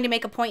you're trying to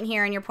make a point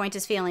here, and your point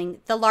is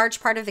failing. The large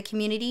part of the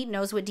community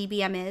knows what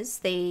DBM is.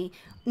 They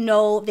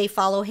know, they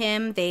follow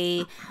him,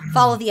 they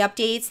follow the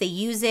updates, they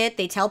use it,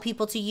 they tell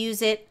people to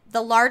use it.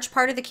 The large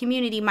part of the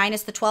community,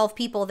 minus the 12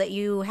 people that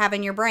you have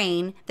in your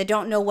brain that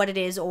don't know what it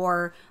is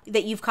or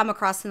that you've come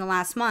across in the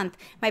last month.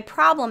 My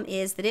problem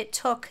is that it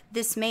took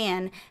this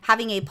man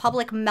having a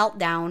public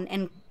meltdown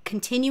and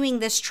continuing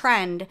this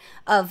trend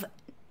of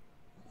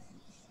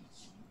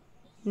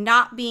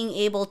not being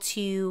able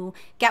to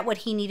get what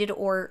he needed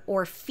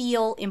or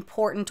feel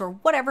important or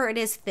whatever it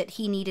is that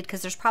he needed,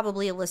 because there's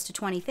probably a list of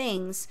 20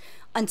 things,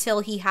 until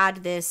he had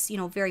this, you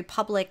know, very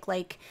public,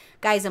 like,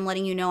 guys, I'm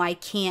letting you know I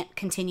can't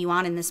continue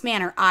on in this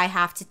manner. I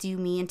have to do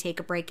me and take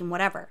a break and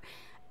whatever.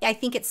 I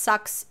think it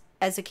sucks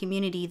as a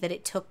community that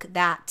it took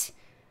that.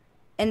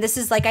 And this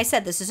is, like I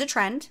said, this is a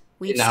trend.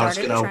 We've now it's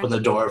started going to open the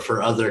door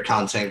for other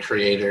content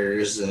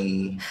creators,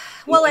 and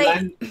well, and I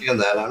understand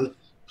that.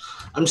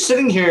 I'm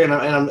sitting here and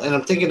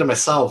I'm thinking to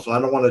myself, and I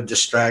don't want to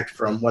distract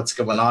from what's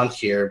going on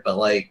here, but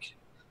like,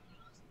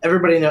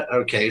 everybody know,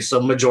 okay, so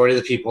majority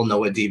of the people know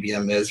what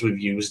DBM is. We've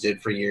used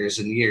it for years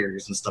and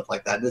years and stuff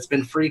like that. And it's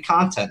been free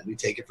content. We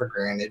take it for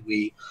granted.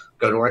 We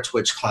go to our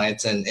Twitch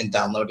clients and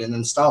download and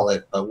install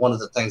it. But one of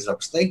the things that I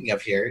was thinking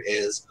of here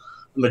is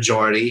the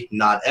majority,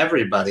 not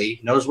everybody,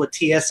 knows what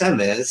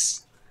TSM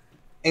is.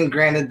 And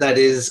granted, that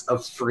is a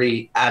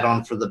free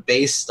add-on for the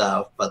base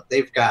stuff, but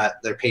they've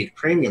got their paid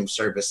premium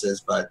services.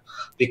 But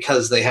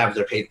because they have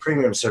their paid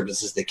premium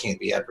services, they can't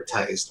be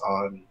advertised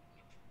on,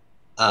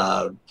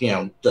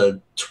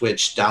 the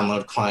Twitch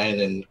download client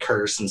and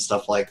Curse and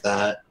stuff like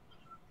that.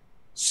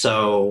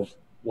 So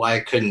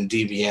why couldn't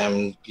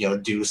DBM,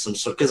 do some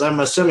sort? Because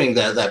I'm assuming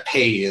that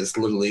pay is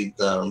literally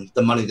the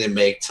money they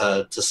make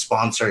to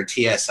sponsor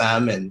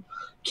TSM and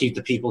keep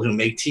the people who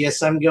make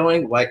TSM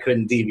going. Why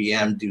couldn't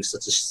DBM do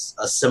such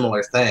a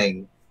similar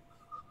thing?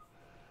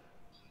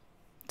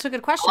 It's a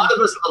good question.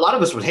 A lot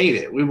of us would hate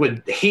it. We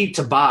would hate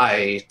to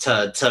buy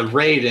to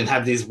raid and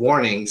have these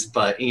warnings,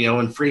 but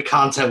and free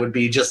content would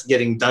be just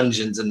getting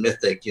dungeons and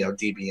mythic,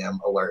 DBM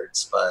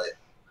alerts. But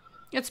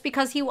it's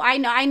because I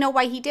know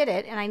why he did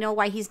it, and I know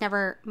why he's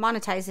never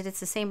monetized it.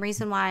 It's the same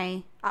reason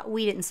why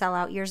we didn't sell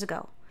out years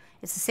ago.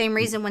 It's the same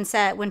reason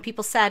when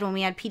people said when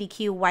we had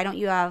PDQ, why don't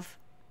you have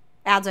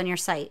ads on your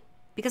site?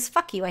 Because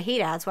fuck you, I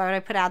hate ads. Why would I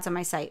put ads on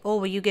my site? Oh,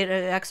 well, you get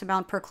an X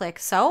amount per click.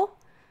 So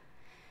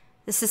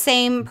it's the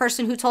same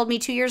person who told me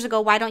 2 years ago,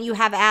 why don't you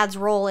have ads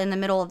roll in the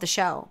middle of the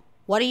show?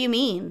 What do you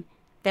mean?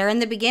 They're in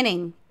the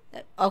beginning.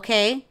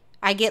 Okay,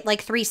 I get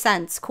like 3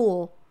 cents.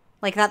 Cool.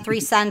 Like that 3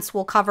 cents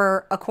will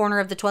cover a corner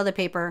of the toilet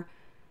paper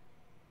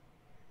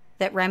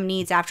that Rem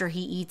needs after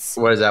he eats.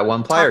 What is that,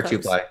 1 ply or 2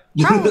 ply?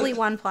 Probably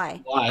 1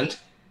 ply. One.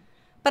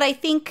 But I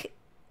think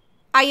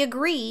I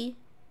agree.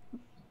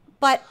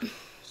 But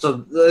so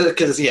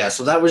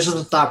that was just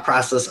the thought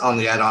process on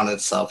the add-on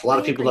itself. A lot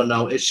of people don't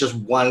know it's just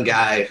one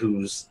guy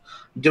who's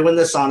doing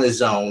this on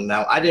his own.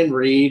 Now, I didn't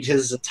read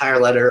his entire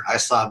letter. I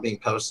saw it being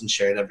posted and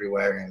shared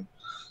everywhere, and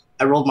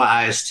I rolled my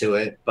eyes to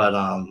it. But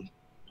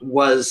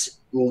was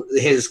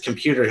his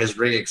computer, his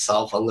rig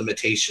itself, a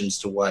limitations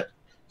to what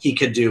he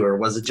could do, or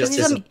was it just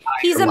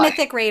he's a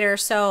mythic raider,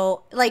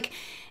 so like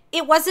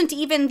it wasn't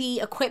even the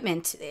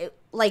equipment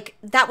like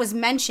that was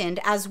mentioned,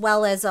 as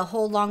well as a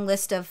whole long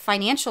list of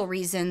financial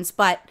reasons.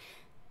 But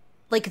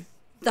like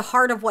the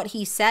heart of what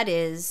he said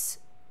is,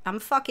 I'm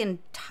fucking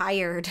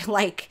tired.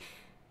 Like,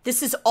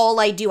 this is all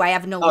I do. I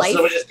have no life.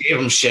 So we just gave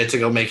him shit to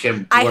go make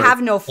him I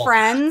have no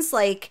friends.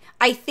 Like,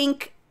 I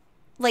think,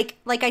 like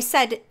I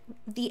said,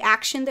 the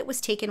action that was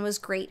taken was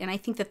great, and I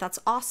think that that's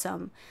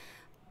awesome.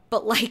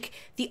 But like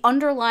the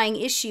underlying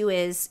issue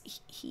is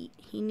he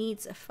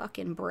needs a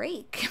fucking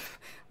break.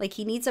 Like,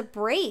 he needs a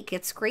break.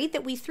 It's great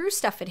that we threw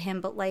stuff at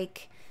him, but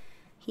like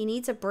he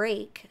needs a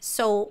break.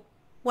 So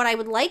what I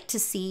would like to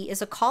see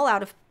is a call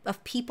out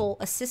of people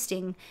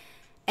assisting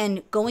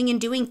and going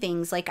and doing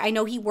things. Like, I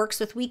know he works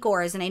with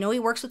WeakOrs, and I know he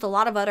works with a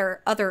lot of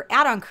other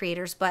add-on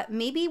creators, but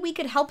maybe we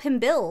could help him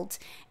build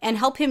and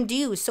help him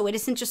do, so it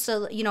isn't just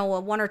a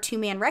 1 or 2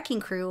 man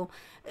wrecking crew.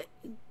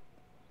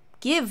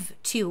 Give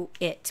to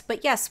it.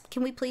 But yes,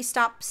 can we please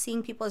stop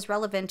seeing people as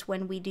relevant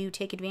when we do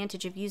take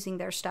advantage of using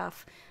their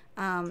stuff?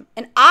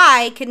 And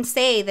I can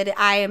say that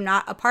I am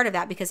not a part of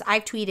that, because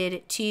I've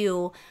tweeted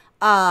to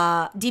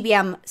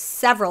DBM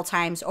several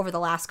times over the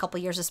last couple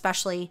of years,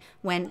 especially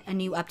when a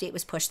new update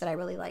was pushed that I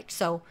really liked.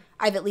 So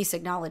I've at least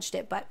acknowledged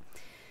it. But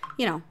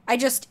I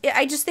just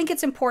think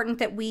it's important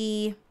that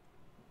we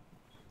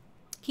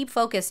keep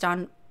focused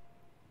on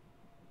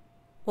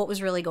what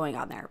was really going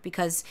on there,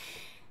 because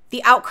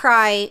the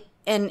outcry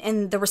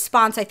and the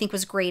response, I think,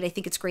 was great. I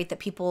think it's great that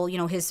people,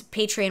 his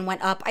Patreon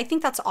went up. I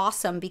think that's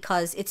awesome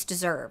because it's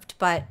deserved.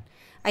 But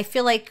I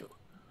feel like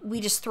we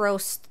just throw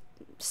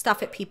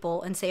stuff at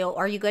people and say, oh,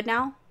 are you good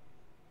now?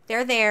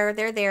 They're there.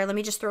 Let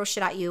me just throw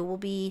shit at you. We'll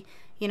be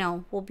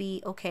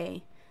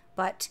okay.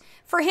 But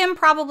for him,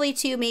 probably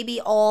too, maybe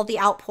all the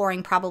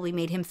outpouring probably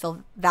made him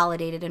feel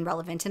validated and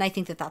relevant. And I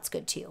think that that's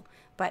good too.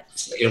 But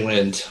second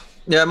wind.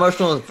 Yeah,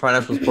 emotional and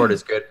financial support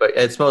is good, but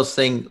it's most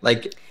thing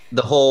like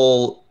the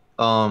whole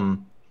what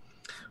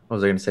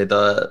was I going to say?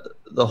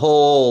 The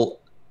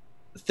whole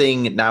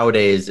thing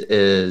nowadays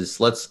is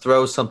let's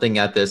throw something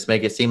at this,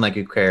 make it seem like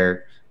you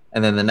care,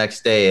 and then the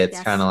next day it's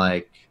kind of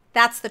like,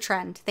 that's the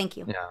trend. Thank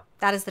you. Yeah,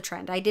 that is the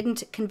trend. I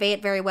didn't convey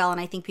it very well, and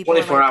I think people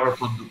 24-hour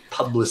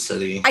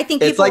publicity. I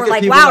think people were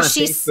like, wow,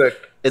 she's Facebook.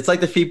 It's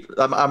like the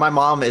people. My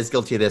mom is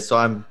guilty of this,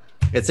 so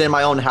it's in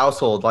my own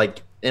household,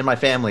 like in my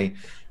family,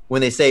 when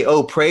they say,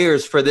 "Oh,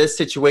 prayers for this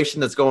situation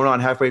that's going on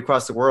halfway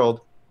across the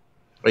world,"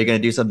 are you going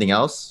to do something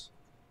else?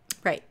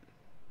 Right.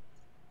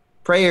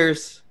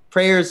 Prayers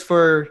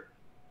for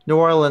New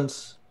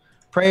Orleans.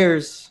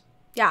 Prayers.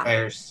 Yeah.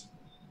 Prayers.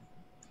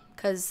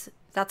 Because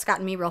that's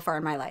gotten me real far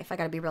in my life. I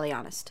got to be really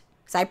honest.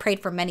 Because I prayed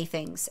for many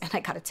things, and I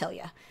got to tell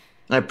you.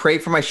 I pray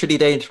for my shitty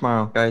day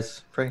tomorrow,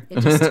 guys. Pray. It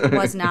just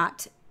was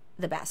not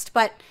the best.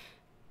 But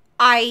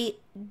I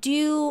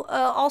do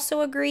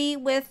also agree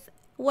with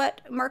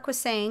what Mark was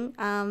saying.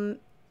 I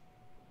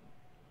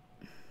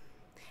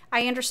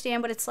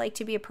understand what it's like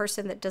to be a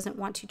person that doesn't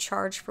want to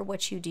charge for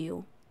what you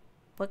do.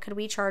 What could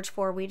we charge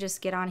for? We just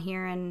get on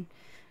here and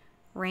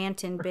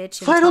rant and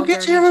bitch and I don't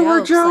get you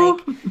everywhere, Joe.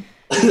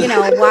 Like, you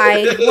know,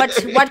 why?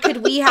 What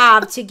could we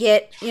have to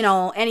get, you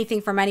know,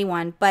 anything from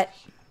anyone? But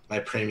My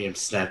premium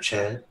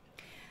Snapchat.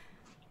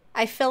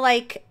 I feel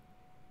like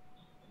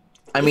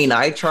I mean,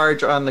 I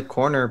charge on the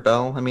corner,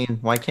 Belle. I mean,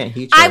 why can't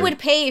he charge? I would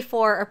pay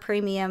for a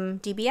premium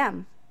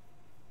DBM.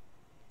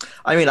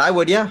 I mean, I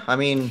would, yeah. I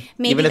mean,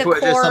 Maybe even if the it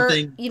was just core,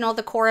 something. you know,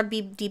 the core of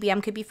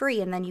DBM could be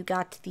free, and then you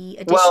got the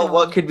additional. Well,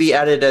 what could be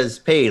added as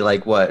paid?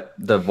 Like what?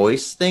 The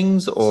voice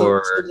things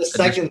or So the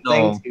second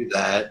additional thing to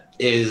that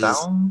is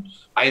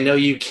sounds? I know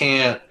you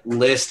can't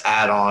list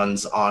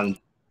add-ons on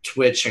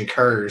Twitch and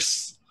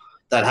Curse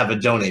that have a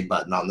donate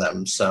button on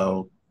them.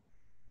 So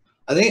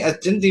I think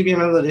didn't DBM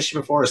have that issue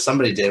before, or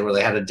somebody did, where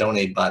they had a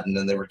donate button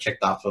and they were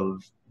kicked off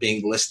of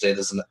being listed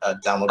as a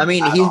download. I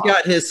mean, add-on. he's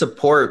got his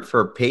support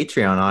for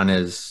Patreon on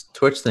his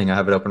Twitch thing. I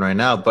have it open right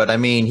now. But I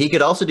mean, he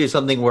could also do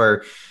something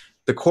where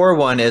the core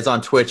one is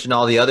on Twitch and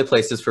all the other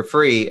places for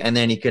free. And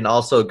then he can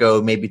also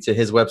go maybe to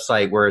his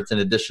website where it's an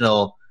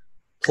additional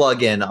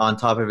plugin on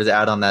top of his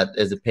add-on that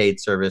is a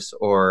paid service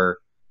or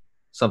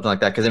something like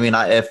that. Because I mean,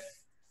 if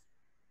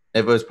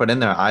it was put in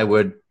there, I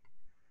would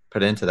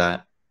put into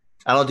that.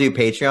 I don't do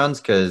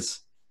Patreons because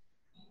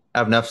I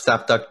have enough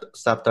stacked up.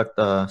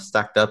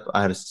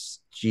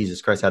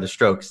 Jesus Christ, I had a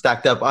stroke.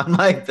 Stacked up on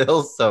my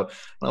bills, so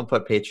I don't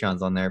put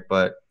Patreons on there.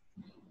 But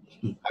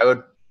I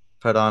would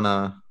put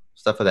on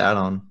stuff for the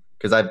add-on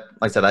because like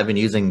I said, I've been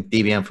using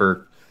DBM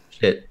for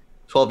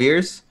 12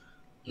 years.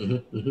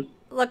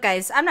 Look,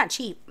 guys, I'm not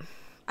cheap.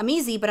 I'm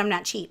easy, but I'm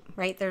not cheap,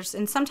 right?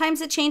 And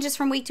sometimes it changes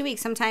from week to week.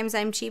 Sometimes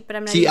I'm cheap, but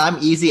I'm not. See, I'm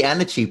easy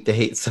and a cheap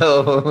date,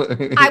 so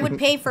I would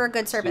pay for a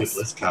good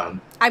service.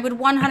 I would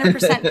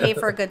 100% pay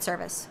for a good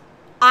service.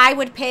 I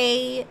would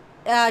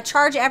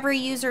charge every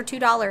user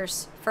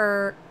 $2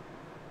 for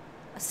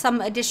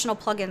some additional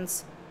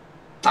plugins.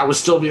 That would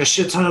still be a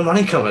shit ton of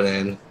money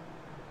coming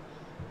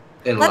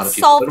in. Let's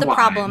solve the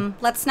problem.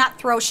 Let's not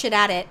throw shit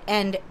at it.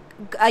 And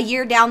a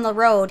year down the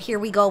road, here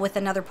we go with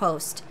another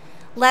post.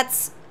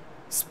 Let's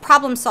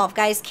problem solve,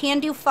 guys. Can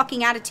do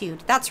fucking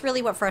attitude. That's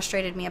really what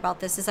frustrated me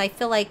about this is I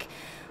feel like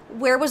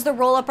where was the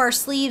roll up our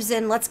sleeves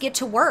and let's get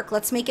to work.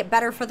 Let's make it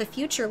better for the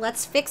future.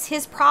 Let's fix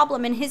his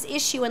problem and his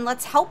issue and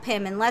let's help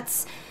him and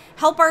let's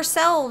help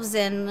ourselves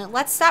and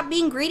let's stop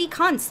being greedy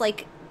cunts.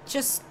 Like,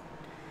 just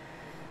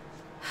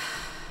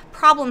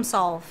problem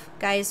solve,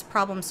 guys.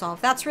 Problem solve.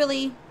 That's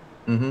really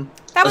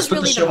Let's put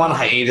the show on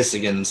hiatus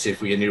again and see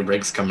if we get new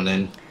rigs coming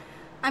in.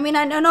 I mean,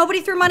 I know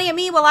nobody threw money at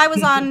me while I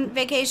was on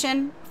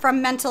vacation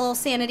from mental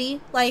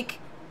sanity. Like,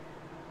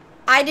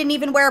 I didn't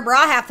even wear a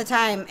bra half the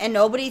time, and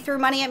nobody threw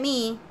money at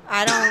me.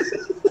 I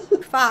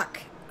don't... Fuck.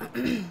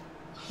 And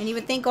you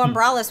would think going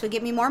braless would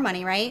get me more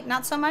money, right?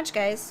 Not so much,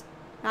 guys.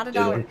 Not a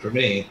dollar. For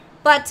me.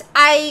 But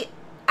I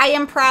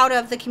am proud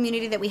of the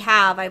community that we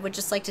have. I would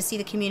just like to see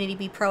the community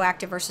be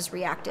proactive versus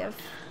reactive.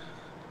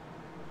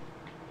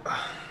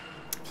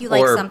 If you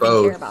like Or something,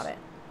 both. care about it.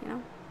 You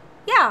know?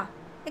 Yeah,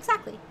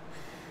 exactly.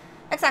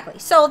 Exactly.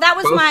 So that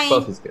was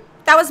both is good.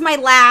 that was my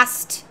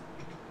last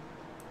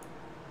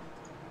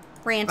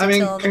rant. I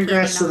mean, until the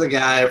congrats to keynote. the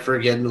guy for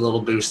getting a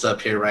little boost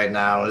up here right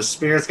now. His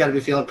spirit's got to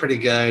be feeling pretty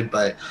good,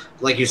 but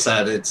like you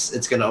said,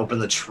 it's going to open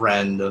the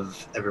trend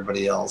of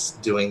everybody else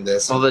doing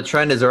this. Well, the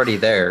trend is already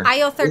there.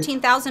 I owe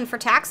 $13,000 for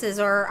taxes,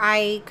 or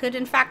I could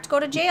in fact go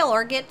to jail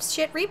or get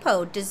shit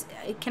repoed.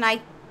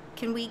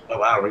 Can we? Oh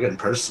wow, we're getting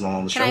personal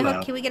on the show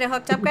now. Can we get it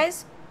hooked up,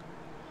 guys?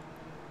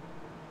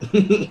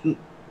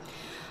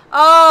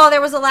 Oh,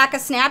 there was a lack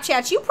of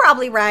Snapchats. You're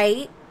probably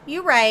right.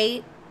 You're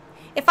right.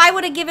 If I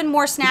would have given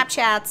more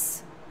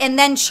Snapchats and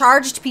then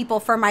charged people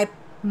for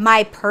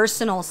my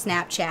personal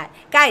Snapchat.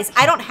 Guys,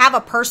 I don't have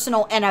a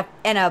personal and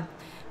a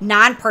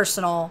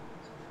non-personal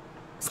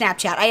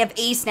Snapchat. I have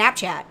a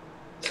Snapchat.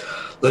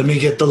 Let me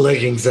get the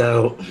leggings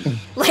out.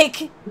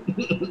 Like,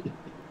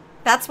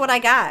 that's what I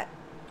got.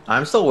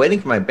 I'm still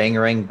waiting for my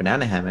Bangarang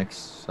banana hammocks,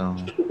 so...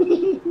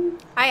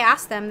 I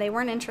asked them. They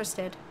weren't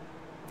interested.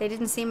 They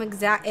didn't seem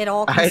at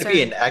all concerned. I'd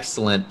be an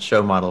excellent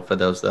show model for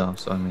those, though,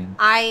 so I mean...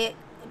 I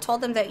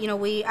told them that,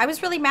 I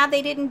was really mad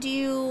they didn't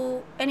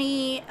do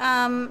any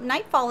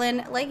Nightfall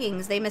in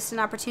leggings. They missed an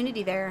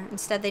opportunity there.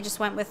 Instead, they just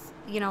went with,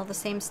 the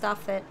same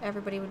stuff that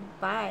everybody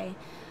would buy.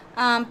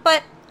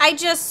 But I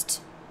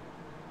just...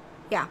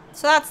 Yeah,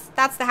 so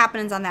that's the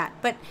happenings on that.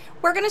 But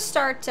we're going to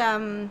start...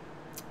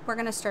 we're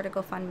going to start a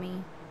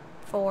GoFundMe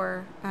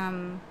for...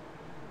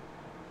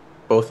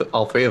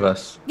 all three of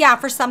us. Yeah,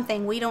 for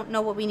something. We don't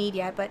know what we need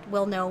yet, but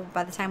we'll know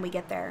by the time we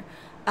get there.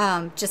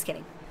 Just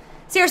kidding.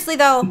 Seriously,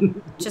 though,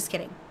 just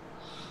kidding.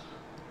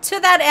 To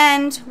that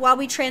end, while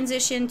we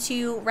transition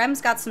to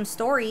Rem's got some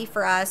story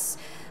for us,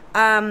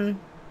 I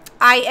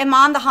am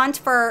on the hunt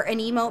for an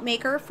emote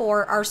maker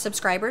for our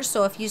subscribers.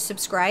 So if you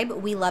subscribe,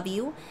 we love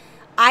you.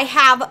 I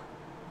have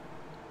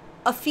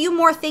a few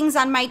more things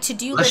on my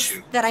to-do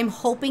list that I'm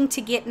hoping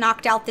to get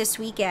knocked out this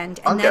weekend.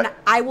 And then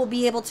I will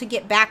be able to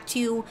get back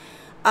to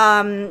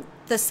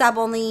the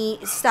sub-only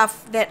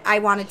stuff that I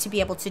wanted to be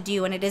able to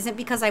do. And it isn't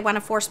because I want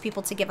to force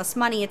people to give us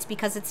money. It's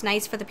because it's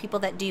nice for the people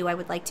that do. I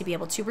would like to be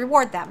able to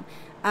reward them.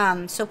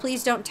 So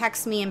please don't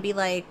text me and be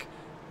like,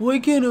 why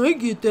can't I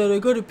get that? I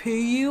gotta pay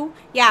you?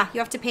 Yeah, you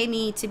have to pay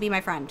me to be my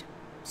friend.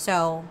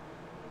 So,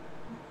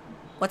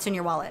 what's in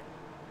your wallet?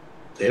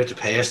 They have to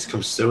pay us to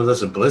come sit with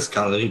us at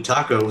BlizzCon and eat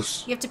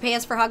tacos. You have to pay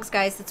us for hugs,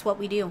 guys. That's what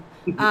we do.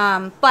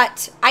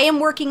 But I am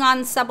working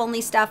on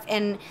sub-only stuff,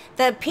 and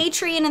the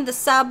Patreon and the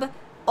sub,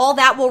 all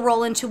that will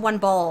roll into one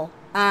bowl.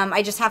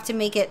 I just have to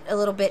make it a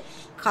little bit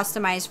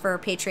customized for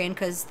Patreon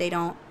because they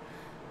don't,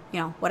 you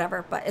know,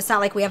 whatever. But it's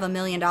not like we have $1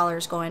 million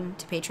going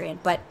to Patreon.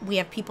 But we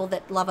have people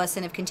that love us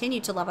and have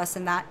continued to love us,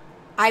 and that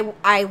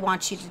I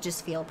want you to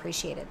just feel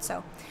appreciated.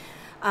 So,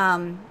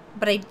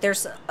 but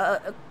there's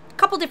a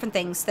couple different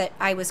things that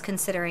I was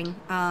considering.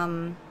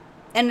 And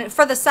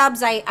for the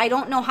subs, I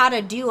don't know how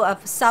to do a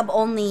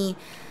sub-only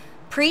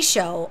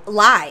pre-show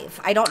live.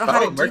 I don't know how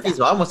to do Murphy's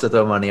that. mom wants to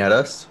throw money at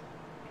us.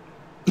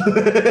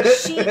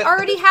 She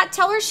already had.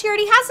 Tell her she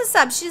already has a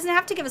sub. She doesn't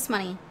have to give us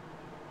money.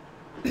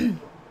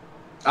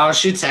 Oh,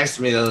 she texted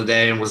me the other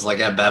day and was like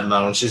at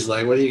Bevmo, and she's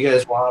like, "What do you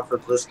guys want for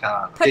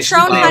BlizzCon?"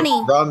 Patron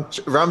honey.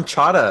 Rum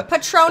chata.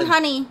 Patron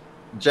honey.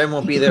 Jen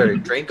won't be there to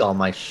drink all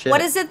my shit.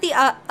 What is it? The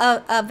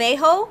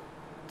Avejo?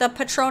 The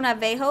Patron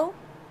Avejo?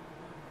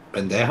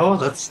 Pendejo?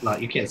 That's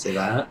not. You can't say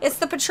that. It's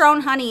the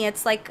Patron honey.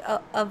 It's like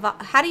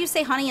how do you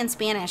say honey in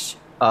Spanish?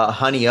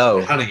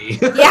 Honey-o. Honey.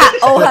 Yeah.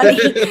 Oh, honey.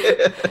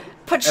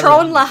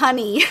 Patron la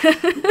honey.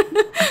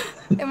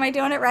 Am I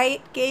doing it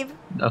right, Gabe?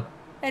 No.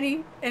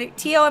 Any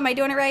Tio, am I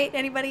doing it right?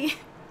 Anybody?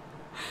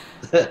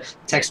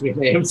 Text me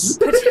names.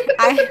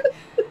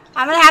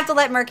 I'm gonna have to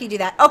let Murky do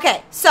that.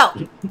 Okay,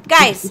 so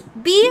guys,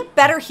 be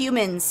better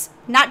humans.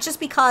 Not just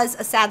because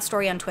a sad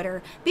story on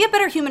Twitter. Be a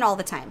better human all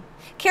the time.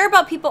 Care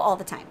about people all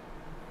the time.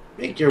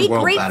 Make your Be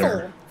world grateful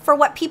better. for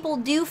what people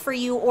do for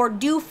you or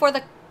do for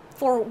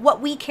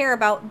what we care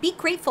about. Be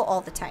grateful all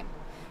the time.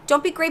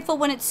 Don't be grateful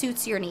when it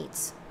suits your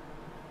needs.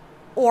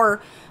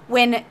 Or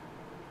when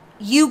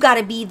you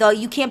can't be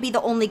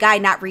the only guy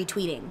not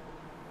retweeting.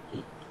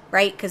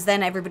 Right? Because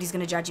then everybody's going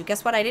to judge you.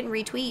 Guess what? I didn't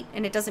retweet,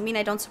 and it doesn't mean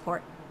I don't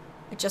support.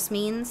 It just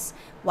means,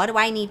 what do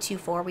I need to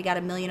for? We got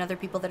 1 million other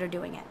people that are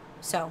doing it.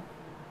 So,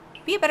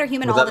 be a better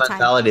human all the time.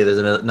 Mentality, there's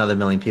another 1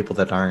 million people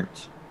that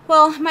aren't.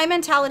 Well, my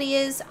mentality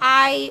is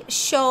I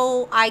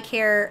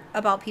care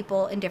about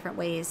people in different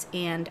ways,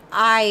 and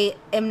I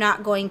am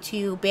not going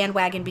to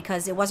bandwagon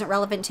because it wasn't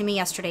relevant to me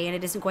yesterday, and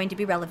it isn't going to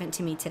be relevant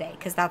to me today,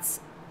 because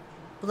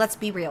let's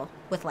be real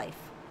with life.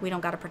 We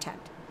don't got to pretend.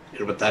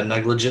 And with that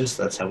negligence,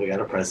 that's how we got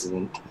a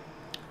president.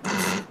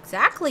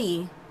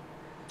 Exactly.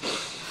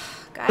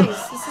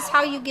 Guys, this is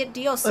how you get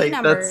DLC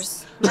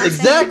numbers. That's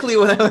exactly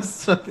what I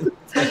was talking.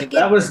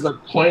 That was the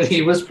point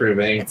he was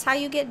proving. It's how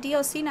you get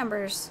DLC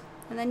numbers.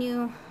 And then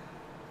you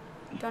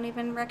don't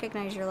even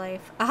recognize your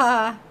life.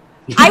 I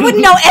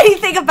wouldn't know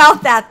anything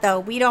about that, though.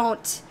 We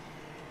don't.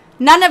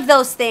 None of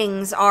those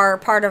things are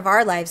part of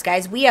our lives,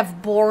 guys. We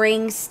have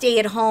boring,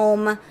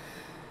 stay-at-home,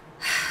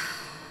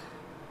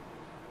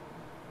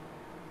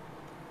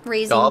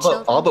 raising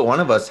children. All but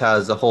one of us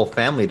has a whole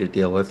family to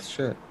deal with.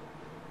 Shit.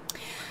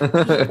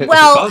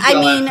 Well, I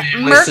mean,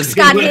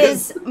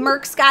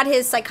 Merc's got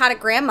his psychotic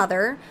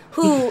grandmother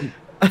who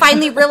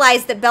finally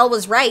realized that Belle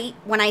was right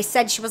when I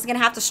said she wasn't going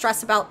to have to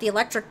stress about the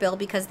electric bill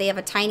because they have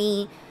a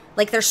tiny,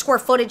 like their square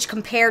footage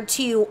compared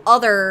to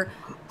other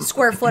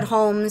square foot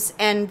homes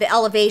and the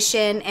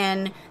elevation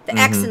and the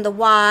X and the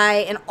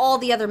Y and all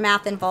the other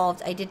math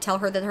involved. I did tell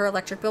her that her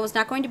electric bill was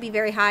not going to be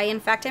very high.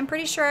 In fact, I'm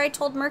pretty sure I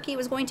told Murky it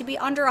was going to be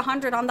under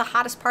 100 on the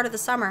hottest part of the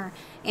summer.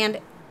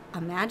 And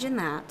imagine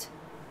that.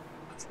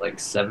 It's like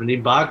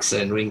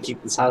 $70 and we can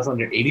keep this house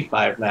under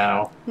 85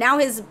 now. Now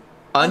his...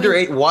 Under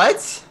 8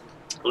 what?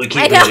 We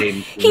keep it at 80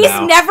 He's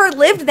now. never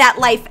lived that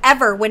life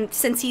ever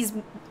since he's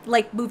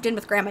like moved in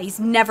with grandma. He's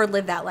never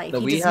lived that life. No,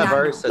 he we does have not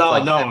ours. know.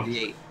 Like No.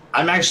 78.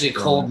 I'm actually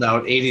cold now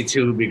at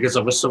 82 because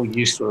I was so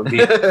used to it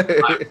being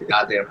my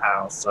goddamn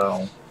house.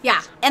 So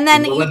Yeah, and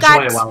then we'll you've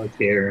enjoy it while it's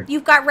here.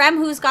 got Rem,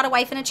 who's got a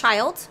wife and a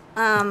child.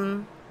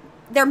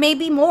 There may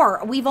be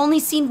more. We've only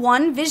seen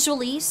one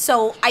visually,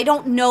 so I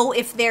don't know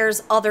if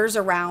there's others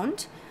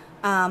around.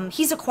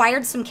 He's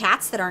acquired some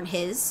cats that aren't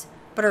his,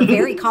 but are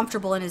very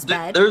comfortable in his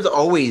bed. There's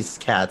always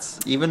cats.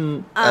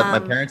 Even at my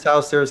parents'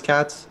 house, there's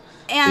cats.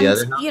 And, the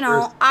other house, you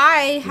know,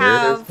 I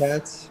have there's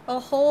cats. a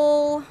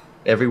whole...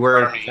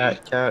 Everywhere, Army.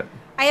 cat.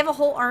 I have a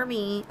whole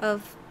army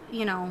of,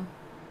 you know...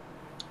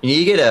 You need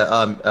to get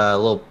a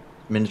little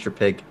miniature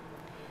pig.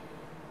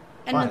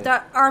 And Why?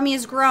 the army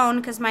has grown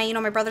because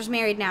my brother's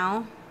married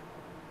now.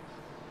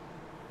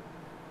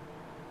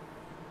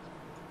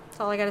 That's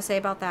all I got to say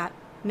about that.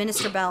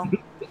 Minister Bell.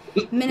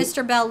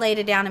 Minister Bell laid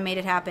it down and made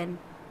it happen,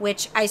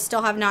 which I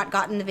still have not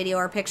gotten the video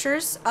or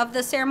pictures of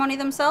the ceremony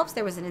themselves.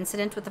 There was an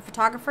incident with the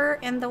photographer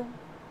and the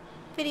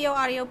video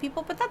audio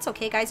people, but that's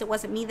okay, guys. It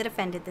wasn't me that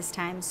offended this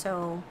time,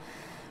 so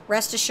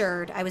rest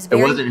assured. I was It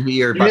very... wasn't who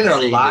you're about You're to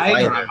either say lying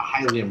is or I'm either.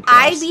 highly I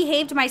impressed.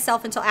 behaved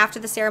myself until after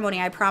the ceremony.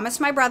 I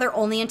promised my brother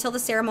only until the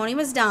ceremony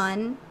was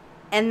done,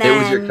 and then...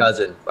 It was your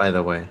cousin, by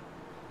the way.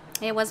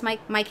 It was my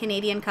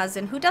Canadian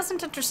cousin who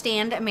doesn't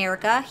understand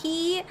America.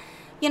 He,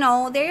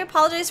 they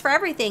apologize for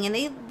everything,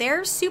 and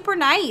they're super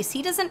nice.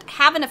 He doesn't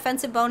have an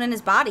offensive bone in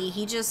his body.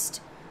 He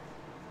just...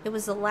 It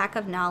was a lack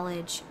of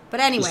knowledge. But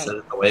anyway. Just said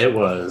it the way it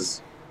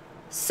was.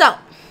 So...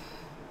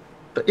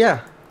 But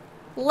yeah.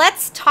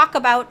 Let's talk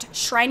about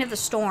Shrine of the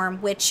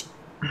Storm, which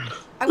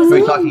I was What are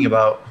you talking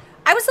about?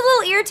 I was a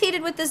little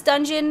irritated with this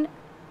dungeon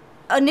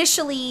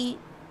initially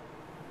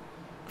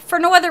for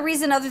no other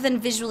reason other than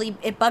visually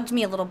it bugged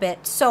me a little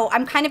bit. So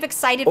I'm kind of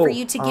excited for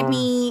you to give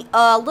me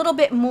a little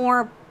bit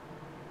more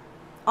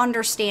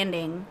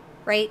understanding,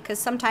 right? Because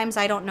sometimes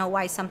I don't know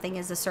why something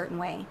is a certain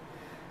way.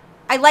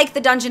 I like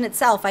the dungeon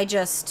itself. I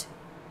just...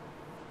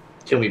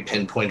 Can we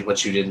pinpoint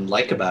what you didn't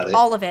like about it?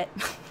 All of it.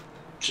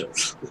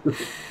 Just-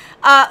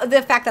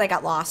 The fact that I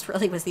got lost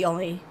really was the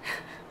only...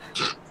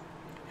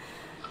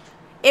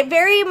 It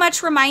very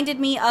much reminded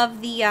me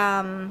of the,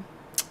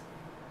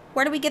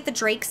 where do we get the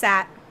drakes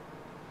at?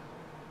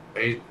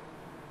 Right?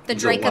 The The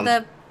drake of one-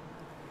 the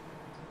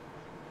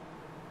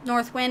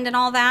North Wind and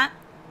all that?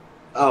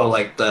 Oh,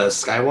 like the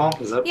skywall?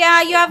 Is that?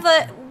 Yeah, you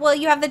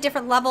have the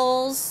different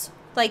levels.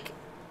 Like,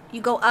 you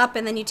go up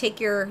and then you take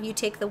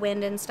the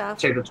wind and stuff.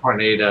 Take the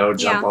tornado,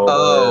 jump Yeah.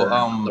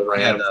 over the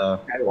ramp, the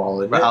skywall.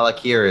 isn't where it?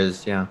 Alakir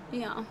is, yeah.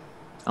 Yeah.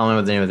 I don't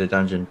know the name of the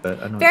dungeon,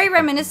 but I know. Very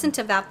reminiscent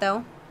of that,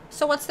 though.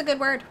 So what's the good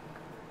word?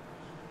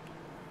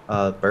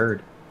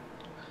 Bird.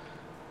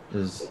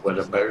 Is What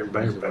a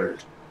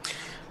bird.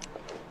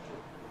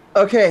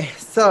 okay.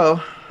 So,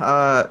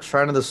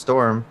 Shrine of the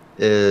Storm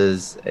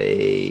is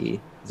a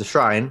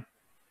shrine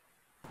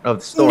of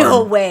the storm.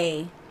 No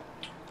way.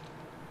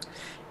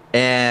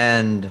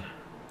 And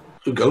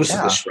Who goes to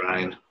Yeah. the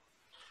shrine?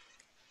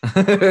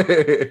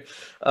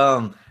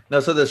 no,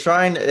 so the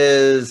shrine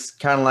is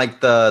kind of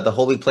like the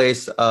holy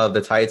place of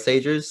the Tide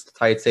Sages. The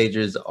Tide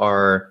Sages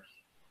are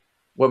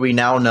what we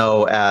now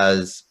know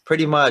as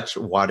pretty much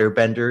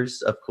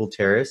waterbenders of Cool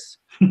Terrace.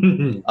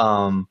 And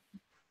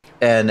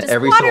Does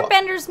every so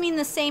waterbenders mean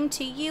the same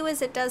to you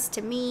as it does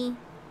to me?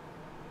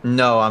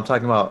 no, I'm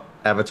talking about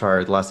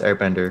Avatar: The Last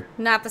Airbender.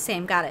 Not the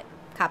same. Got it.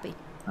 Copy.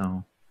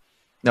 No,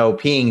 no,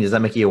 peeing does that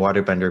make you a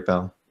waterbender,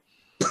 Belle?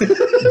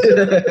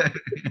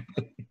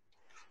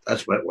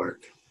 That's wet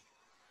work.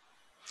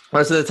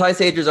 Well, so the Tide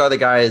Sages are the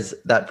guys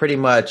that pretty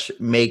much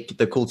make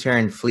the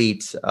Kulturian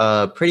fleet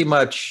pretty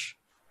much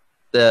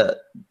the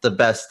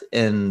best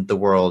in the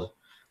world.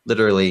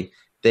 Literally,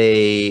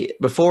 they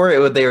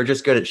were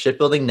just good at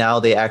shipbuilding. Now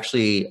they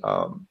actually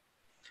not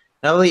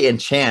only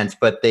enchant,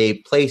 but they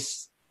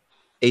place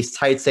a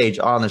Tide Sage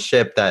on the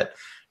ship that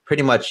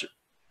pretty much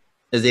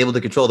is able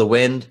to control the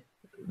wind,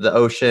 the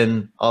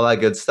ocean, all that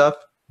good stuff.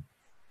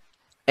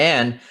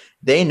 And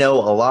they know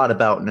a lot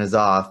about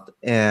N'Zoth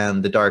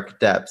and the Dark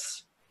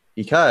Depths.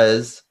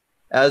 Because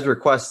as we're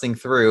questing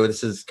through,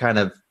 this is kind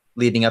of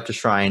leading up to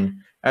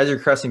Shrine, as we're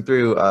questing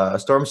through a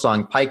Storm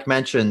Song, Pike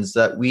mentions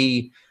that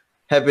we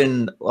have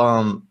been,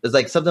 it's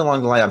like something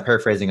along the line, I'm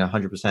paraphrasing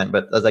 100%,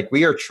 but it's like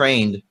we are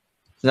trained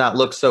to not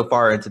look so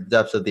far into the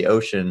depths of the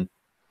ocean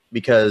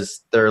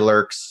because there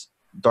lurks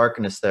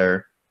darkness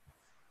there.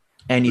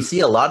 And you see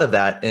a lot of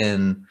that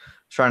in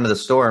Shrine of the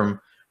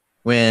Storm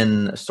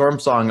when Storm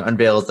Song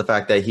unveils the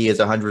fact that he is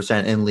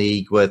 100% in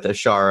league with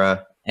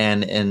Ashara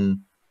and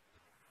in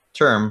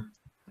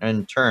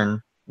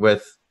turn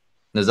with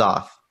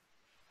N'Zoth.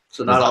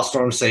 So not all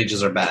storm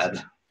sages are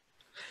bad.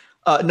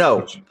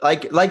 No,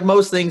 like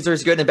most things,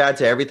 there's good and bad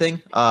to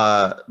everything.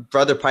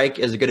 Brother Pike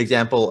is a good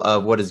example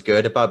of what is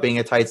good about being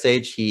a Tide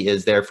Sage. He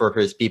is there for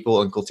his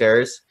people in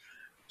Kulteris.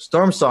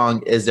 Storm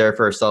Song is there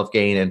for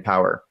self-gain and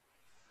power.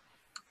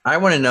 I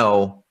want to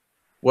know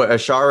what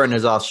Ashara and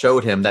N'Zoth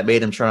showed him that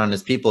made him turn on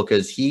his people,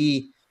 because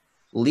he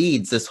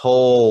leads the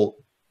small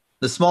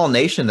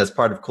nation that's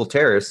part of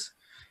Kulteris.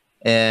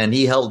 And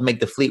he helped make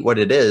the fleet what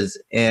it is,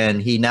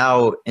 and he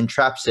now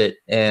entraps it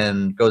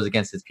and goes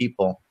against his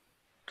people.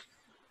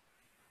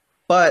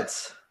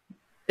 But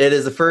it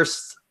is the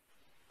first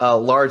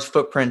large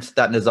footprint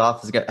that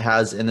N'Zoth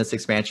has in this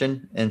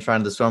expansion. In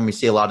Shrine of the Storm, we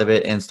see a lot of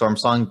it in Storm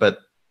Song, but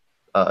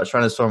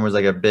Shrine of the Storm was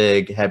like a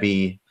big,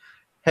 heavy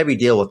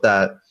deal with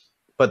that.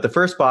 But the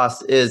first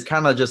boss is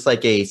kind of just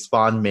like a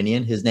spawn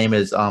minion. His name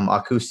is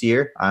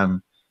Akusir.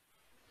 I'm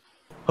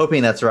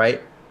hoping that's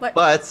right. What?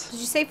 But Did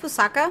you say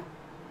Fusaka?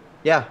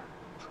 yeah.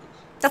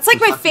 That's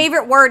like my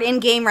favorite word in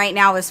game right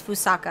now is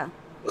Fusaka.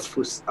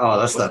 Oh,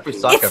 that's not.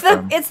 Where's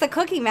Fusaka? It's the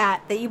cookie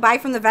mat that you buy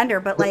from the vendor,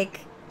 but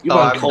like You I'm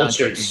not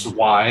uncultured joking.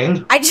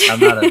 swine. I just I'm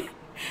not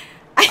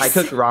a I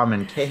cook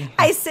ramen, okay?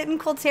 I sit in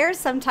Colterra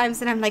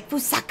sometimes and I'm like,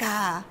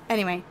 Fusaka.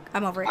 Anyway,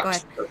 I'm over it. Go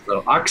ahead.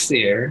 So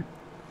Oxeer.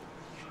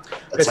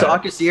 Okay, so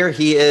Akasir,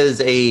 he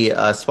is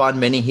a spawn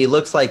mini. He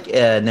looks like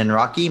a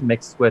Ninraki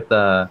mixed with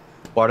a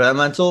water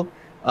elemental.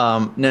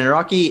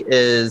 Ninraki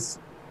is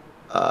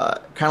kind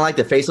of like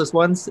the faceless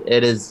ones.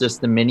 It is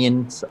just the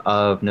minions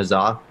of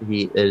N'Zoth.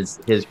 He is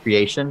his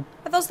creation.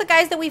 Are those the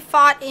guys that we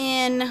fought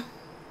in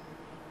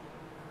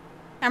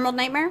Emerald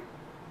Nightmare?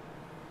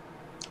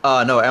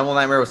 No, Emerald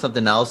Nightmare was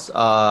something else.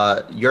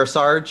 Your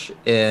Sarge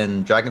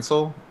in Dragon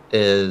Soul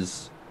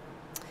is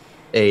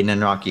a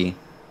Ninraki.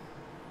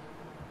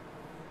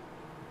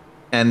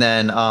 And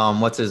then,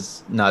 what's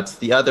his nuts?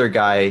 The other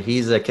guy,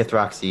 he's a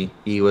Kithraxi.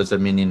 He was a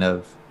minion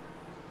of,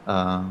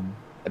 I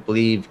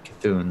believe,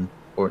 Cthulhu.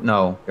 Or,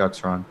 no,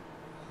 Yoxron.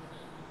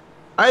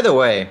 Either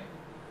way,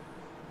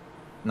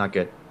 not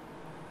good.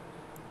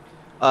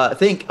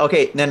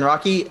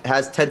 Ninraki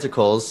has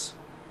tentacles.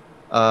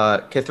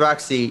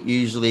 Kithraxi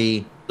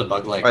usually The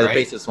bug-like, are the right?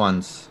 faceless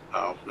ones.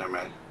 Oh, never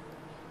mind.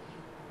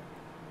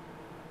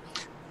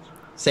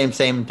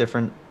 Same,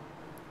 different.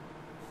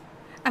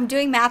 I'm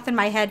doing math in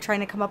my head trying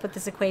to come up with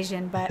this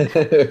equation, but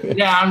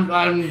Yeah,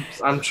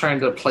 I'm trying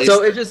to place.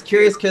 So it's just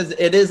curious because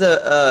it is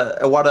a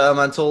water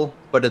elemental,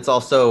 but it's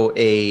also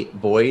a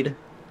void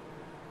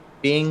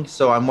being.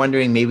 So I'm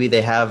wondering maybe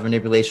they have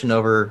manipulation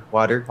over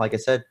water. Like I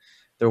said,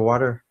 they're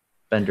water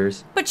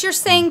benders. But you're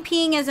saying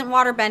peeing isn't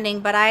water bending,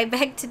 but I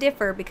beg to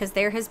differ because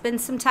there has been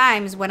some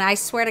times when I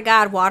swear to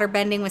God water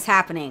bending was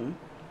happening.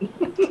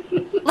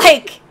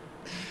 Like,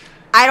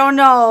 I don't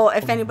know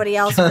if anybody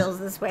else feels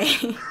this way.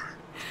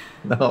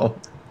 No.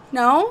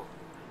 No?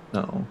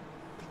 No.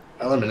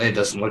 Lemonade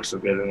doesn't look so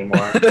good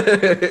anymore.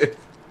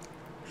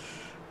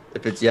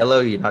 If it's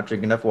yellow, you're not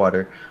drinking enough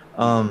water.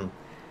 And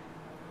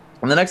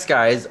the next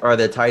guys are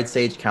the Tide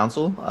Sage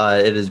Council.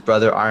 It is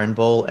Brother Iron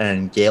Bull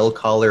and Gale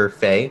Caller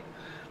Faye.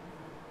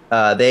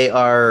 They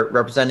are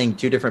representing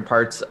two different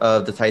parts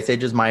of the Tide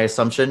Sages, my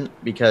assumption,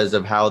 because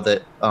of how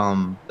the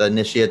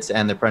initiates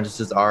and the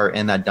apprentices are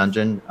in that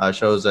dungeon,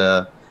 shows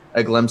a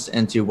glimpse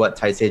into what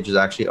Tide Sages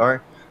actually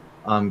are.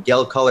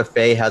 Gale Caller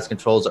Faye has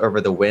controls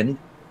over the wind,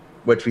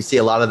 which we see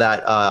a lot of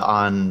that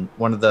on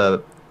one of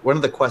the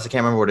quests. I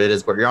can't remember what it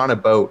is, but you're on a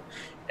boat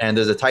and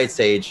there's a Tide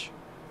Sage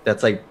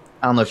that's like,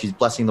 I don't know if she's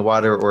blessing the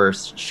water or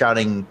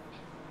shouting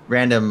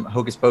random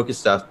hocus pocus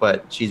stuff,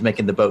 but she's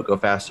making the boat go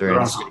faster. They're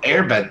also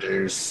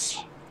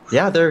airbenders.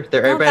 Yeah, they're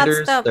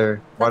airbenders.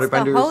 They're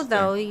waterbenders. The hoe,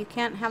 though. You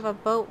can't have a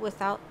boat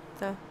without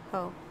the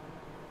hoe.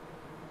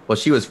 Well,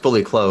 she was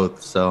fully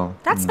clothed, so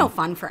That's no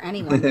fun for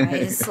anyone,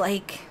 guys.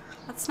 Like,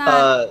 that's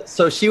not.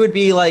 So she would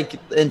be like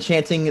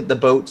enchanting the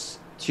boats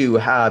to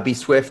be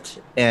swift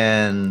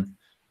and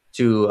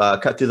to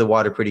cut through the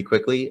water pretty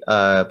quickly.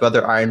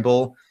 Brother Iron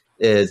Bull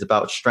is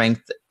about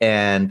strength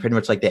and pretty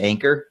much like the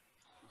anchor,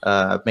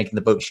 making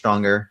the boat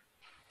stronger.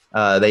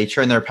 They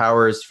turn their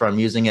powers from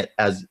using it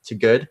as to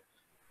good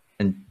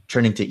and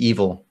turning to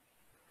evil.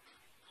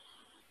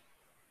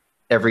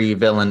 Every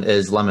villain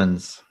is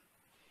lemons.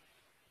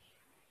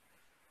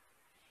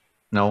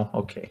 No?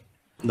 Okay.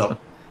 No.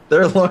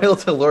 They're loyal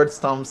to Lord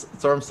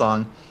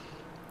Stormsong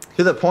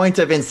to the point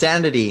of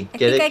insanity. I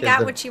think I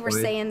got what you were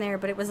saying there,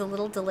 but it was a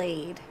little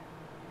delayed.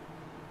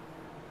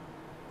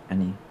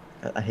 Annie,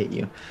 I hate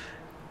you.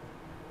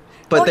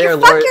 But they're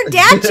fuck your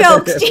dad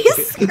jokes.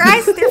 Jesus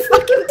Christ, they're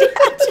fucking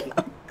dad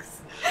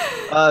jokes.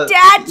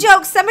 Dad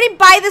jokes. Somebody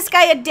buy this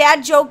guy a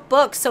dad joke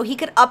book so he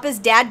could up his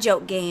dad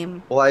joke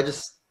game. Well,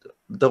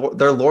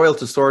 they're loyal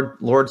to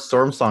Lord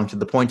Stormsong to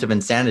the point of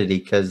insanity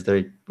because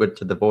they went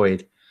to the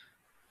void.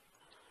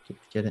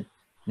 Get it?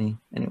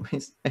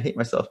 Anyways, I hate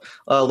myself.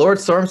 Lord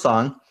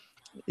Stormsong,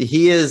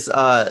 he used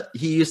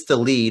to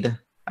lead.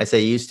 I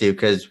say used to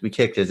because we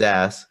kicked his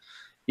ass.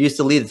 He used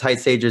to lead the Tide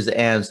Sages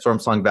and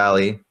Stormsong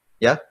Valley.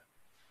 Yeah.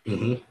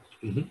 Oh,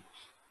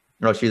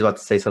 she was about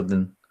to say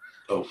something.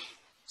 Oh.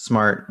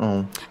 Smart.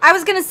 Oh. I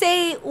was gonna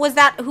say, was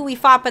that who we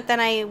fought? But then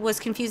I was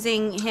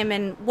confusing him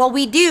and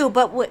we do,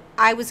 but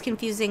I was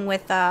confusing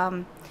with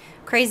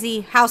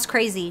Crazy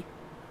Crazy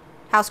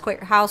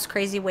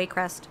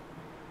Waycrest.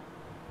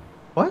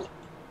 What?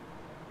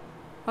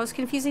 I was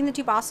confusing the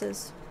two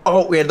bosses.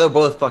 Oh, yeah, they're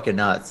both fucking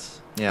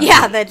nuts. Yeah.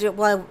 Yeah,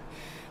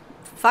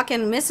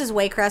 fucking Mrs.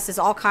 Waycrest is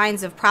all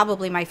kinds of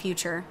probably my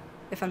future,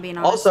 if I'm being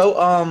honest.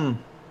 Also,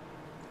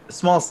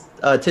 small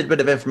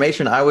tidbit of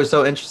information. I was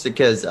so interested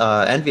because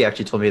Envy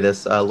actually told me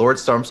this. Lord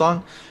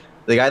Stormsong,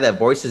 the guy that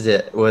voices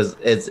it,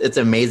 it's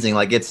amazing.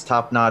 Like, it's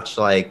top notch.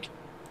 Like,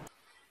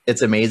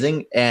 it's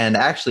amazing. And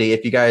actually,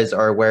 if you guys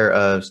are aware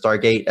of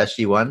Stargate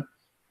SG-1,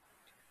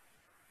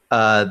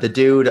 the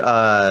dude,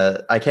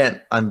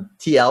 I'm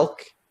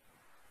T-Elk.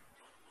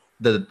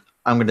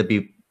 I'm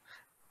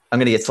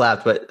gonna get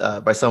slapped,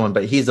 by someone.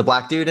 But he's the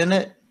black dude in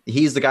it.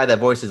 He's the guy that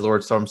voices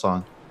Lord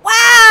Stormsong.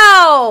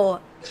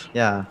 Wow.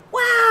 Yeah.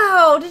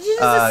 Wow. Did you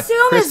just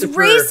assume his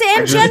race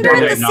and gender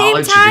at the same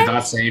You time? did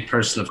not say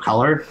person of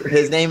color.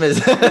 His name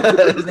is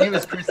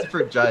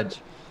Christopher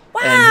Judge.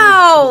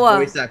 Wow.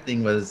 And his voice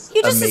acting was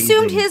You just amazing.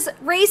 assumed his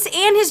race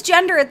and his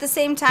gender at the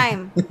same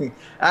time.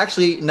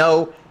 Actually,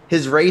 no.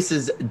 His race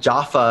is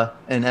Jaffa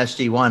in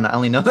SG1. I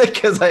only know that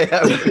because I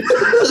have.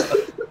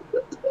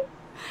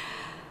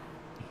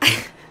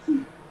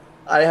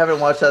 I haven't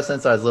watched that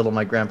since I was little.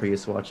 My grandpa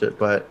used to watch it.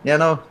 But, yeah,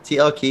 no.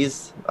 TL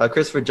Keys,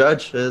 Christopher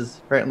Judge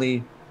has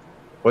apparently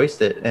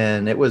voiced it,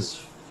 and it was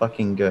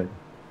fucking good.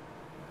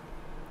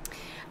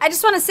 I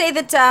just want to say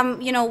that,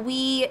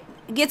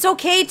 it's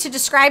okay to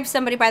describe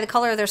somebody by the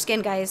color of their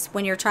skin, guys,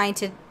 when you're trying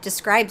to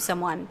describe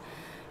someone.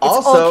 It's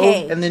also,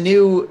 okay. in the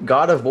new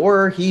God of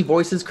War, he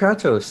voices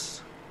Kratos.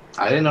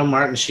 I didn't know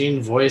Martin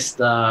Sheen voiced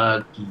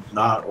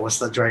what's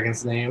the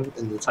dragon's name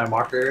in the Time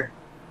Walker?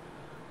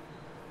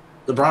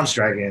 The Bronze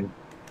Dragon.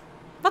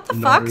 What the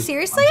fuck?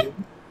 Seriously?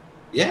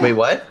 Yeah. Wait,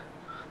 what?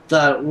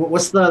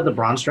 What's the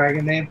Bronze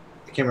Dragon name?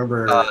 I can't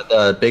remember.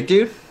 The big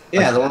dude?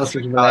 Yeah, the one that's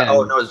looking for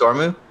oh, no, it's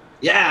Dormu?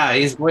 Yeah,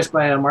 he's voiced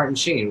by Martin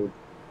Sheen.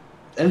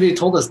 Envy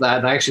told us that,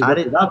 and I actually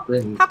looked it up.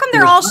 And how come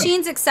they're all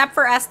Sheens except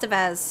for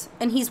Estevez,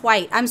 and he's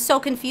white? I'm so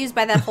confused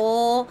by that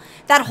whole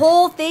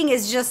thing.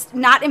 Is just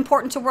not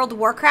important to World of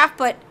Warcraft,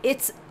 but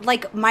it's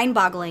like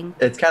mind-boggling.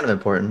 It's kind of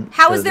important.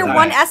 How is there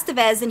one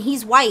Estevez and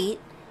he's white?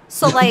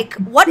 So like,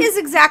 what is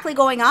exactly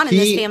going on in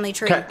this family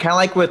tree? Kind of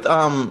like with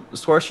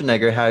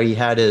Schwarzenegger, how he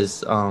had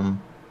his little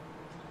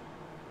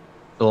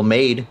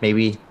maid,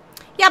 maybe.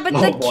 Yeah, but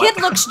the kid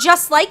looks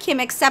just like him,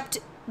 except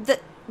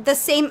the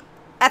same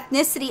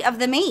etnicity of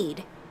the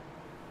maid.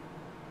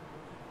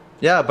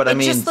 Yeah, but I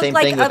mean, same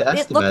thing with Estevez.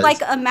 It looked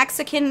like a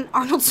Mexican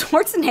Arnold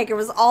Schwarzenegger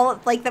was all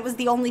like that was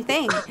the only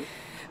thing.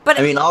 But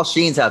I mean, all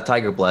Sheens have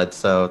tiger blood,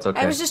 so it's okay.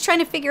 I was just trying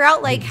to figure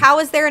out like how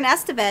is there an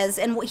Estevez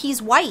and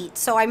he's white,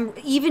 so I'm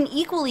even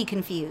equally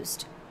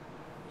confused.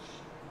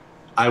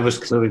 I was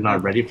clearly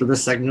not ready for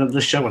this segment of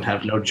the show and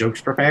have no jokes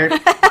prepared.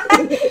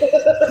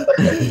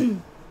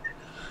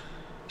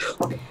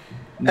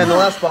 And the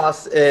last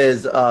boss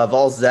is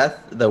Volzeth,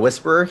 the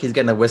Whisperer. He's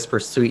going to whisper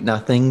sweet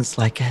nothings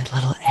like a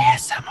little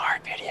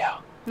ASMR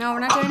video. No, we're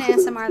not doing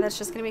ASMR. That's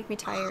just going to make me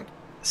tired.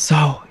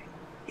 So,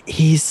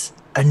 he's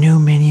a new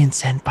minion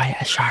sent by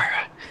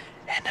Ashara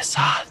and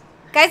Asath.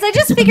 Guys, I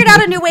just figured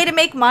out a new way to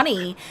make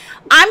money.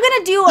 I'm going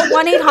to do a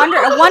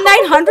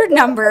 1-900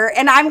 number,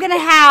 and I'm going to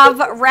have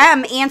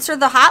Rem answer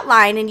the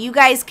hotline, and you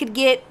guys could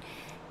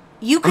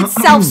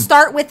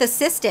self-start with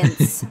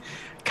assistance.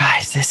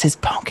 Guys, this is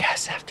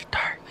Podcast After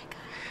Dark.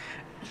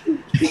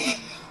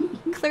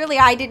 Clearly,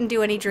 I didn't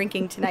do any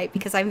drinking tonight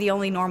because I'm the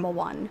only normal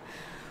one.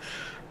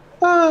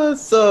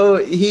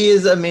 So he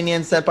is a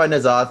minion sent by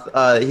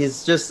Nazoth.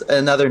 He's just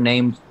another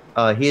name.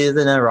 He is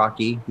an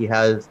Iraqi. He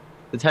has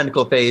the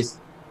tentacle face,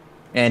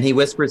 and he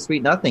whispers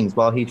sweet nothings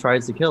while he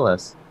tries to kill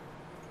us.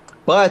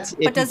 But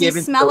does he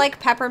smell like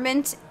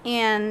peppermint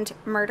and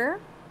murder?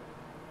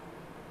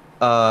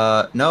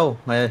 No.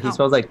 He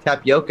smells like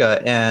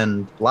tapioca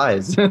and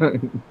lies.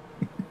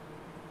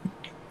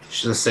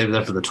 Should have saved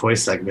that for the toy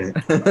segment.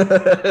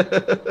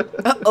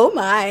 Oh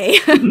my.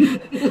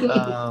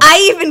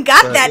 I even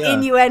got that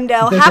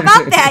innuendo. How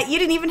about that? You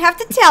didn't even have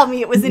to tell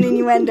me it was an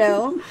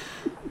innuendo.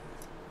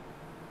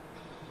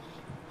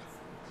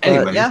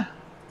 Anyway. Yeah.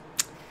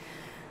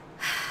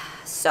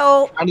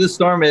 So. Under the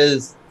Storm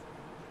is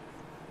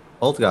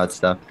Old God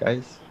stuff,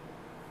 guys.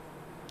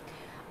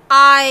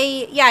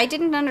 I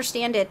didn't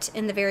understand it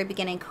in the very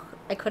beginning.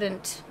 I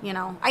couldn't,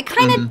 I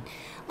kind of,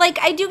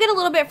 I do get a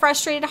little bit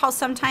frustrated how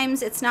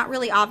sometimes it's not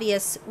really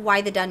obvious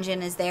why the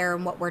dungeon is there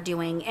and what we're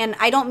doing. And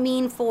I don't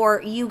mean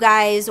for you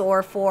guys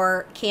or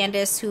for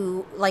Candace,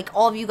 who,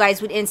 all of you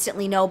guys would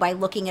instantly know by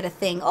looking at a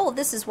thing, oh,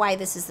 this is why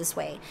this is this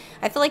way.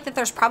 I feel like that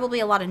there's probably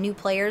a lot of new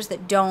players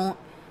that don't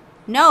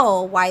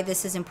know why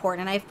this is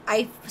important. And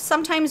I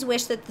sometimes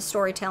wish that the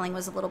storytelling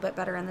was a little bit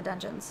better in the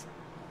dungeons.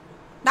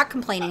 Not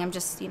complaining, I'm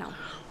just,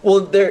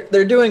 Well,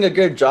 they're doing a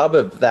good job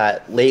of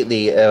that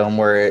lately,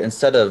 where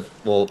instead of,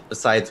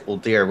 besides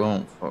Uldir, we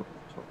won't...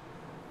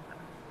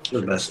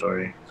 The best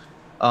story.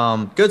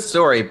 Good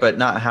story, but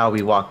not how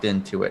we walked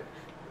into it.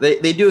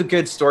 They do a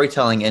good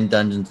storytelling in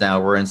dungeons now,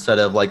 where instead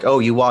of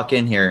you walk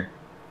in here,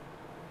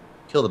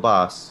 kill the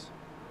boss,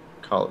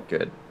 call it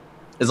good.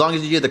 As long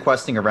as you do the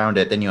questing around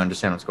it, then you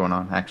understand what's going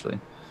on,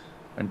 actually.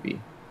 Wouldn't be...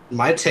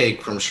 My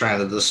take from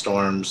Shrine of the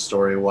Storm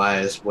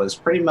story-wise was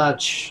pretty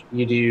much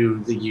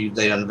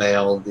they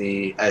unveil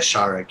the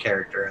Ashara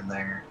character in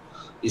there.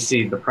 You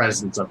see the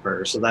presence of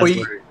her, so that's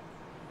where...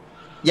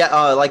 Yeah,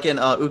 like in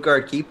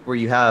Utgard Keep, where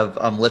you have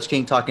Lich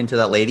King talking to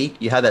that lady,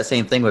 you have that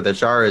same thing with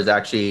Ashara, is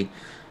actually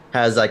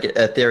has an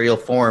ethereal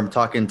form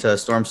talking to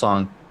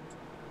Stormsong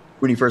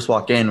when you first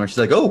walk in, where she's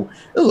like, oh,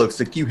 it looks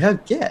like you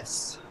have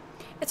guests.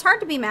 It's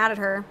hard to be mad at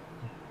her.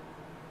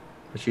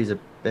 But she's a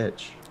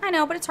bitch. I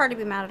know, but it's hard to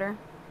be mad at her.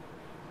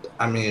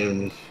 I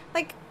mean...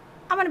 I'm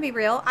going to be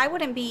real. I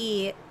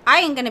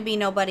ain't going to be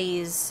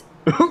nobody's,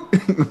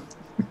 I'm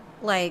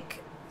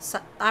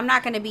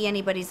not going to be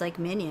anybody's,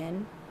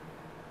 minion.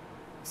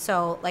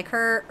 So,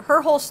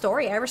 her whole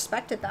story, I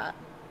respected that.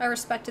 I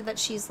respected that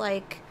she's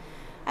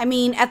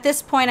at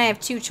this point I have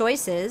two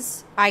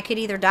choices. I could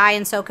either die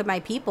and so could my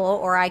people,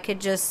 or I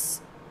could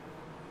just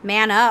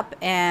man up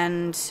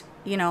and,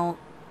 you know,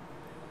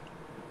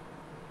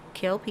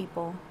 kill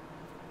people.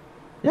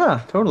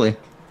 Yeah, totally.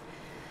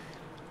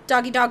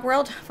 Doggy dog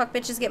world. Fuck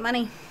bitches, get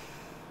money.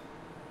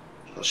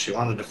 Well, she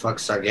wanted to fuck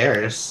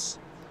Sargeras.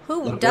 Who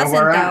Look where doesn't,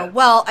 we're though? at.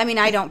 Well, I mean,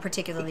 I don't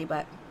particularly,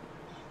 but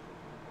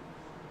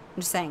I'm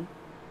just saying.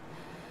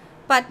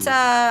 But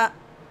I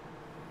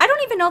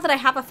don't even know that I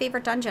have a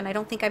favorite dungeon. I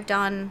don't think I've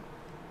done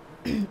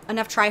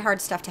enough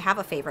try-hard stuff to have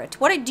a favorite.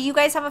 Do you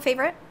guys have a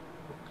favorite?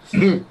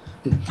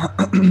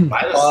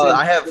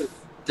 I have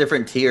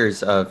different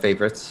tiers of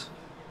favorites.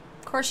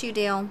 Of course you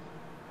do.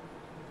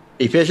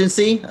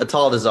 Efficiency,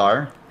 Atal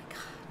Dazar. Oh my god.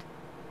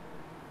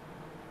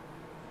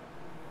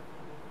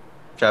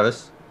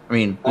 Travis. I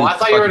mean, Oh, I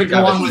thought you were going to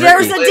go on with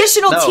There's Ricky.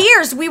 additional No.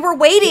 tiers. We were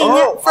waiting for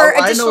I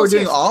know additional we're tiers.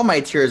 doing all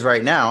my tiers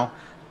right now.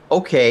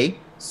 Okay,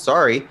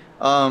 sorry.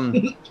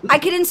 I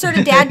could insert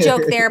a dad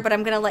joke there, but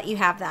I'm going to let you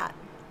have that.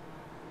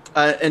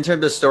 In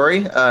terms of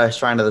story,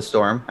 Shrine of the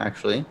Storm,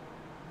 actually.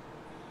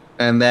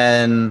 And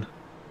then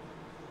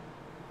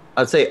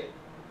I'd say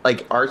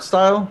like art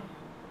style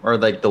or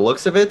like the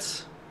looks of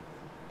it.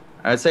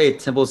 I'd say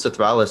Temple of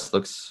Sithralis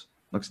looks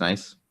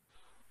nice.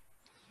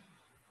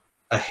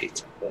 I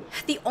hate it.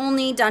 The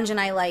only dungeon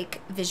I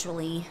like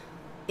visually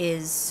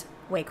is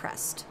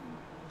Waycrest.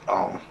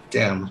 Oh,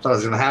 damn. I thought I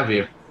was going to have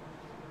you.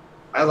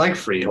 I like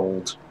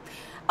Freehold.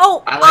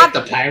 Oh, I like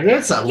the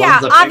pirates. I yeah,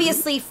 love the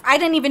obviously, I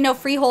didn't even know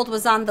Freehold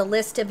was on the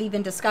list of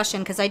even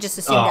discussion because I just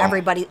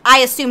assumed I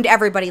assumed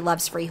everybody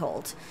loves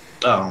Freehold.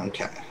 Oh,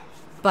 okay.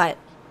 But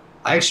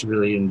I actually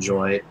really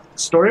enjoy it.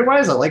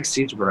 Story-wise, I like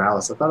Siege of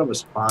Morales. I thought it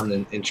was fun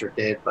and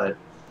intricate, but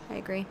I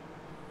agree.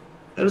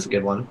 it was a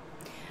good one.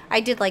 I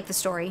did like the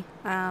story.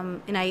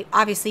 And I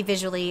obviously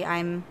visually,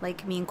 I'm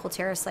like me and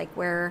Colteris, like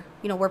we're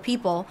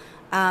people.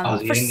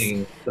 The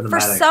ending. For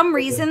cinematic. some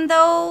reason,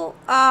 though,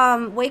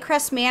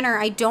 Waycrest Manor,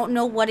 I don't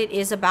know what it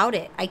is about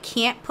it. I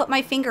can't put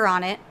my finger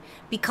on it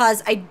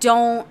because I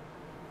don't.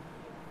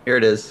 Here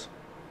it is.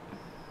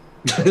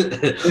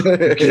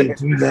 I can't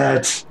do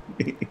that.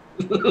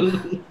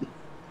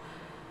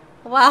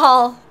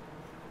 Well,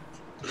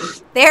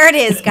 there it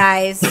is,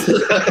 guys.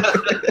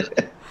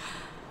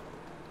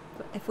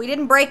 If we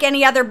didn't break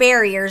any other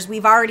barriers,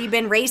 we've already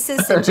been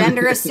racist and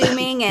gender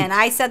assuming, and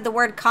I said the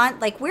word cunt.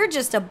 Like, we're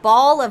just a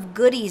ball of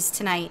goodies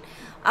tonight.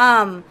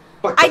 Fuck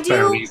I the do-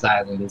 Faroese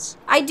Islands.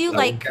 I do Oh,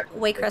 like okay.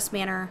 Waycrest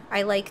Manor.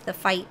 I like the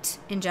fight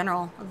in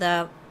general,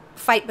 the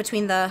fight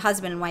between the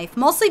husband and wife,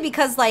 mostly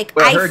because like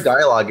But her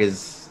dialogue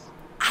is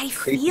I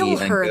creepy feel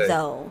and her good.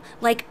 though.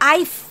 Like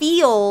I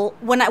feel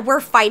when we're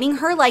fighting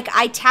her, like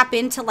I tap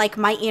into like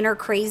my inner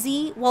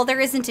crazy. Well,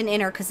 there isn't an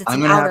inner because it's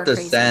I'm an gonna outer have to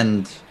crazy.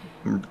 send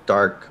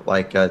Dark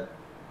like a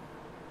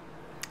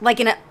Like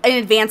an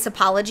advance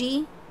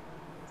apology.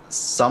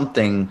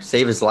 something,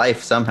 save his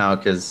life somehow,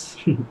 because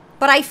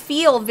But I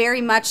feel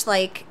very much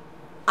like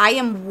I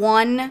am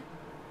one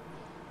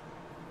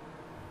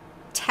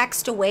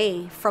text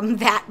away from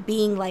that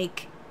being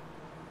like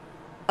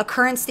a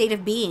current state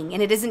of being.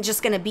 And it isn't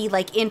just going to be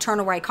like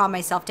internal where I calm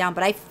myself down,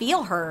 but I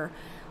feel her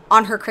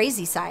on her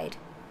crazy side.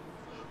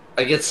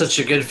 I get such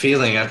a good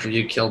feeling after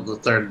you killed the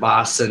third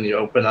boss and you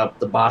open up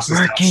the boss's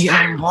Murky, downstairs.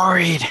 I'm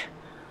worried.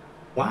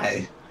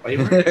 Why? Why you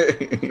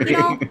worried? You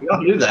know, We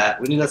don't do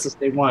that. We knew that's the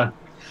same one.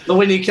 But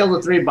when you kill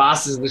the three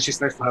bosses, then she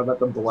starts talking about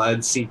the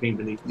blood seeping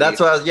beneath. That's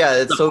you. what I was. Yeah,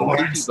 it's The so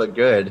forest. creepy but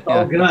good.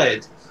 Oh, Yeah.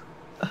 good.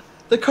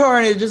 The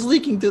carnage is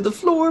leaking through the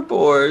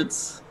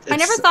floorboards. I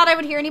never It's- thought I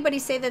would hear anybody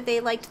say that they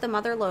liked the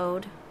mother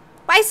load.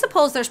 But I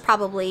suppose there's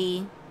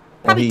probably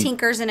he-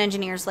 tinkers and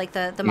engineers like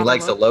the He mother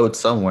likes a load. load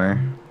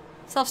somewhere.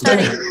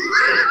 Self-starting.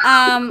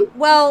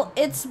 Well,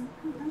 it's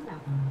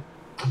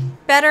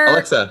better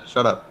Alexa,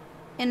 shut up.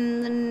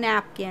 in the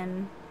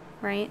napkin,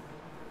 right?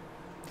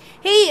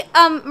 Hey,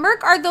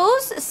 Merc, are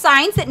those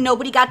signs that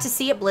nobody got to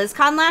see at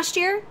BlizzCon last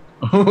year?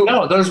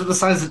 No, those were the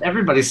signs that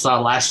everybody saw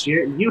last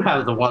year. You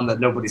have the one that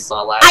nobody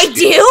saw last I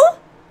year. do?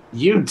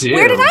 You do.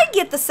 Where did I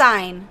get the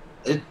sign?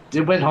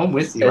 It went home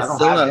with you. I It's don't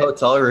still in have the it.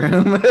 hotel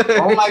room.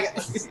 Oh my god.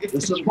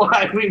 This is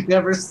why we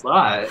never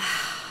saw it.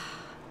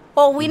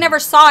 Well, we never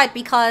saw it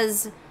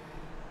because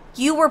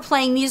you were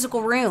playing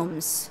musical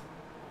rooms.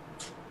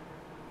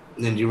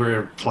 And you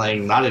were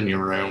playing not in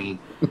your room.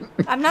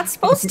 I'm not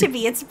supposed to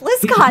be. It's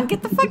BlizzCon.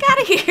 Get the fuck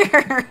out of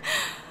here.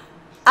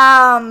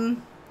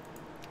 I'm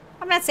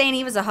not saying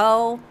he was a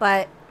hoe,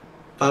 but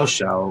Oh,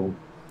 show.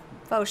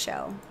 faux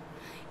show.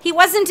 He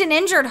wasn't an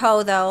injured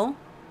hoe, though.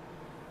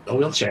 A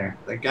wheelchair.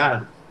 Thank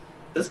God.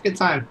 That's a good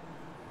time.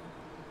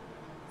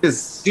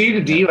 Is- Do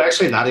you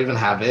actually not even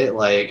have it?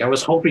 Like, I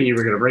was hoping you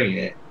were going to bring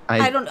it.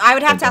 I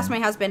would have to ask my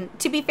husband.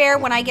 To be fair,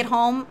 when I get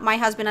home, my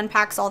husband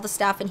unpacks all the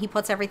stuff and he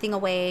puts everything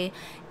away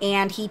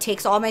and he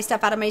takes all my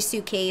stuff out of my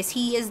suitcase.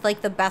 He is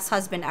like the best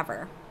husband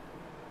ever.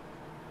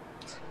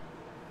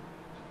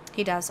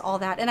 He does all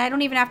that. And I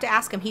don't even have to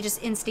ask him. He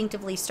just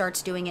instinctively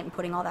starts doing it and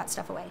putting all that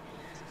stuff away.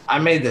 I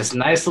made this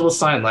nice little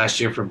sign last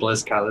year for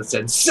BlizzCon that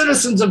said,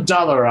 Citizens of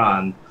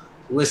Dalaran,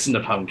 listen to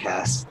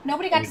Pumcast.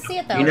 Nobody got to see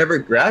it, though. You never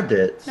grabbed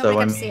it, Nobody so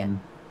I got to see it.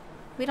 mean,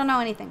 We don't know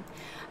anything.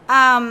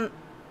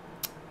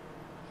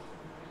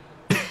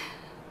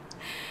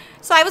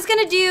 So I was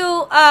going to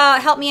do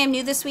Help Me, I'm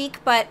New this week,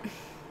 but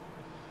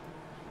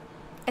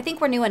I think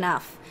we're new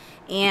enough.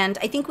 And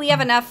I think we have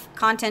enough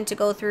content to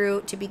go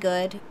through to be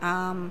good.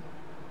 I'll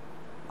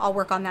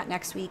work on that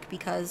next week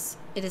because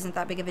it isn't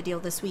that big of a deal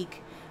this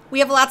week. We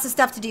have lots of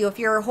stuff to do. If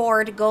you're a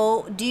horde,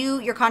 go do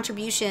your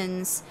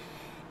contributions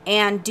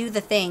and do the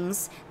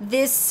things.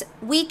 This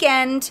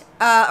weekend,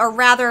 or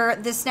rather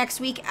this next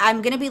week,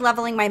 I'm going to be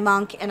leveling my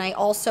monk, and I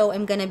also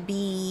am going to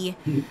be...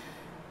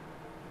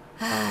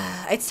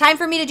 it's time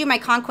for me to do my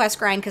conquest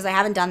grind because I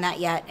haven't done that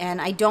yet,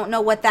 and I don't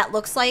know what that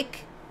looks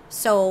like.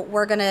 So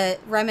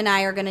Rem and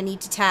I are going to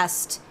need to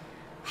test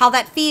how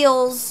that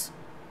feels,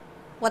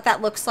 what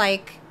that looks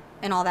like,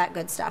 and all that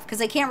good stuff. Because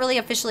I can't really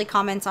officially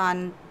comment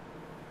on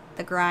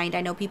the grind.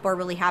 I know people are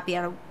really happy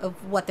out of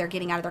what they're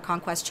getting out of their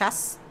conquest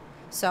chests.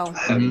 So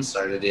I haven't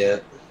started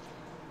yet.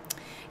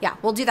 Yeah,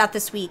 we'll do that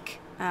this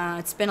week.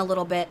 It's been a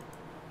little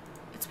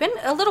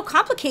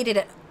complicated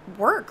at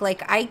work.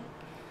 Like, I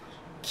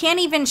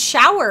can't even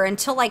shower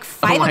until like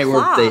 5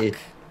 o'clock.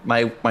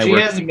 My She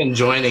work. hasn't been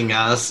joining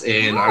us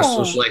in our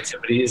social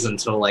activities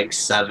until like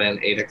 7,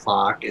 8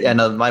 o'clock. Yeah,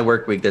 no, my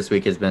work week this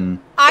week has been.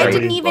 I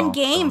didn't even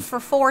game for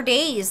 4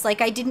 days.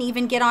 Like, I didn't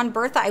even get on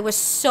Bertha. I was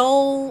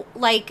so,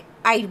 like,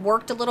 I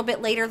worked a little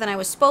bit later than I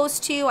was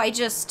supposed to. I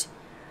just...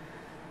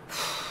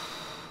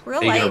 Real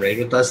Are you life. gonna raid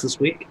with us this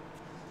week?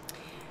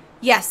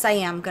 Yes, I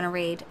am gonna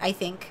raid, I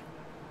think.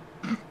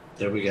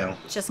 There we go.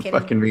 Just kidding.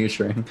 Fucking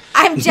reassuring.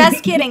 I'm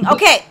just kidding.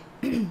 Okay.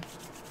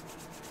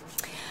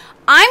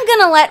 I'm going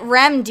to let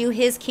Rem do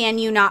his Can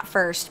You Not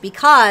first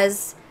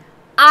because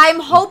I'm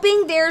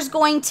hoping there's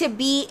going to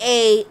be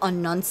a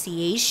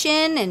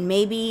enunciation and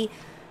maybe,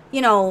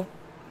 you know,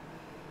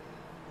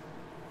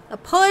 a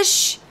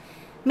push.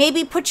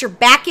 Maybe put your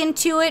back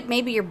into it,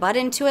 maybe your butt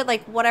into it,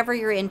 like whatever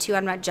you're into.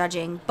 I'm not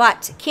judging.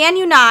 But Can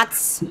You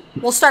Nots,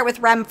 we'll start with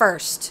Rem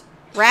first.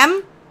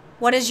 Rem,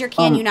 what is your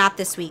Can You Not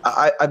this week?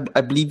 I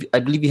believe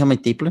you have my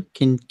stapler.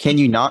 Can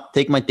you not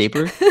take my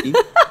stapler? Can you?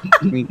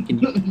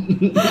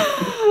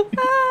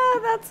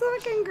 That's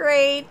fucking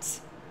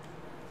great.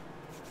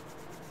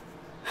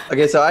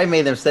 Okay, so I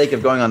made the mistake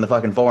of going on the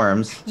fucking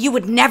forums. You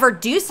would never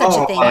do such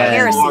a thing. my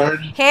Heresy. Lord.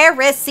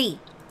 Heresy.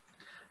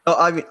 Oh,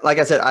 I mean, like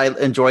I said, I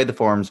enjoy the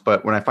forums,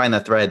 but when I find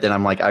that thread, then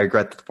I'm like, I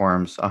regret the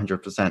forums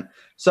 100%.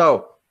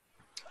 So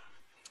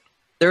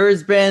there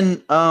has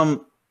been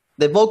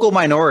the vocal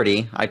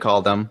minority, I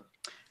call them,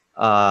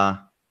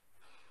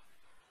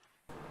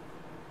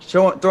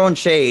 throwing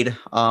shade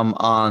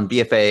on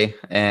BFA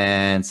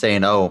and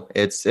saying, "Oh,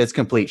 it's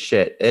complete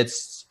shit.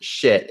 It's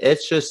shit.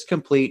 It's just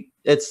complete.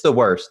 It's the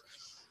worst."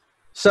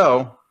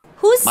 So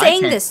who's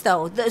saying this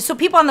though? So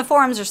people on the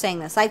forums are saying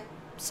this. I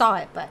saw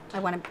it, but I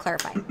want to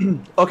clarify.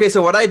 Okay,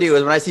 so what I do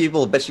is when I see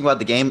people bitching about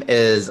the game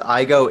is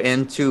I go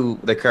into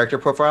the character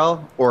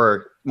profile,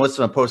 or most of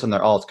them post on their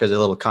alts because they're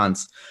little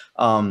cunts,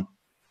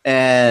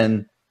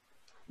 and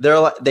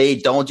they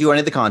don't do any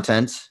of the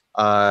content.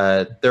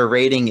 Their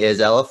rating is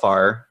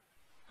LFR.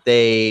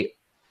 They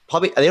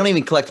don't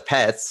even collect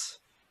pets.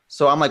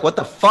 So I'm like, what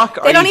the fuck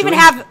are you doing? They don't even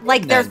have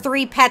like their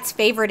 3 pets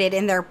favorited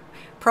in their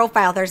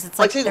profile. There's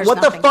what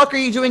the fuck are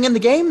you doing in the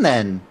game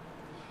then?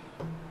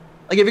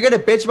 Like, if you're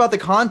gonna bitch about the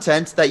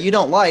content that you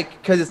don't like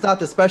because it's not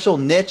the special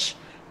niche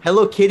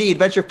Hello Kitty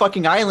Adventure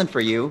fucking Island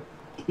for you,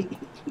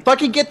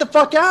 fucking get the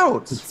fuck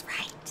out. That's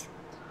right.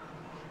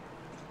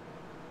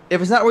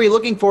 If it's not what you're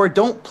looking for,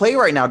 don't play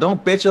right now.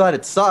 Don't bitch that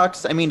it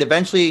sucks. I mean,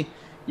 eventually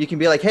you can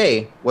be like,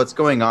 hey, what's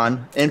going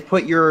on?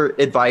 Input your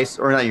advice,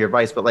 or not your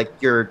advice, but like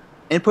your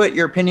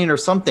opinion or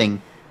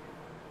something.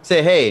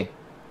 Say, hey,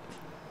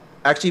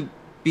 actually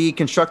be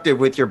constructive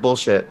with your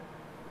bullshit.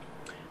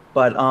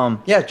 But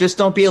yeah, just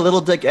don't be a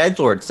little dick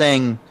edgelord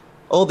saying,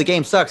 oh, the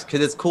game sucks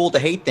because it's cool to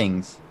hate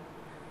things.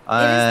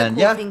 It is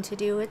the cool thing to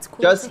do. It's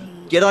cool just to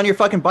hate. get on your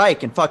fucking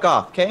bike and fuck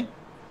off, okay?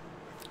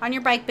 On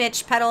your bike,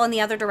 bitch, pedal in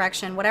the other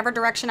direction. Whatever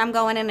direction I'm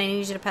going in, I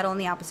need you to pedal in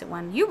the opposite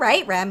one. You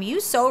right, Rem. You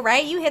so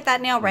right. You hit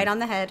that nail right on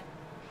the head.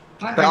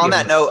 But on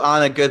that note,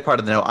 on a good part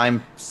of the note,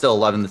 I'm still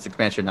loving this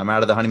expansion. I'm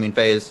out of the honeymoon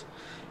phase.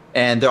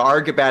 And there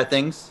are good bad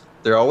things.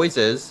 There always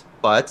is.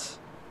 But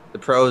the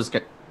pros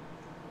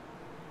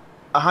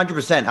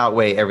 100%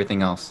 outweigh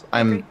everything else.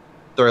 I'm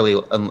thoroughly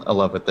in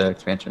love with the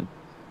expansion.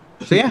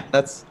 So yeah,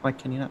 that's my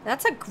Can You Not.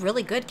 That's a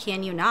really good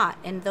Can You Not.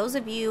 And those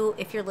of you,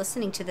 if you're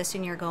listening to this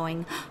and you're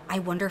going, I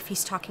wonder if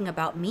he's talking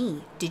about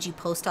me. Did you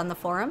post on the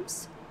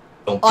forums?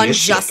 Don't be a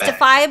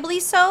Unjustifiably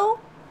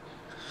so?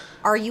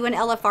 Are you an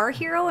LFR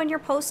hero and you're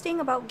posting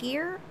about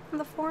gear on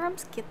the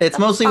forums? It's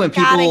mostly when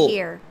people outta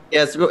here.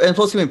 Yeah, it's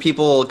mostly when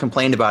people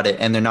complain about it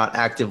and they're not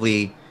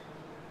actively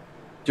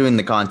doing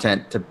the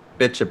content to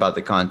bitch about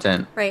the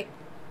content. Right.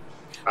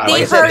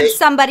 They heard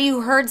somebody who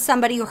heard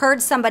somebody who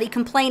heard somebody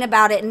complain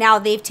about it, and now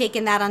they've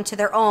taken that onto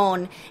their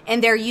own,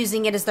 and they're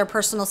using it as their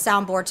personal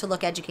soundboard to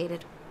look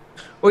educated.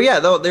 Well, yeah,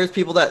 though there's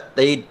people that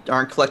they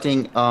aren't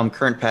collecting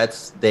current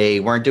pets. They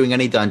weren't doing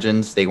any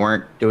dungeons. They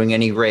weren't doing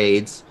any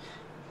raids.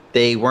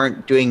 They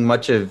weren't doing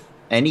much of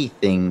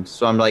anything.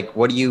 So I'm like,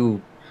 what do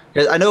you...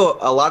 Because I know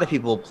a lot of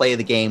people play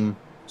the game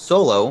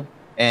solo,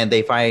 and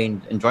they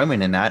find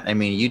enjoyment in that. I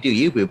mean, you do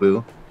you, boo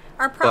boo.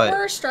 Our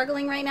partner is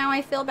struggling right now.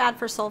 I feel bad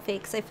for Soulfake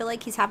because I feel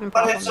like he's having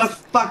But problems. it's a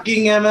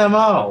fucking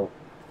MMO.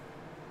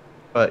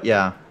 But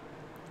yeah,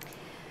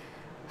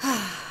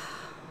 I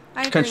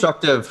agree.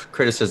 constructive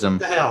criticism,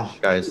 What the hell?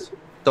 guys.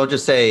 Don't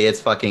just say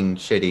it's fucking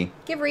shitty.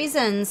 Give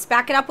reasons.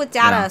 Back it up with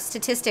data, Yeah.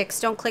 statistics.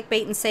 Don't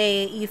clickbait and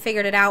say you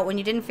figured it out when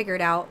you didn't figure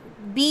it out.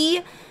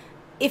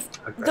 If the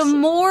Aggressive.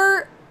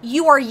 more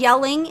you are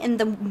yelling and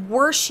the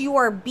worse you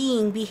are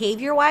being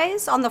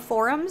behavior-wise on the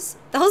forums,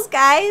 those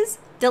guys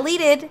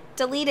deleted.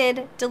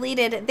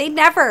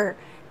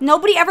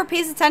 Nobody ever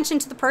pays attention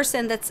to the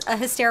person that's a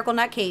hysterical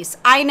nutcase.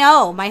 I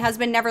know. My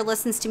husband never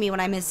listens to me when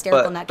I'm a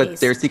hysterical nutcase. But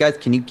seriously, guys,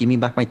 can you give me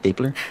back my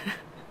stapler?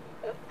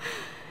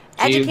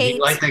 Do you Educate.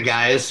 like the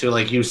guys who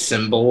like use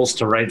symbols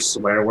to write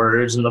swear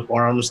words in the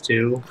forums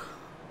too?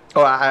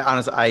 Oh, I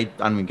honestly, I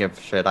don't even give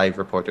a shit. I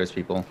report those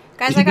people.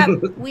 Guys,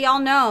 we all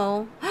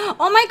know.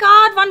 Oh my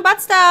God, Von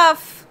Butt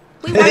stuff.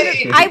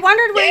 I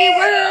wondered where you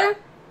were.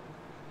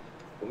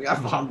 We got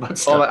Von Butt Oh,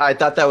 stuff. I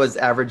thought that was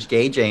average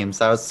gay James.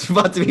 I was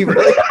about to be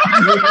really.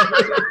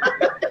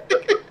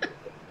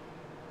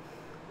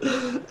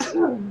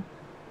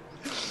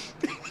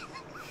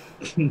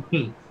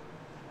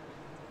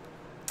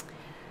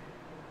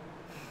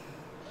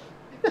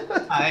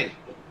 Hi.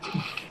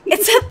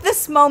 It's at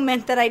this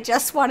moment that I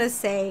just want to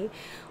say,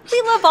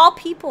 we love all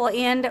people,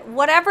 and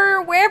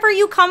wherever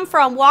you come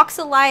from, walks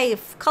of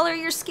life, color of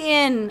your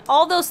skin,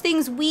 all those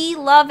things, we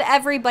love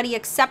everybody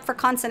except for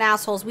cunts and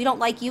assholes. We don't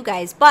like you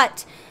guys,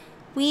 but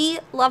we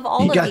love all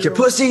of you. You got your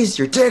pussies,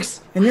 your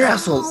dicks, and your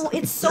assholes. Oh,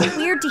 it's so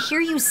weird to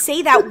hear you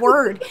say that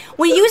word.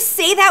 When you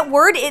say that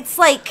word, it's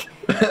like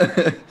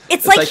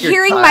like your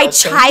hearing my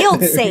child.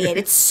 child say it.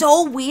 It's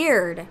so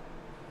weird.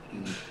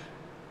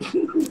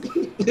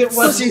 It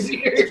was Pussies,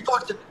 get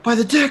fucked by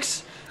the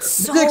dicks.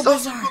 So The dicks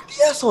also bizarre. fuck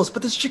the assholes,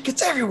 but this shit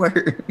gets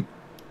everywhere.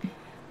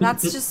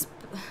 That's just.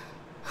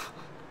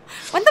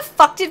 When the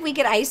fuck did we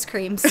get ice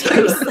cream?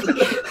 Seriously.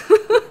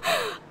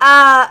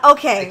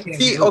 Okay.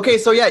 See, okay,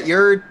 so yeah,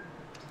 you're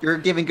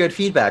giving good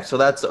feedback, so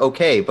that's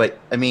okay. But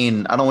I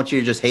mean, I don't want you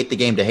to just hate the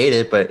game to hate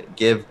it, but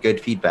give good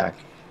feedback.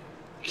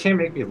 You can't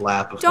make me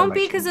laugh. before Don't my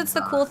be, because kids it's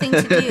the laugh. cool thing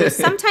to do.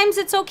 Sometimes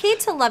it's okay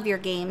to love your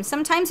game.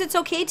 Sometimes it's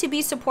okay to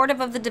be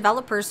supportive of the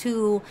developers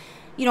who,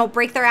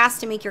 break their ass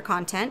to make your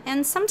content.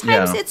 And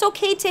sometimes Yeah. it's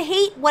okay to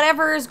hate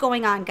whatever is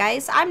going on,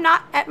 guys. I'm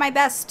not at my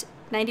best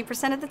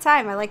 90% of the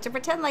time. I like to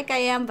pretend like I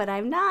am, but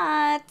I'm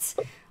not.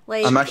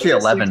 Like, I'm actually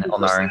 11,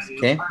 Elnar.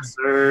 Okay.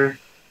 Sir.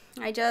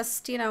 I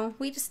just,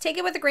 we just take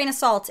it with a grain of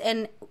salt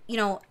and,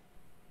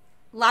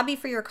 lobby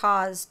for your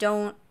cause.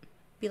 Don't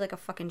be like a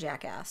fucking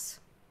jackass.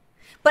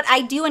 But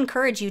I do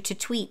encourage you to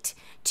tweet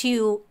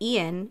to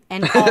Ian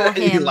and call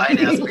You him. lying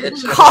ass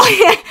bitch.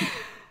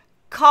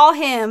 Call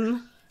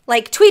him.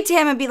 Like, tweet to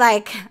him and be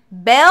like,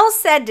 Belle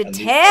said to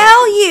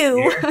tell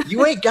you.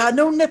 You ain't got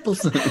no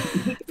nipples.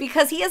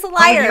 Because he is a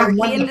liar. you're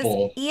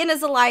wonderful. Ian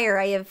is a liar.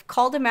 I have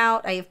called him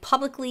out. I have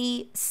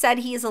publicly said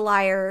he is a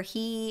liar.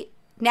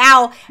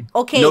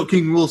 Okay. No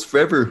king rules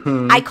forever.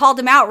 I called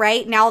him out,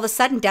 right? Now all of a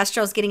sudden,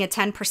 Destro's getting a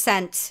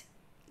 10%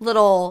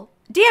 little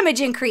damage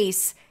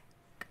increase.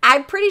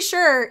 I'm pretty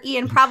sure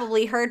Ian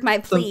probably heard my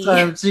plea.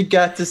 Sometimes you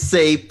got to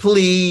say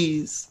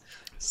please.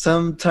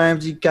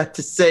 Sometimes you got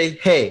to say,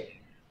 hey,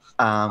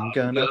 I'm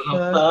gonna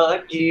fuck.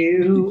 Fuck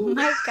you. Oh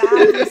my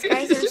God, these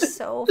guys are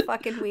so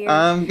fucking weird.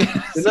 I'm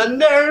gonna And I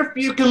nerf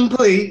you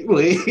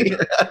completely.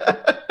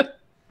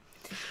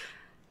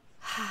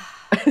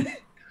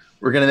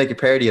 We're gonna make a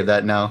parody of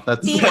that now.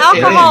 That's The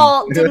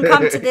alcohol didn't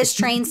come to this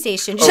train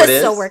station, Oh, just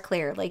it so is? we're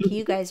clear. Like,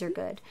 you guys are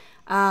good.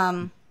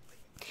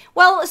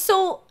 Well,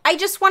 so I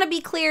just want to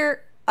be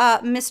clear,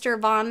 Mr.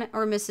 Von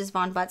or Mrs.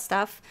 Von Butt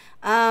stuff.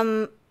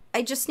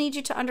 I just need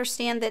you to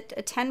understand that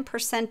a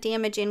 10%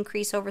 damage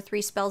increase over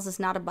 3 spells is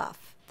not a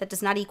buff. That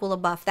does not equal a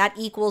buff. That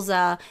equals we're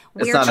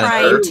not a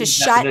trying nerf. to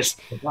shut.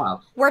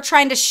 We're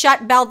trying to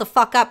shut Belle the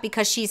fuck up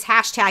because she's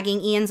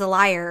hashtagging Ian's a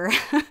liar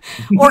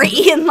or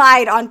Ian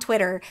lied on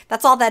Twitter.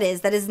 That's all that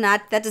is. That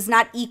does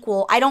not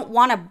equal. I don't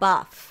want a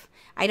buff.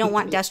 I don't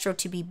want Destro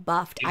to be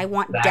buffed. I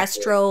want Exactly.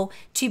 Destro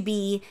to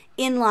be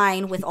in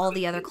line with all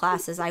the other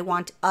classes. I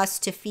want us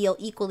to feel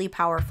equally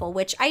powerful,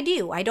 which I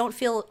do. I don't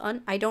feel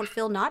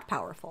not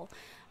powerful.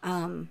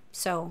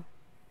 So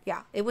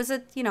yeah, it was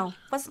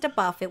wasn't a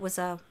buff. It was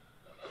a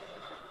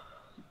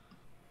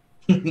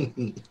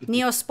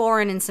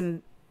Neosporin and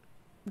some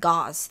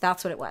gauze.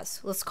 That's what it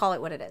was. Let's call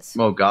it what it is.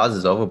 Well, Gauze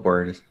is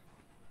overboard.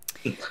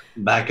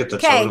 Back at the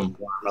Okay. totem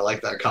farm. I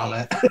like that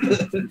comment.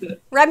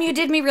 Rem, you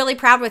did me really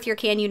proud with your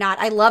Can You Not.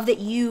 I love that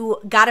you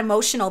got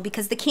emotional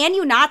because the Can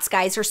You Nots,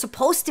 guys, are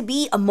supposed to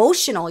be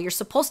emotional. You're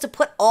supposed to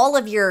put all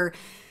of your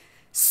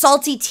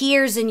salty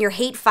tears and your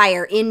hate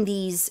fire in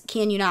these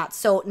Can You Nots.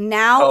 So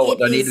now Oh, it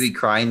do I need is- to be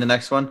crying the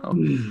next one? Oh.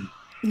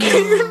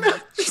 Can you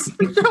not?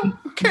 No,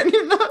 can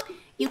you not?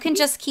 You can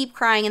just keep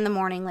crying in the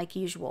morning like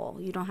usual.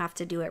 You don't have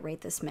to do it right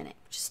this minute.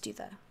 Just do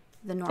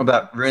the normal. Oh,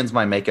 that ruins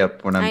my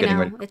makeup when I'm I getting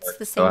know, ready. for it's work,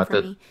 the so I same have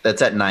for to- me.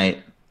 That's at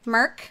night.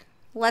 Merc,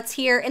 let's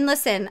hear. And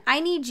listen, I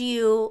need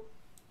you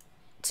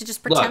to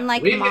just pretend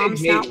like we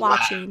mom's made not me laugh.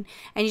 watching.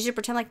 And you should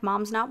pretend like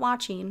mom's not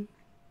watching.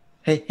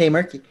 Hey,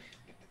 Murky.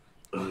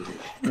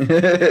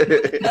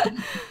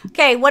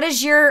 Okay, what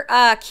is your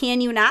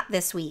can you not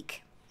this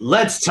week?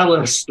 Let's tell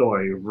a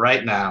story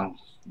right now.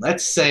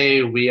 Let's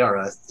say we are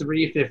a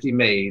 350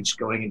 mage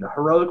going into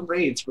heroic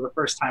raids for the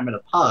first time in a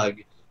pug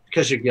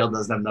because your guild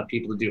doesn't have enough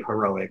people to do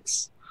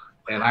heroics.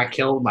 And I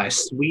killed my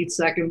sweet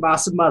second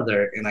boss of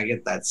mother, and I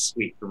get that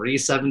sweet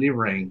 370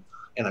 ring.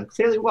 And I'm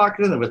clearly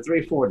walking in there with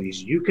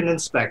 340s. You can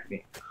inspect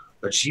me.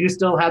 But you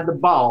still had the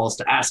balls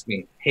to ask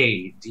me,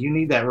 hey, do you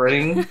need that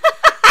ring?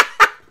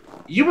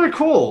 You were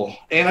cool.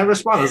 And I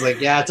responded, I was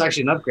like, yeah, it's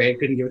actually an upgrade.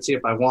 Couldn't give it to you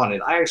if I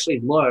wanted. I actually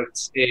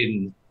looked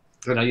in,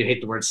 I know you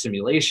hate the word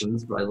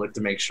simulations, but I looked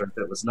to make sure if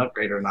it was an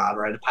upgrade or not,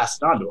 or I had to pass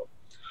it on to him.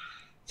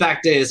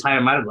 Fact is, high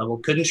on my level,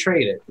 couldn't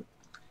trade it.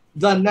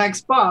 The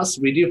next boss,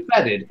 we do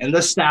feted, and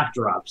the staff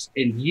drops.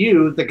 And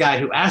you, the guy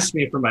who asked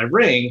me for my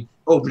ring,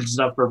 opens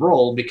it up for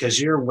roll because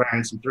you're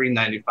wearing some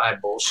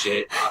 395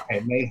 bullshit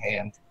on main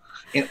hand.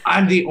 And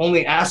I'm the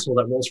only asshole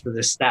that rolls for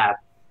this staff.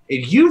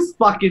 And you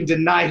fucking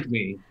denied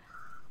me.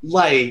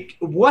 Like,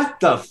 what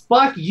the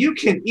fuck? You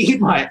can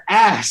eat my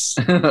ass.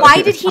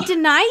 Why did he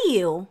deny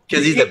you?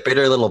 Because he's a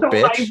bitter little So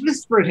bitch. I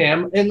whispered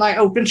him in my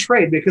open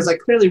trade because I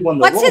clearly won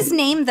the What's roll. his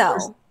name,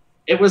 though?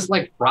 It was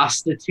like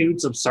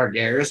Prostitutes of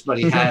Sargeras, but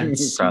he had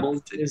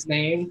symbols in his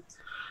name.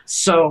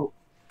 So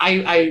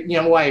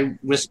I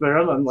whisper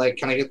him. I'm like,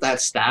 can I get that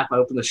staff? I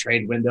open the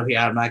trade window. He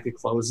automatically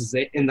closes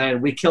it. And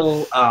then we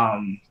kill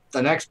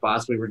the next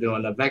boss. We were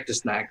doing a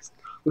Vectus next.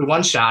 We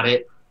one-shot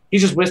it. He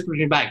just whispered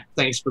me back,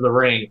 thanks for the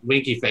ring,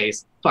 winky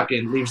face,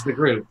 fucking leaves the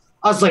group.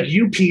 I was like,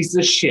 you piece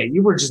of shit.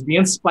 You were just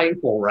being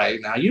spiteful right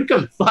now. You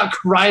can fuck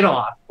right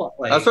off.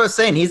 Like, That's what I was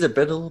saying. He's a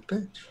bitter little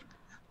bitch.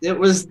 it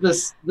was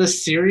the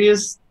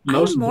serious,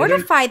 most I'm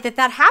mortified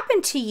that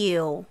happened to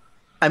you.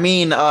 I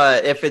mean,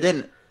 if it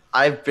didn't,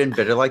 I've been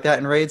bitter like that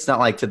in raids. Not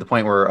like to the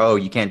point where, oh,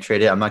 you can't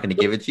trade it. I'm not going to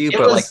give it to you.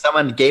 But like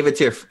someone gave it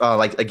to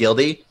like a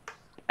guildie,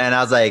 and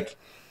I was like,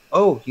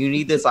 oh, you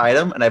need this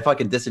item, and I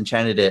fucking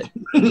disenchanted it.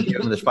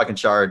 Give him this fucking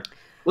shard.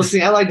 Well,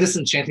 see, I like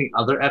disenchanting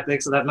other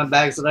epics that I have in my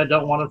bags that I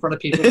don't want in front of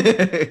people.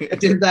 I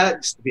did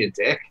that just to be a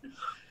dick.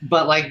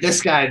 But like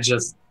this guy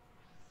just,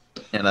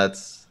 And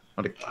that's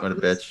what a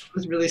bitch. It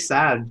was really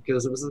sad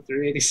because it was a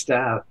 380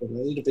 staff and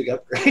I need a big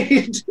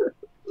upgrade.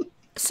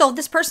 So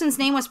this person's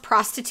name was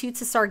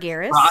Prostitutes of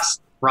Sargeras?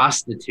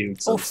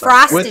 Prostitutes. Oh, I'm sorry.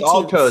 prostitutes. With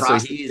all codes, so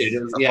Prostitute. he's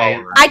a Yeah,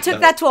 follower. I took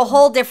that to a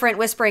whole different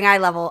whispering eye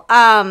level.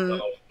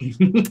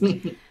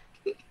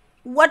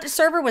 What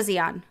server was he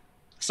on?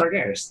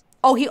 Sargeras.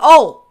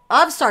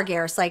 Of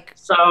Sargeras, like.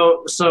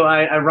 So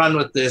I run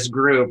with this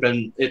group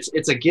and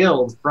it's a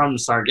guild from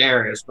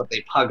Sargeras, but they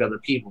pug other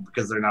people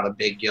because they're not a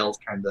big guild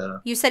kind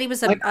of. You said he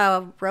was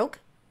a rogue?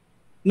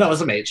 No, it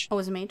was a mage. Oh, it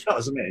was a mage? No, it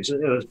was a mage.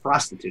 It was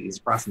prostitute. He's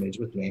a prostitute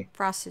with me.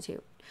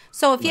 Prostitute.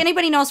 So if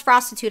anybody knows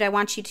Prostitute, I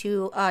want you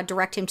to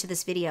direct him to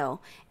this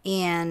video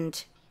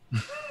and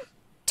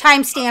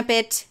timestamp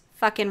it,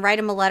 fucking write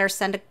him a letter,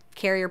 send a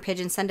carrier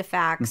pigeon, send a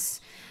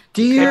fax.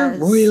 Dear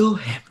Royal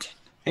Hampton.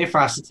 Hey,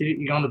 prostitute,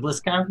 you going to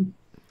BlizzCon?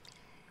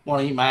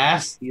 Want to eat my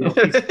ass? You know,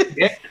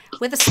 yeah.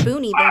 With a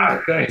spoon, even.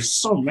 Okay,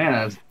 so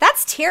mad.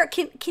 That's terrible.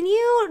 Can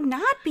you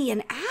not be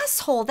an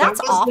asshole? That's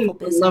That wasn't awful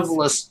the business.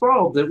 level of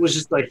fault. It was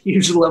just a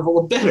huge level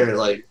of bitter,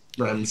 like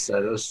Ren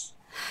said.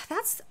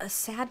 That's a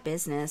sad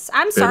business.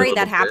 I'm sorry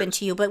that happened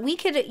to you, but we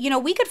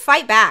could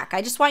fight back.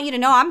 I just want you to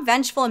know I'm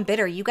vengeful and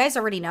bitter. You guys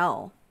already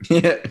know.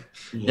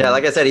 Yeah,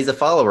 like I said, he's a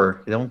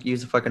follower. You don't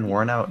use a fucking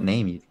worn out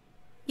name.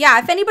 Yeah,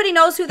 if anybody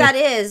knows who that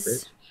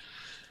is,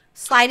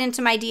 slide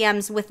into my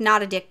DMs with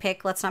not a dick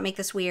pic. Let's not make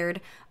this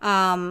weird.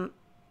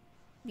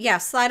 Yeah,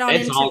 slide on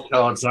It's into. all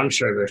codes. I'm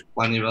sure there's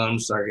plenty of them.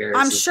 Sargeras.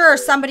 I'm sure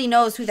somebody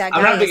knows who that guy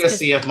I'm not is. going to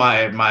see if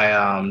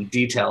my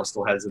detail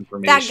still has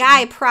information. That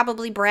guy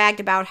probably bragged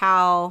about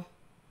how,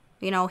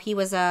 he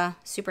was a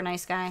super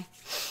nice guy.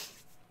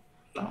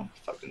 Oh,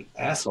 fucking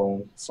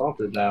asshole.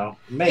 Salted now.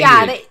 Maybe.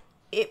 Yeah,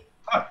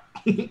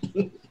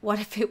 what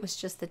if it was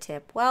just the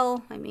tip?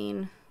 Well, I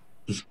mean,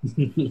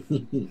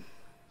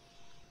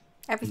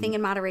 everything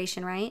in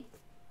moderation, right?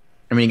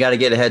 I mean, you got to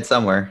get ahead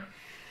somewhere.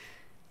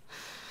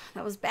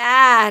 That was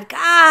bad.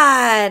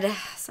 God,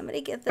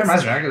 somebody get this.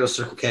 Reminds me, I gotta go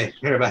Circle K.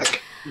 Here,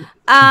 back.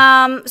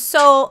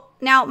 So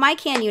now my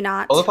can you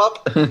not?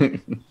 Pop.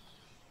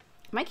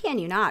 My can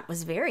you not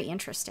was very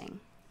interesting.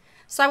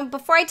 So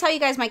before I tell you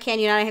guys my can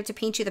you not, I have to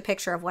paint you the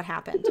picture of what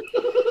happened.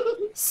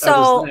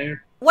 So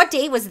what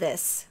day was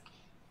this?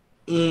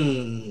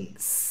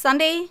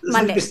 Sunday,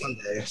 Monday.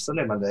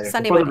 Sunday, Monday.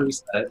 Sunday, Before the Monday.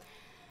 reset.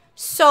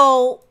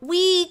 So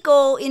we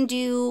go and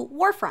do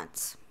war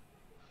fronts.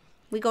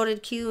 We go to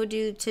queue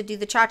to do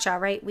the cha-cha,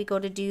 right? We go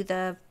to do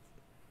the,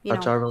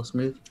 Cha-cha real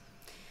smooth.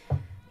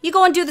 You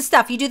go and do the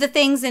stuff. You do the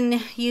things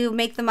and you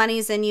make the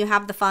monies and you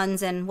have the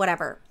funds and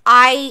whatever.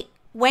 I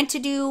went to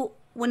do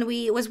when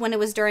it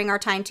was during our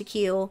time to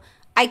queue.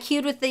 I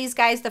queued with these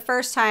guys the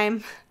first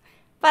time,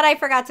 but I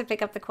forgot to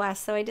pick up the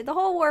quest. So I did the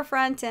whole war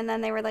front and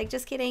then they were like,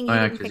 just kidding, you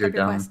didn't pick up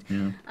your quest.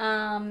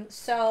 Yeah.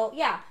 So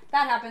yeah,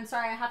 that happened.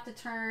 Sorry, I have to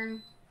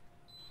turn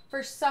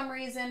For some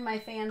reason, my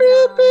fan's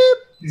not on.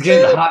 She's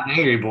getting hot and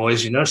angry,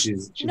 boys. You know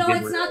she's No,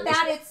 getting it's not rid of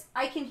that. this. It's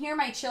I can hear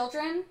my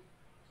children.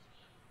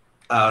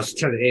 She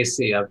turned the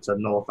AC up to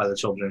nullify the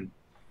children.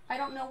 I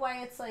don't know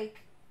why it's like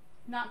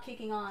not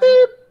kicking on.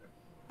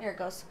 There it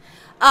goes.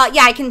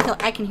 Yeah, I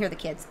can hear the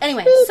kids.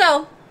 Anyway,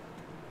 so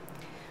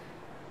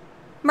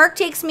Merc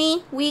takes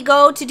me. We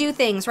go to do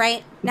things,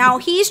 right? Now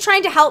he's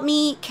trying to help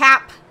me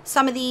cap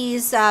some of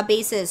these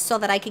bases so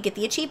that I could get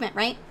the achievement,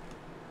 right?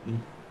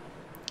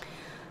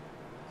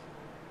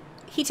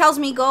 He tells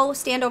me, go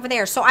stand over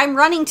there. So I'm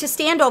running to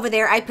stand over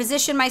there. I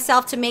position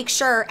myself to make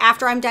sure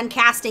after I'm done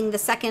casting, the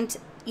second,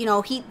 you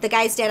know, the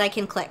guy's dead, I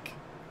can click.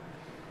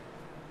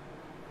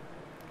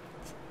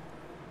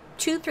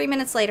 2-3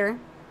 minutes later,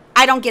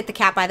 I don't get the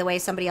cap, by the way.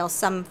 Somebody else,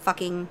 some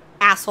fucking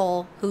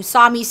asshole who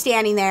saw me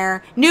standing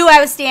there, knew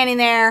I was standing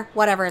there,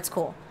 whatever, it's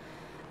cool.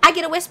 I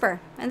get a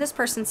whisper, and this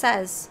person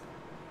says,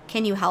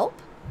 can you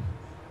help?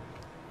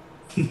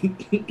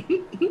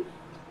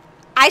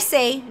 I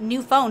say,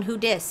 new phone, who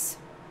dis?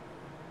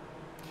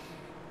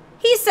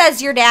 He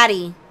says, your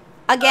daddy.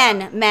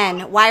 Again,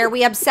 men, why are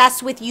we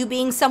obsessed with you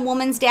being some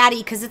woman's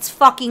daddy? Because it's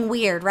fucking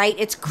weird, right?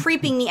 It's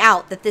creeping me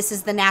out that this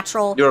is the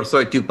natural... You're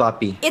so too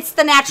papi. It's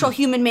the natural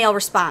human male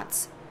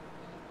response.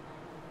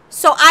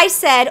 So I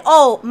said,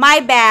 oh, my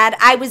bad,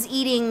 I was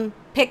eating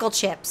pickle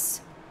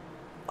chips.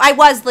 I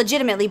was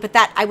legitimately, but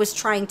that I was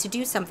trying to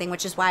do something,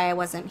 which is why I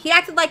wasn't. He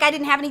acted like I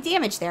didn't have any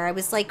damage there. I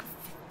was like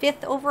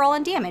 5th overall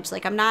in damage.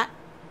 Like I'm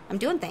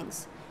doing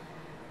things.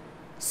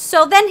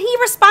 So then he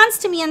responds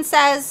to me and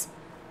says,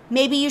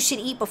 maybe you should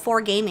eat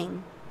before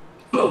gaming.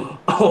 What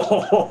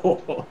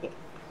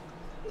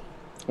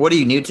are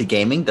you new to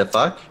gaming? The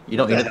fuck? You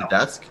don't eat at the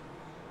desk?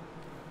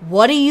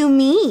 What do you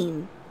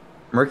mean?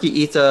 Murky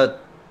eats a...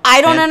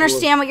 I don't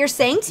understand what you're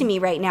saying to me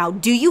right now.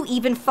 Do you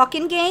even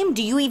fucking game?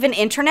 Do you even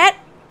internet?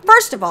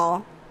 First of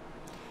all,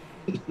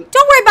 don't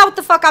worry about what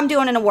the fuck I'm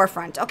doing in a war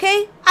front,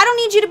 okay? I don't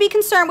need you to be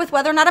concerned with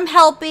whether or not I'm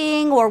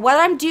helping or what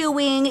I'm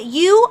doing.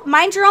 You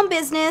mind your own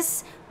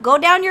business. Go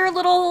down your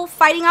little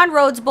fighting on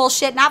roads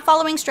bullshit, not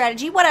following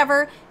strategy,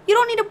 whatever. You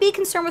don't need to be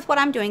concerned with what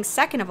I'm doing.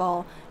 Second of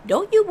all,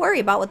 don't you worry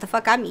about what the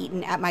fuck I'm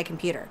eating at my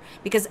computer.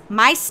 Because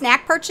my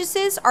snack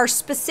purchases are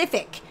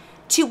specific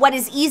to what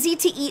is easy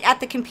to eat at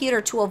the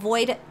computer to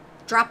avoid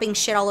dropping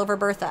shit all over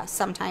Bertha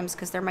sometimes,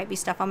 because there might be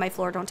stuff on my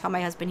floor. Don't tell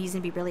my husband. He's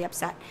going to be really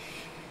upset.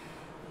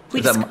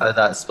 Is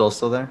that spill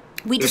still there?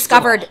 We There's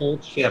discovered... still a whole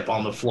chip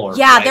on the floor.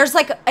 Yeah, right? there's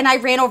like... And I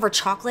ran over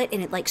chocolate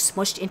and it like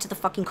smushed into the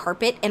fucking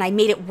carpet and I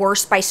made it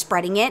worse by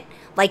spreading it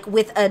like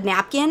with a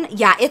napkin.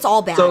 Yeah, it's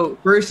all bad. So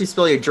first you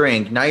spill your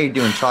drink, now you're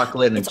doing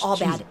chocolate and... It's all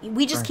bad.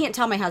 We just can't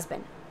tell my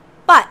husband.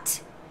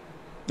 But...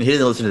 He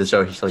didn't listen to the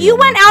show. You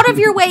went out of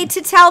your way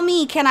to tell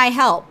me, can I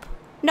help?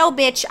 No,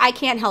 bitch, I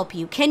can't help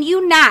you. Can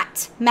you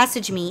not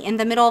message me in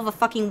the middle of a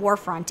fucking war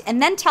front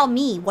and then tell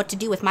me what to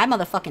do with my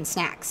motherfucking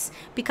snacks?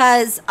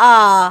 Because,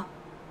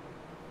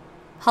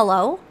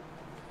 hello?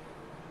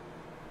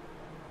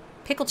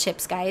 Pickle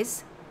chips,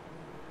 guys.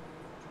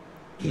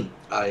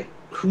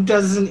 Who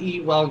doesn't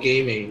eat while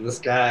gaming? This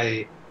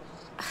guy...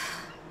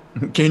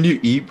 Can you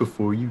eat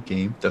before you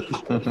game?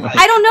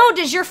 I don't know.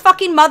 Does your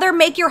fucking mother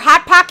make your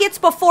Hot Pockets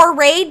before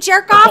raid,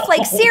 jerk off?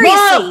 Like,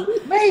 seriously.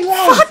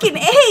 Fucking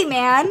A,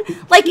 man.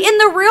 Like, in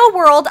the real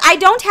world, I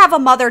don't have a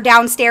mother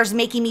downstairs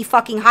making me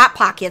fucking Hot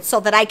Pockets so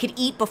that I could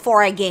eat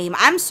before I game.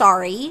 I'm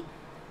sorry.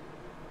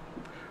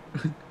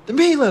 The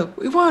Mila,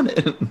 we want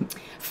it.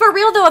 For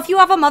real, though, if you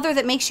have a mother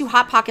that makes you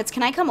Hot Pockets,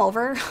 can I come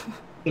over?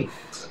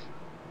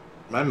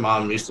 My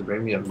mom used to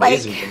bring me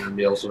amazing dinner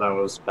meals when I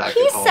was back at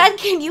home. He said,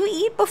 can you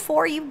eat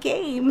before you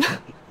game?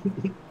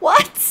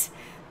 What?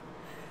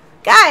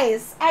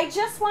 Guys, I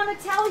just want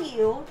to tell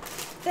you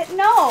that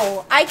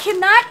no, I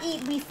cannot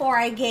eat before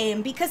I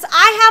game because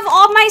I have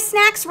all my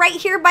snacks right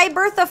here by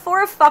Bertha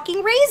for a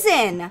fucking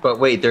reason. But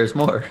wait, there's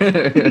more.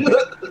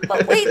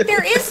 But wait,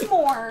 there is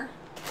more.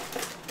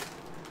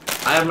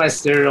 I have my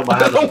cereal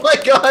behind Oh my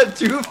god,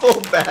 2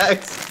 full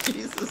bags.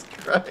 Jesus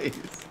Christ.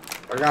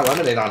 I got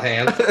lemonade on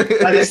hand.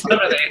 I just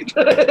lemonade.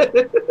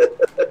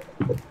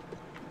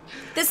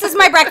 This is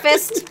my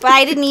breakfast, but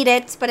I didn't eat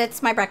it, but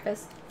it's my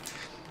breakfast.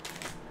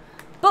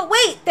 But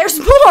wait, there's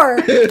more.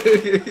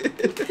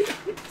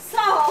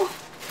 So,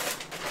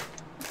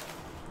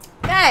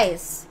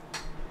 guys,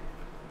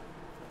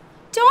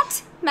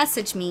 don't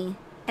message me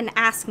and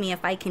ask me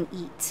if I can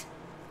eat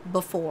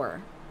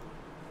before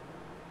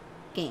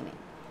gaming.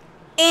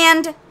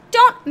 And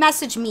don't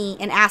message me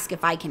and ask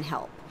if I can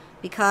help,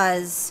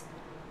 because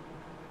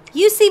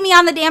you see me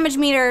on the damage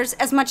meters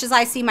as much as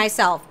I see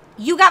myself.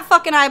 You got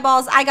fucking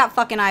eyeballs, I got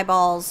fucking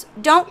eyeballs.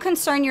 Don't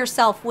concern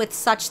yourself with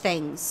such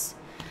things.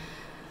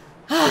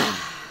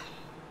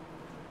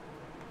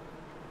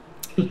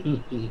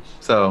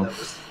 So, that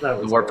the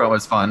was war front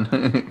was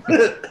fun.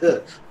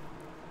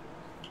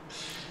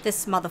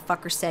 This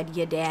motherfucker said,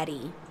 ya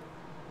daddy.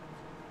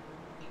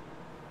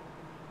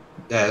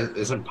 Yeah,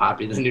 isn't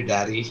Poppy the new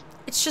daddy?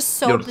 It's just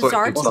so Yo,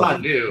 bizarre it's Well, to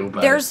it's me. not new,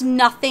 but... There's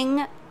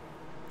nothing,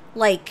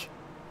 like,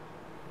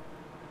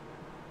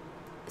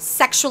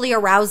 sexually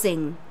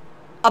arousing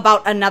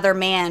about another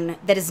man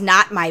that is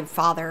not my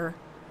father.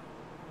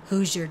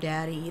 Who's your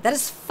daddy? That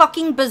is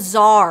fucking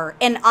bizarre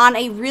and on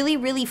a really,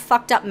 really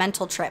fucked up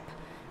mental trip,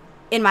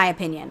 in my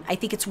opinion. I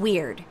think it's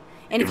weird.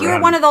 And if you're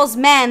one of those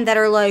men that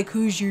are like,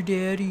 who's your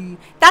daddy?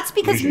 That's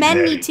because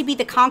men need to be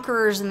the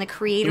conquerors and the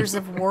creators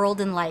of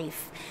world and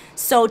life.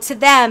 So to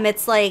them,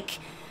 it's like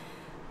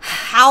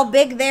how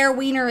big their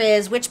wiener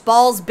is, which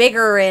ball's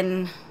bigger,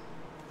 and,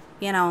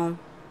 you know.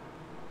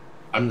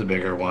 I'm the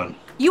bigger one.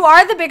 You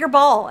are the bigger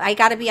ball. I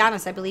gotta be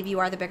honest. I believe you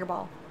are the bigger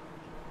ball.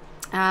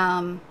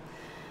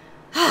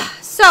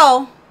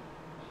 So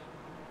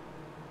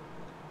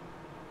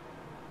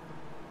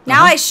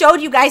now I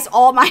showed you guys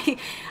all my,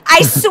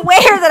 I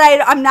swear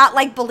that I'm not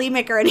like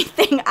bulimic or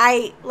anything.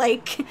 I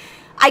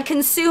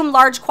consume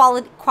large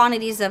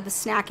quantities of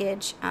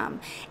snackage.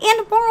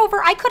 And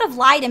moreover, I could have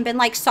lied and been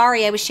like,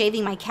 sorry, I was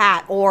shaving my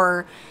cat,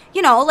 or,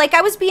 you know, like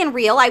I was being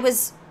real. I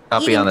was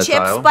eating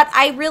chips, but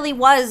I really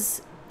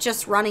was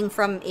just running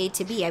from A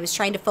to B. I was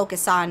trying to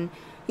focus on,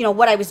 you know,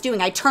 what I was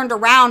doing. I turned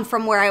around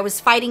from where I was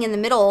fighting in the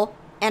middle,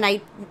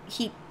 and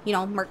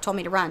Merc told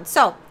me to run.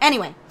 So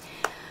anyway,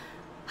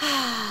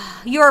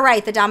 you're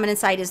right. The dominant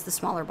side is the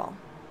smaller ball.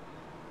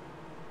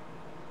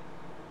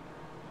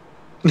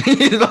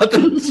 He's about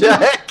to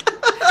check.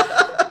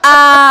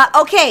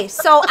 Okay,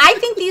 so I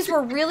think these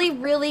were really,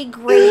 really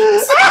great.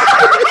 Is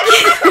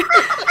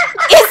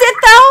it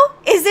though?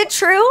 Is it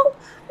true?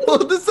 Well,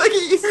 the second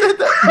you said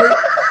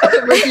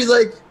that, Ricky's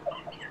like,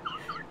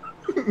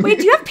 wait,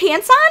 do you have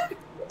pants on?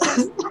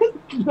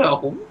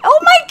 No. Oh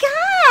my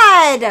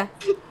god!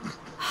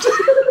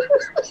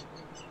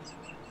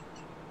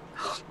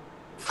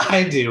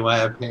 I do. I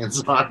have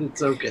pants on.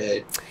 It's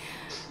okay.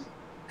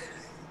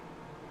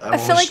 I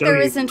feel like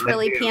there isn't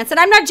really pants, and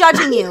I'm not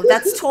judging you.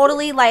 That's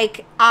totally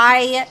like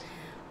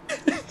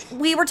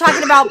we were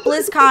talking about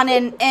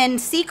BlizzCon, and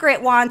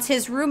Secret wants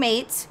his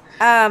roommate,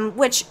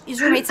 which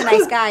his roommate's a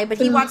nice guy, but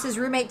he wants his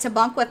roommate to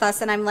bunk with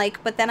us, and I'm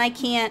like, but then I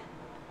can't,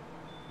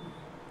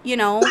 you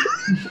know,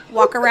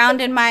 walk around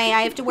in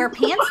I have to wear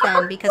pants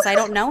then because I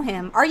don't know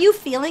him. Are you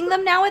feeling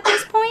them now at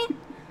this point?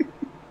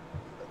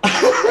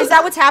 Is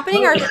that what's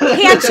happening? Or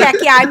hand check?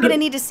 Yeah, I'm gonna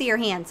need to see your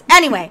hands.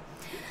 Anyway.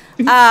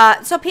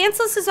 So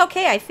pantsless is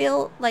okay. I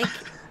feel like,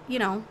 you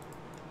know,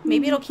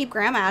 maybe it'll keep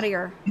grandma out of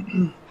your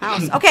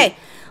house. Okay,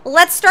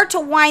 let's start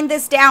to wind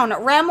this down.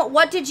 Rem,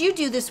 what did you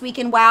do this week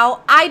in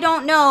WoW? I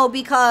don't know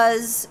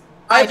because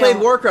I played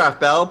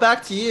Warcraft, Belle.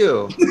 Back to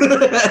you.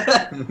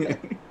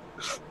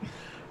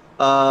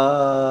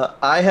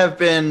 I have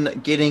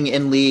been getting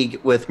in league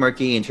with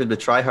Murky in terms of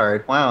try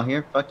hard. Wow,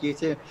 here, fuck you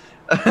too.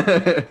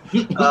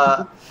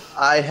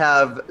 I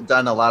have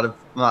done a lot of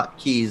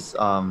keys.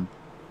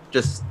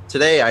 Just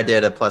today I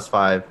did a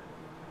 +5.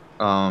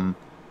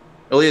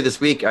 Earlier this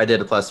week I did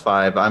a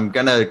 +5. I'm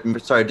gonna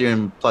start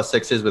doing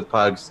 +6s with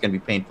pugs. It's gonna be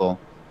painful,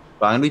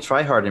 but I'm gonna be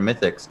try hard in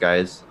mythics,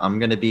 guys. I'm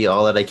gonna be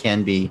all that I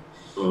can be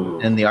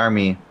in the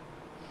army.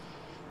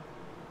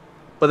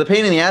 But the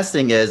pain in the ass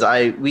thing is,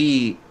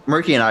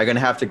 Murky and I are gonna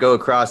have to go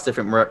across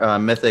different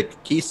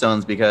mythic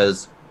keystones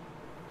because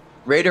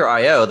Raider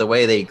IO, the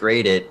way they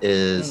grade it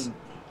is,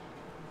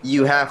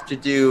 you have to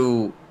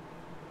do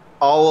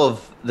all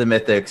of the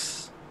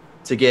mythics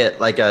to get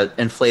like a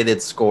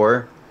inflated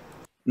score,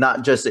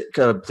 not just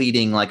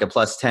completing like a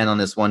 +10 on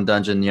this one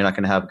dungeon. You're not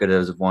going to have good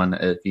as one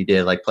if you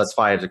did like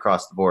 +5s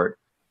across the board.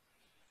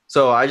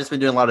 So I just been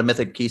doing a lot of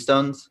mythic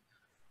keystones.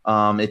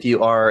 If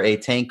you are a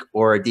tank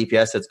or a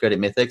DPS that's good at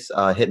mythics,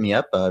 hit me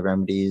up.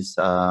 Remedies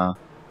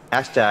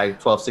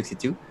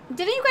 #1262.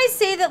 Didn't you guys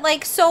say that,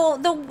 like, so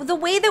the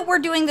way that we're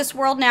doing this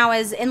world now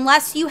is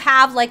unless you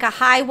have like a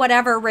high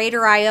whatever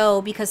Raider IO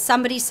because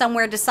somebody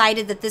somewhere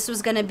decided that this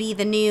was going to be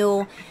the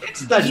new,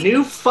 it's the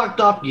new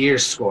fucked up gear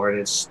score, and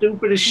it's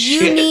stupid as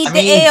shit. You need the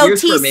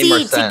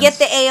AOTC to get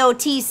the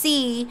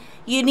AOTC.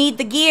 You need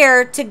the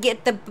gear to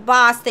get the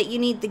boss that you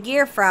need the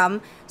gear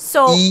from.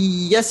 So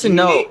yes and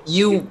no.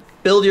 You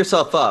build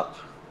yourself up,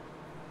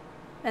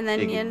 and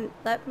then you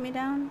let me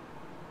down.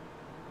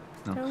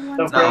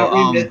 So for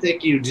every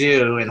mythic you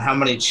do and how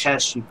many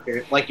chests you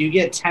clear, like you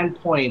get 10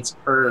 points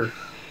per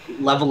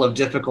level of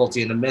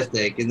difficulty in a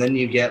mythic, and then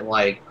you get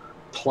like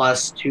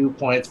 +2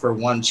 points for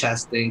one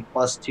chesting,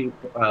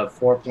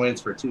 +4 points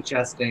for 2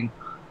 chesting.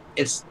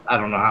 I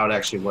don't know how it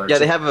actually works. Yeah,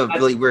 they have a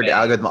really weird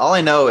algorithm. All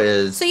I know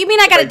is... So you mean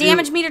I got a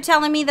damage meter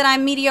telling me that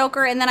I'm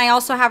mediocre, and then I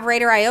also have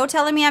Raider IO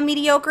telling me I'm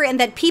mediocre, and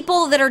that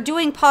people that are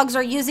doing pugs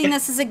are using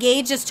this as a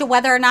gauge as to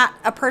whether or not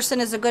a person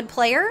is a good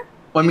player?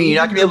 Well, I mean,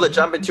 you're not going to be able to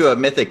jump into a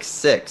Mythic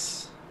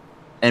 6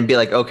 and be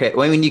like, okay.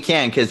 Well, I mean, you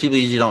can, because people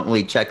usually don't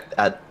really check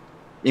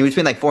in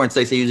between like 4 and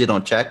 6, they usually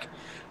don't check.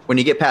 When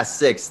you get past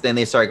 6, then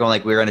they start going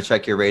like, we're going to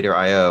check your Raider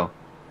IO.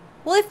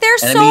 Well, if they're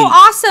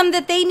awesome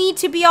that they need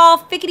to be all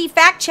fickety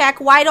fact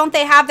check, why don't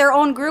they have their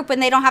own group and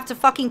they don't have to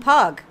fucking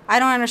pug? I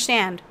don't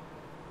understand.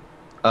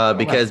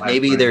 Because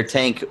maybe their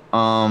tank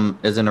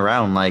isn't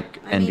around like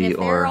I mean, Envy if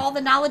they're all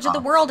the knowledge of the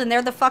world and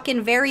they're the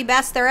fucking very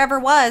best there ever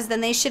was, then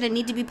they shouldn't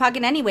need to be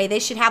pugging anyway. They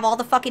should have all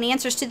the fucking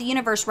answers to the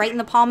universe right in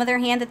the palm of their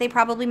hand that they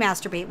probably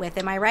masturbate with.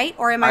 Am I right?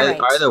 Or am I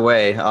right? Either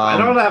way. I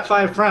don't have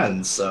 5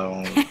 friends,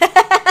 so...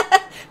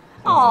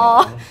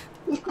 Aw.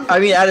 I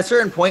mean, at a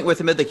certain point with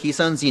the Mythic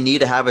Keystones, you need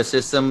to have a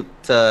system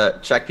to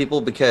check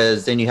people,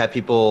 because then you have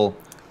people,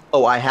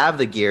 oh, I have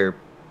the gear,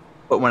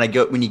 but when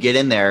you get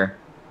in there,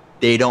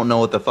 they don't know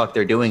what the fuck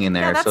they're doing in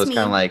there. Yeah, So it's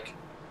kind of like,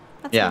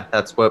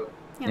 that's what,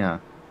 Yeah.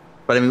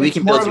 But I mean, we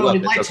can build you up.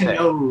 We'd like to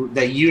know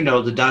that you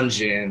know the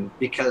dungeon,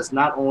 because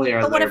not only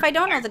are But what there... if I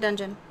don't know the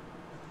dungeon?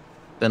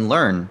 Then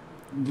learn.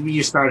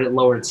 You start at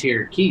lower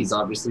tier keys,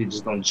 obviously.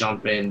 Just don't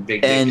jump in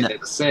big into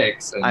the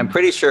 6. And... I'm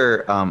pretty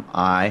sure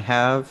I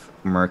have,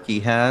 Murky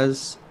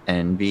has,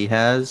 Envy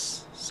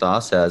has,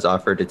 Sauce has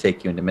offered to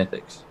take you into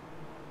Mythics.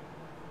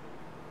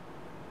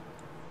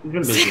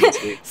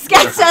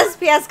 Scat says,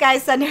 P.S.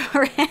 guys, send it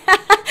over.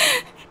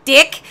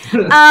 Dick.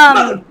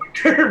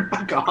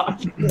 Fuck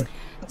off.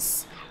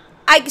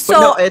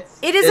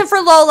 It isn't for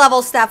low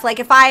level stuff. Like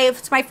if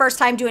it's my first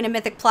time doing a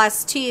Mythic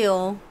Plus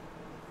too.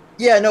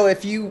 Yeah, no,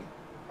 if you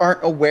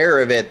aren't aware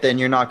of it, then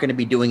you're not going to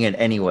be doing it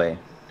anyway,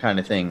 kind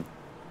of thing.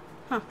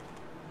 Huh.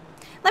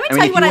 Let me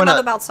tell you what I love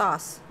about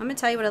Sauce. I'm going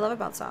to tell you what I love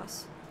about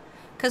Sauce.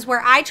 Because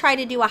where I try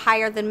to do a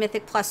higher than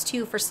Mythic Plus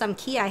 2 for some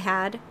key I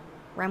had,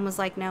 Rem was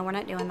like, no, we're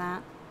not doing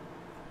that.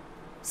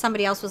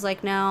 Somebody else was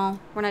like, no,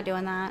 we're not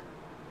doing that.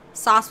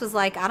 Sauce was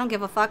like, I don't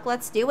give a fuck,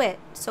 let's do it.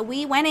 So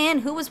we went in.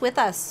 Who was with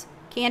us?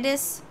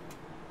 Candace,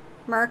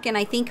 Merc, and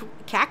I think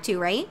Cactu,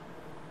 right?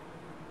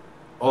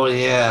 Oh,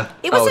 yeah.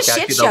 It was a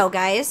shit show,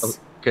 guys.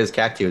 Because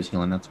Cactu was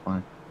healing, that's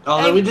fine.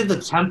 Oh, then we did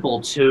the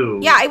temple, too.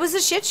 Yeah, it was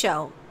a shit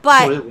show.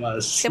 But it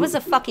was. There was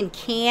a fucking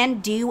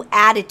can-do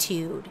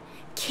attitude.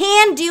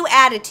 Can-do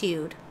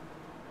attitude.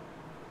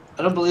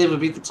 I don't believe we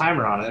beat the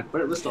timer on it,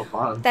 but it was still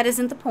fun. That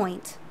isn't the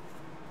point.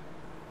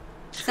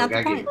 It's not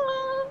the point.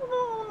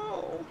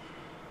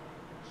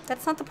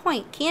 That's not the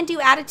point. Can-do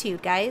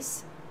attitude,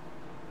 guys.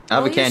 I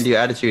have a can-do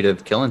attitude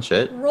of killing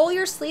shit. Roll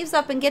your sleeves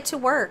up and get to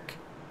work.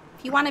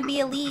 If you want to be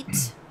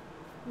elite,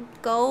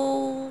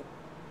 go...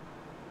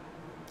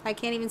 I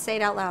can't even say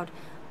it out loud.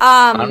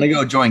 I'm going to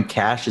go join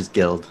Cash's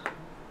guild.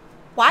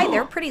 Why?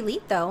 They're pretty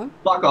elite, though.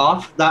 Fuck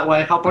off. That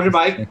way. Hop on your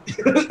bike.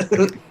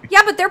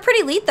 Yeah, but they're pretty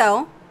elite,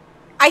 though.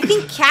 I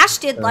think Cash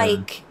did,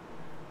 like,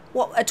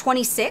 what, a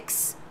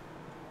 26?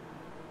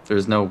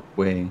 There's no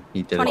way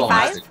he did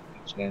 25?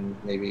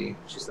 Maybe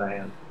she's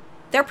saying.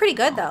 They're pretty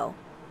good, though.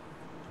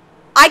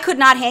 I could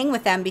not hang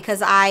with them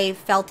because I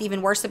felt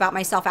even worse about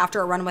myself after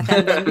a run with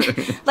them than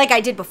like I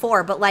did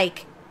before. But,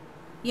 like,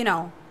 you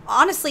know,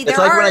 honestly, it's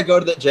like when I go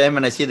to the gym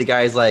and I see the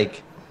guys,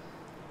 like,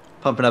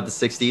 pumping up the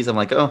 60s. I'm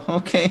like, oh,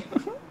 okay.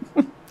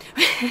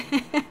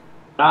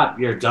 Stop,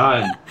 you're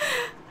done.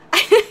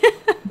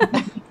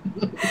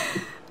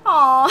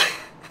 Aw.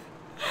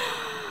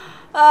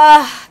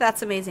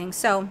 That's amazing.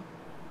 So...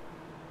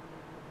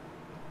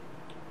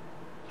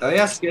 Oh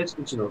yeah, sketch.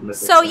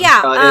 So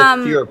yeah,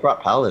 if you're a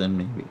prop paladin,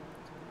 maybe.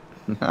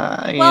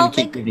 Well,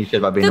 keep giving shit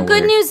about being the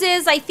good news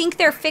is I think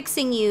they're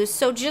fixing you.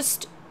 So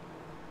just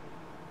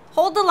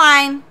hold the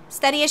line,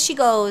 steady as she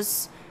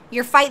goes.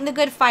 You're fighting the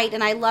good fight,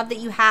 and I love that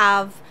you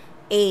have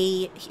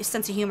a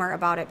sense of humor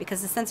about it,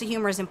 because the sense of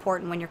humor is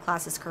important when your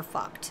class is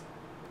cur-fucked.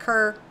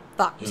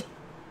 Cur-fucked.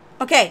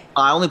 Okay.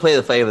 I only play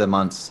the Fae of the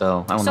Months,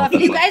 so I don't know. So if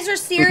you guys are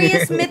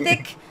serious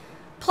Mythic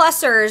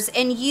Plusers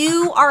and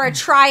you are a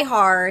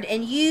tryhard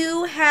and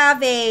you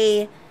have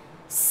a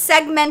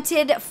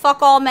segmented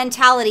fuck all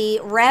mentality,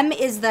 Rem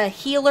is the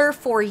healer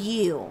for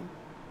you.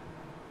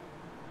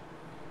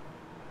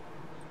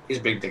 He's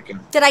big dickin'.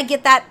 Did I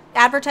get that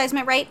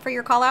advertisement right for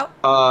your call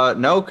out?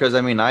 No, because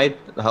I mean I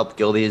help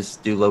guildies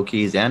do low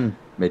keys and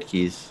mid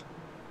keys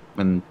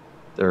when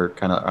they're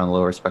kind of on the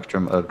lower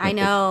spectrum of I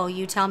know,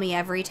 you tell me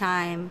every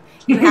time.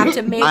 You have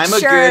to make I'm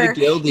sure. A good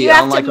guildie, you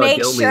have unlike to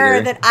make sure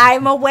leader. that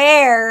I'm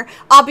aware.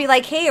 I'll be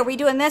like, hey, are we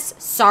doing this?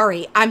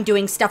 Sorry, I'm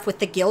doing stuff with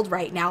the guild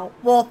right now.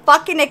 Well,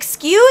 fucking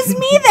excuse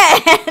me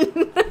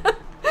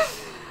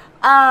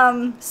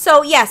then.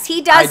 So yes,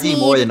 he does I do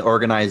more than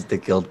organize the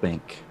guild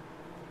bank.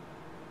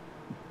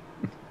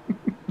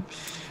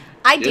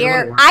 I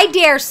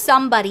dare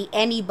somebody,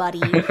 anybody,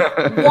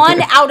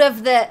 1 out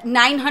of the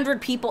 900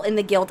 people in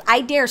the guild,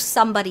 I dare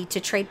somebody to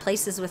trade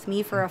places with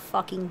me for a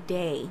fucking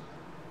day.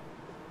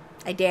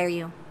 I dare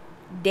you.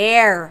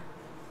 Dare.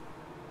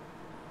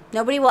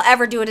 Nobody will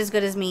ever do it as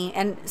good as me,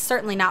 and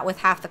certainly not with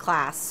half the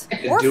class. I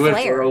could or do Flare.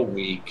 it for a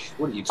week.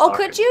 What are you talking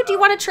could you? about? Do you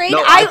want to trade?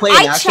 No, I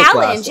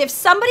challenge. class. If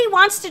somebody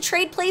wants to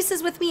trade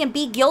places with me and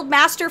be guild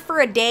master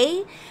for a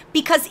day,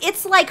 because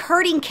it's like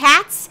herding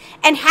cats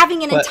and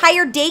having an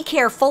entire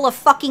daycare full of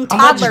fucking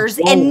toddlers,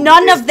 and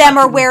none of them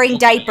are wearing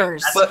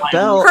diapers.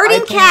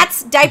 Herding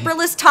cats,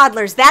 diaperless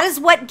toddlers. That is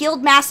what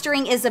guild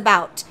mastering is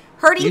about.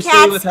 Herding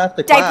cats,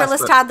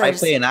 diaperless toddlers. I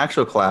play an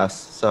actual class,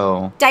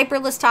 so...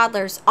 Diaperless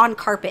toddlers on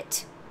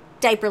carpet.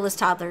 Diaperless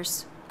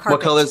toddlers. Carpet.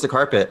 What color is the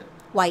carpet?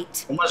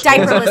 White.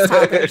 Diaperless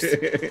toddlers.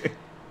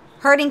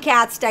 herding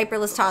cats,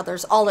 diaperless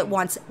toddlers, all at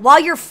once, while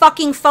your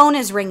fucking phone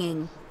is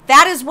ringing.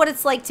 That is what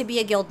it's like to be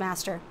a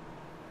guildmaster.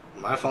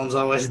 My phone's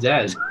always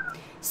dead.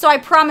 So I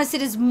promise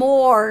it is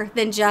more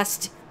than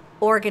just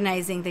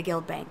organizing the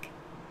guild bank.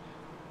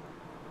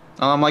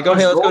 I'm like,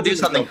 okay, let's go do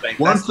something.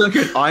 1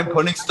 second, I'm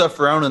putting stuff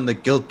around in the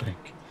guild bank.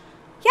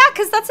 Yeah,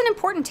 because that's an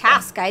important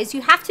task, guys.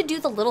 You have to do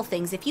the little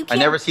things. If you can't,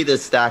 I never see the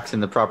stacks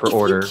in the proper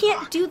order. If you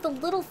can't do the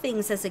little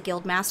things as a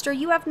guild master,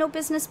 you have no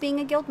business being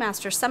a guild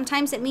master.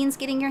 Sometimes it means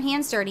getting your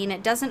hands dirty, and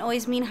it doesn't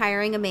always mean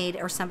hiring a maid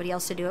or somebody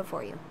else to do it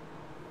for you.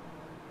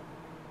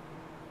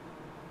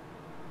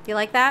 You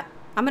like that?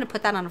 I'm going to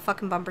put that on a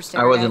fucking bumper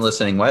sticker. I wasn't guys.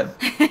 listening. What?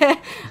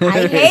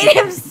 I hate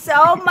him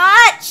so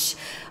much.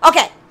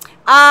 Okay.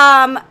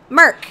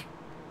 Merc.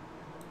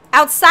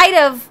 Outside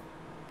of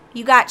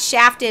you got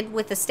shafted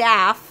with the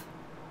staff.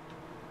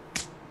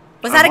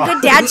 Was that a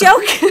good dad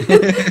joke?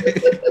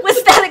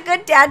 Was that a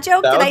good dad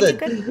joke? That Did was I do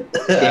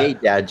good? Gay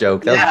dad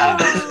joke.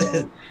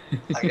 That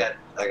Yeah.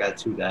 I got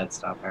 2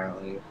 dads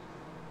apparently.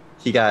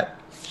 he got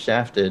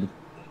shafted.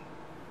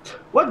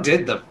 What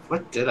did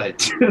I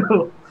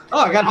do? Oh,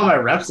 I got all my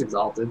reps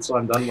exalted, so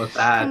I'm done with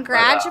that.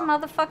 Congrats, you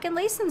motherfucking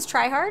license,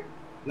 try hard.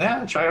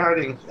 Yeah, try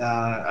harding.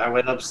 I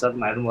went up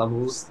 7 item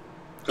levels.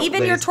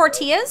 Even your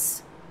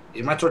tortillas?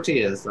 Yeah, my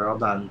tortillas, they're all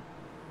done.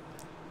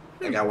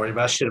 I got worried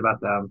about shit about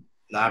them.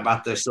 Now I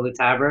bought the silly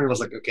tavern and was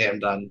like, okay, I'm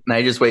done. Now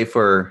you just wait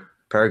for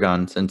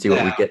Paragons and see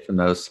what we get from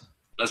those.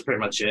 That's pretty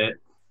much it.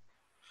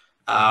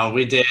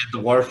 We did the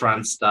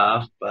Warfront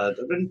stuff, but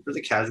I've been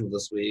really casual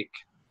this week.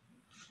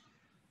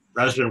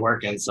 I've been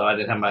working, so I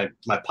didn't have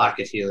my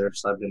pocket healer,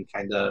 so I've been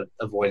kind of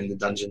avoiding the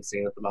dungeon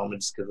scene at the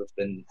moment just because it's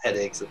been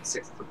headaches at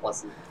 6 to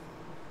plus.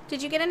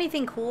 Did you get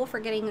anything cool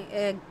for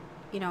getting,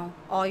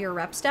 all your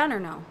reps done or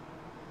no?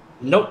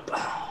 Nope.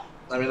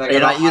 I mean, you're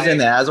not using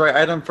the Azure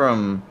item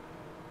from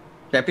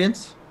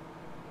Champions?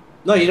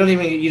 No, you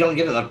don't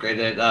get an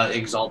upgraded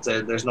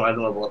Exalted. There's no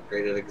item level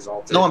upgraded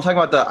Exalted. No, I'm talking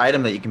about the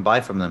item that you can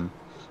buy from them.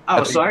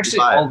 Oh, so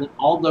actually,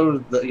 all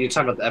those you're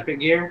talking about the epic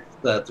gear,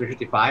 the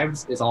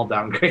 355s, is all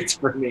downgrades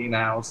for me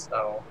now.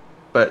 So,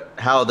 but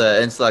how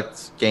the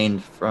intellect's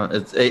gained from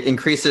it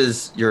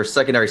increases your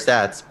secondary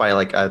stats by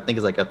I think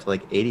it's up to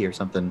 80 or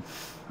something.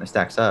 It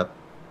stacks up.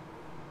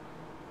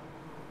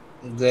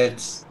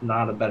 That's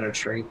not a better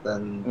trait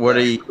than what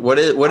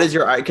is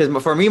your,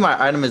 because for me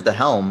my item is the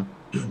helm,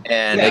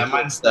 and yeah,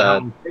 mine's the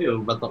helm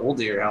too, but the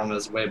older helm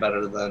is way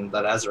better than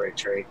that Azurite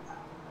trait.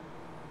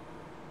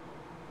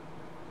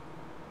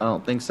 I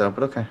don't think so,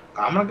 but okay.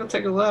 I'm gonna go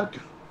take a look.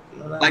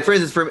 For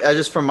instance,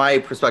 just from my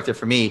perspective,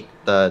 for me,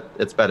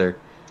 it's better.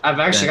 I've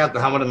actually got the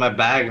helmet in my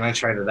bag and I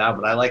tried it out,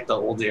 but I like the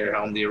older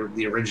helm.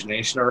 The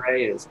origination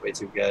array is way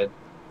too good.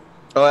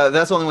 Oh,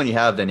 that's the only one you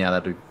have. Then yeah,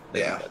 that'd be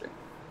better.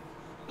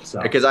 So.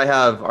 Because I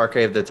have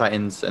Arcade of the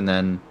Titans and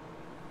then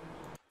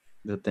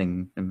the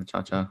thing in the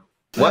cha-cha.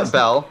 What,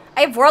 Belle?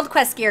 I have World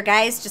Quest gear,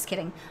 guys. Just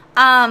kidding.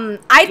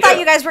 I thought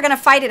you guys were going to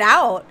fight it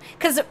out.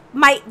 Because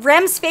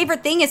Rem's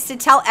favorite thing is to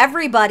tell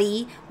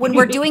everybody when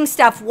we're doing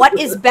stuff what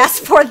is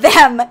best for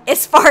them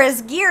as far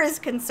as gear is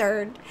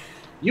concerned.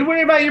 You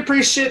worry about your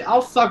pre-shit,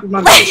 I'll fuck with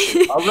my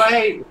shit, all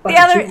right?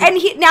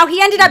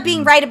 He ended up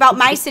being right about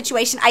my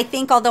situation, I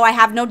think, although I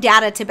have no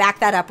data to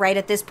back that up, right?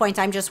 At this point,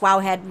 I'm just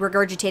wowhead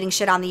regurgitating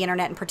shit on the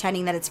internet and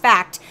pretending that it's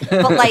fact.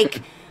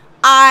 But,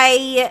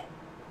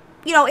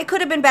 it could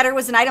have been better. It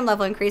was an item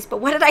level increase. But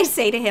what did I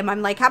say to him?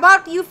 I'm like, how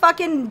about you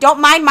fucking don't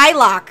mind my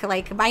lock?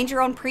 Mind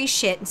your own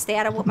pre-shit and stay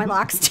out of what my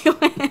lock's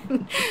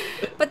doing.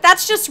 But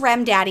that's just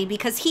Rem Daddy,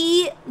 because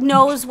he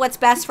knows what's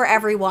best for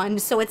everyone.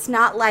 So it's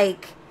not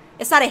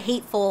it's not a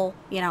hateful,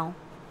 he's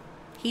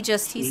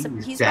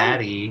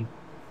daddy.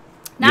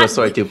 Yo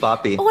soy tu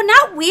papi. Oh,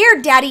 not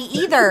weird daddy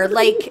either.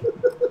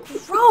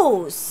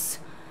 Gross.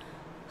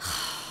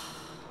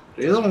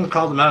 You're the one who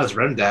called him out as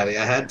Rem Daddy.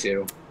 I had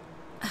to.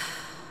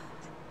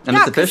 And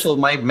it's official.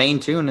 My main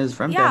tune is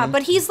Rem Daddy. Yeah,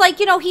 but he's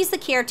he's the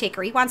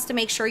caretaker. He wants to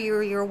make sure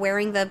you're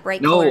wearing the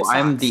bright colored socks. No,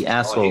 I'm the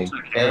asshole.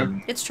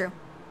 It's true.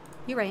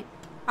 You're right.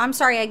 I'm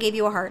sorry I gave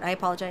you a heart. I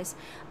apologize.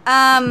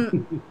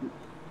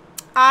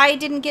 I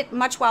didn't get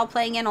much while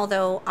playing in,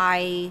 although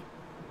I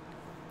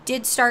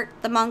did start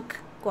the monk.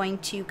 Going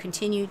to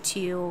continue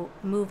to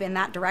move in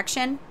that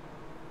direction.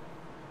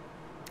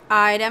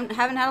 I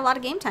haven't had a lot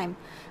of game time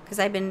because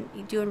I've been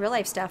doing real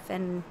life stuff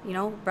and,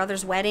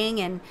 brother's wedding.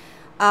 And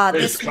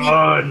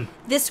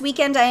this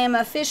weekend I am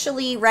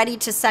officially ready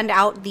to send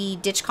out the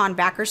DitchCon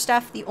backer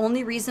stuff. The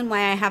only reason why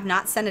I have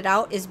not sent it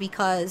out is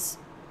because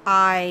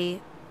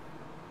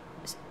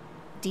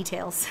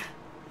details.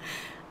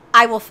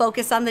 I will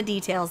focus on the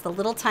details, the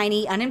little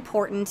tiny,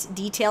 unimportant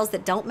details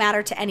that don't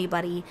matter to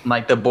anybody.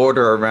 Like the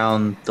border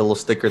around the little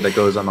sticker that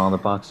goes on all the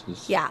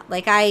boxes. Yeah,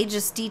 I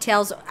just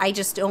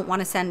don't want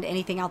to send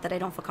anything out that I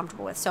don't feel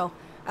comfortable with. So,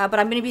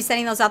 but I'm going to be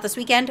sending those out this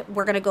weekend.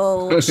 We're going to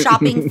go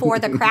shopping for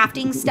the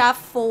crafting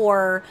stuff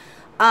for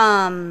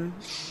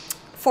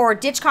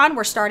DitchCon.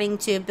 We're starting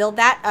to build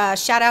that.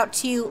 Shout out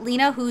to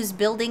Lena, who's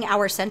building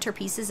our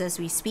centerpieces as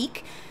we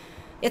speak.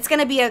 It's going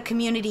to be a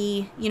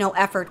community,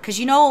 effort, because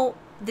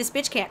this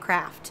bitch can't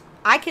craft.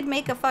 I could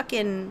make a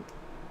fucking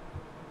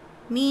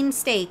mean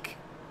steak,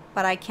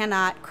 but I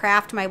cannot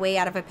craft my way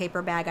out of a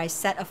paper bag. I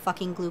set a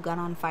fucking glue gun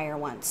on fire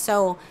once.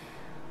 So,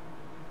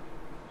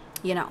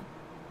 you know.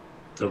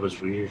 That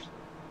was weird.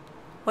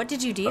 What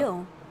did you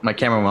do? My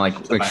camera went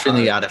like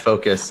extremely out of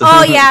focus.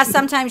 Oh yeah,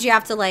 sometimes you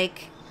have to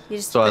like. You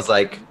just So I was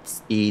like,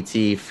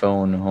 ET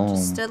phone home.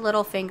 Just a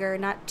little finger,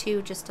 not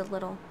two, just a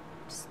little.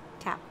 Just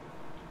tap.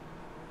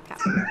 Tap.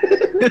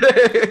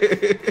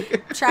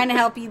 Trying to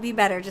help you be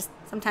better. Just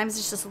sometimes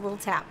it's just a little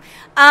tap.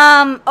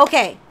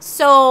 Okay,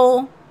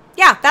 so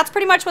yeah, that's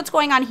pretty much what's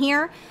going on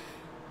here.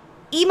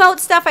 Emote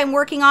stuff, I'm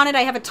working on it.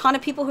 I have a ton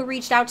of people who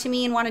reached out to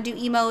me and want to do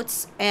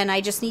emotes, and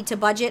I just need to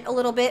budget a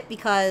little bit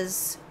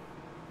because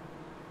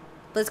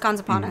BlizzCon's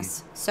upon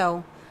us.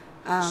 So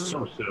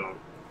So soon.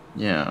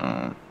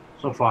 Yeah.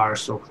 So far,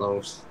 so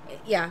close.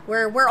 Yeah,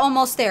 we're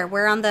almost there.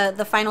 We're on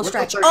the final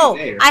stretch. 30 Oh,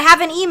 days. I have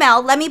an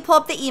email. Let me pull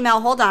up the email.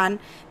 Hold on,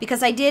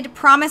 because I did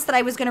promise that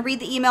I was going to read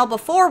the email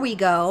before we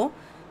go,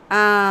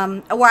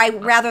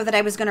 rather that I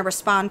was going to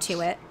respond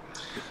to it.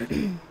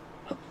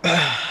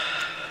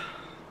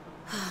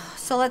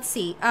 So let's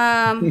see.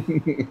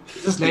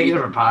 Is this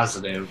negative or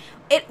positive?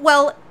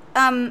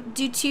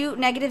 Do two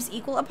negatives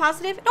equal a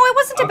positive? No, it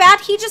wasn't a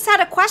bad. He just had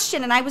a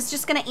question, and I was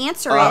just going to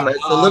answer it.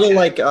 It's a little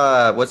like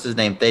what's his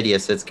name,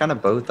 Thaddeus. It's kind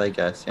of both, I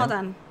guess. Yeah. Hold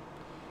on.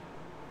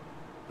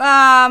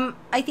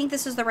 I think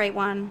this is the right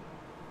one.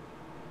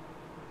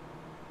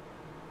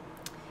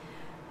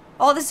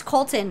 Oh, this is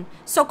Colton.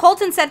 So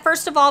Colton said,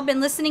 first of all, been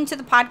listening to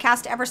the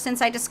podcast ever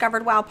since I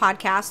discovered WoW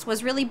Podcast.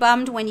 Was really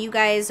bummed when you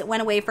guys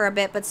went away for a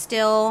bit, but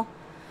still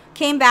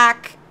came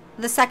back.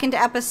 The second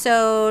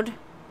to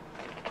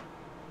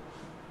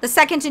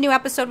new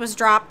episode was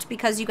dropped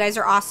because you guys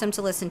are awesome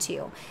to listen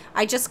to.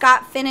 I just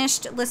got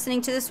finished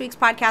listening to this week's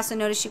podcast and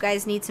noticed you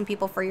guys need some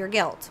people for your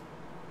guild.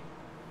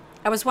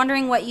 I was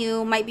wondering what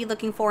you might be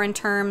looking for in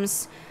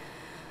terms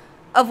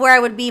of where I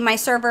would be. My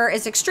server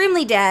is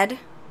extremely dead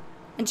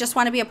and just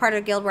want to be a part of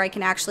a guild where I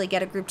can actually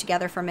get a group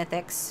together for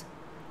mythics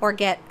or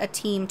get a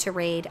team to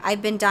raid.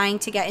 I've been dying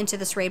to get into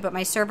this raid, but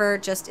my server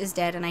just is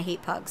dead and I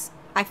hate pugs.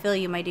 I feel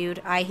you, my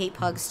dude. I hate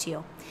pugs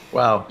too.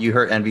 Wow, you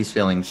hurt Envy's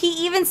feelings.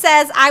 He even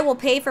says I will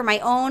pay for my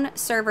own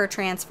server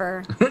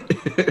transfer.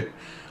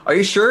 Are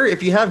you sure?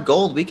 If you have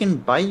gold, we can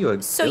buy you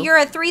a So guild. you're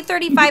a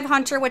 335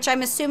 hunter, which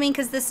I'm assuming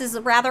because this is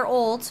rather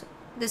old.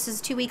 This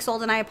is 2 weeks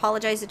old, and I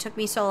apologize it took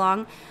me so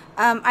long.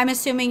 I'm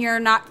assuming you're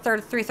not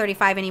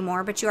 335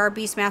 anymore, but you are a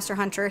Beastmaster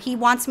Hunter. He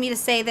wants me to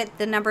say that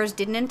the numbers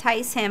didn't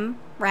entice him,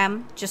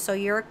 Rem, just so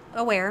you're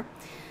aware.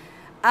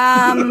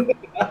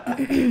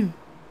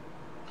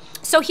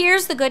 So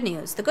here's the good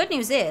news. The good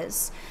news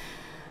is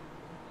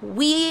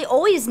we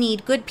always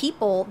need good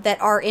people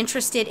that are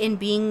interested in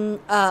being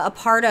a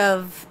part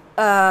of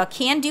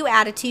can-do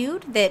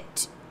attitude,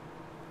 that,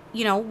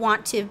 you know,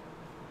 want to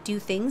do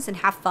things and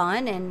have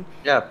fun. And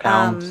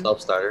pound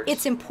self-starters.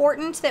 It's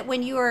important that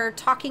when you are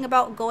talking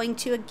about going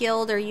to a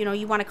guild or, you know,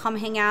 you want to come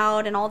hang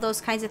out and all those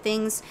kinds of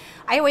things,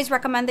 I always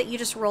recommend that you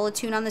just roll a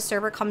tune on the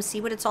server, come see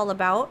what it's all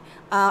about.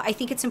 I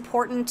think it's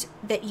important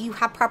that you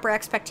have proper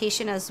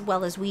expectation as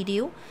well as we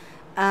do.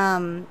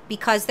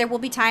 Because there will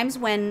be times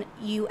when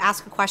you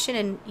ask a question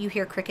and you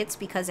hear crickets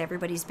because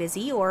everybody's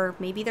busy, or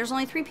maybe there's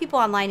only 3 people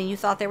online and you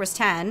thought there was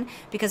 10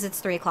 because it's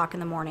 3 o'clock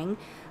in the morning.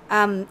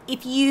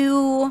 If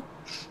you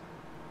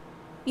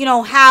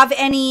know, have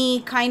any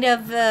kind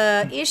of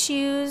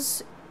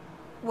issues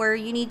where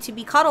you need to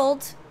be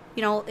cuddled,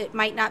 you know, it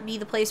might not be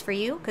the place for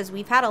you, because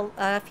we've had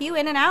a few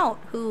in and out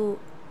who,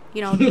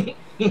 you know,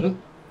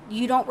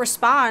 you don't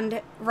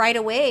respond right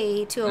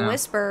away to a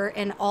whisper,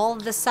 and all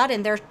of a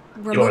sudden they're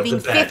removing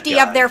 50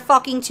 of their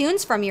fucking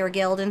tunes from your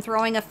guild and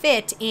throwing a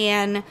fit.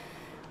 And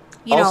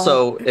you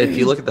also, know, if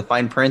you look at the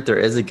fine print, there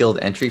is a guild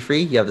entry fee.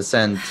 You have to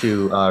send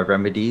to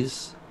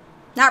Remedies.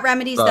 Not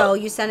Remedies though.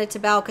 You send it to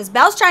Belle, because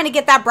Belle's trying to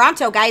get that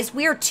Bronto, guys.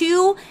 We're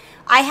two.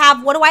 I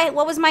have what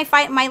was my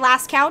my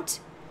last count?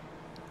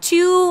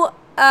 2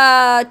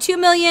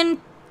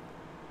 million.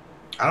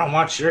 I don't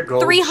want your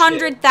gold.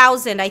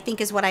 300,000, I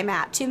think, is what I'm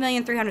at.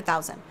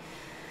 2,300,000.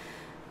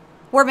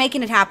 We're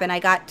making it happen. I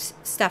got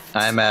stuff.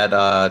 I'm at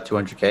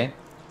 200K.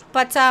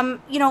 But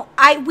you know,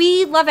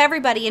 we love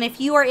everybody, and if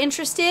you are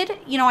interested,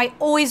 you know, I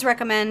always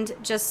recommend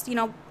just, you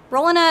know,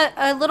 rolling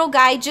a little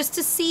guide just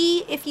to see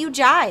if you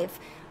jive.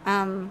 You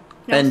know,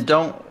 and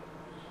don't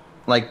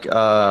like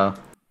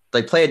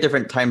play at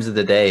different times of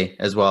the day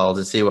as well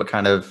to see what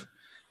kind of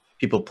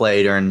people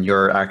play during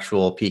your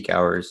actual peak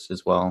hours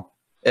as well.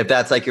 If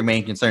that's like your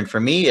main concern. For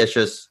me,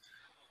 it's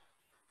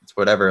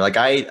whatever. Like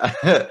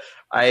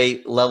I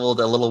leveled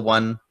a level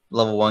one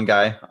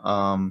guy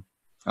on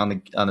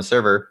the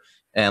server,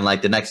 and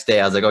like the next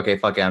day I was like, okay,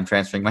 fuck it, I'm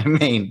transferring my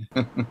main.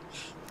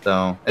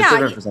 So it's Yeah,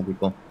 different for some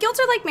people. Guilds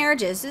are like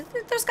marriages.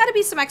 There's got to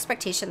be some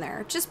expectation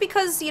there. Just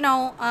because,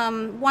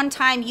 one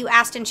time you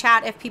asked in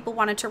chat if people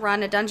wanted to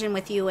run a dungeon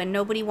with you and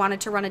nobody wanted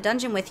to run a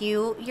dungeon with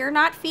you, you're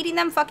not feeding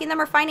them, fucking them,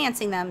 or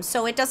financing them.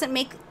 So it doesn't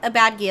make a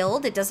bad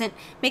guild. It doesn't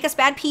make us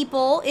bad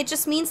people. It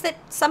just means that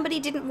somebody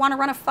didn't want to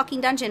run a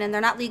fucking dungeon and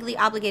they're not legally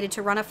obligated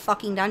to run a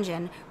fucking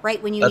dungeon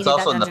right when you That's needed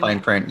also that in the dungeon.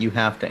 fine print. You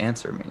have to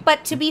answer me.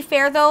 But to be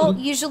fair, though,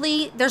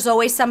 usually there's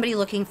always somebody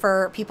looking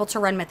for people to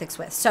run mythics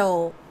with.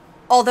 So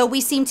although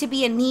we seem to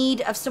be in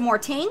need of some more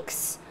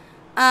tanks,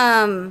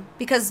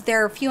 because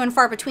they're few and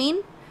far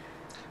between,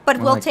 but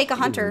we'll take a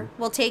hunter.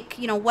 We'll take,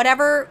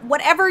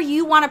 whatever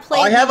you want to play.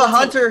 I have a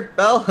hunter,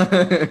 Belle.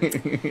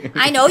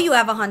 I know you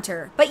have a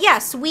hunter. But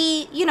yes,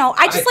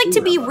 I just like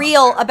to be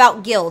real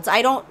about guilds.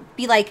 I don't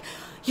be like,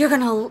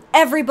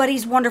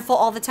 everybody's wonderful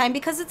all the time,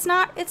 because it's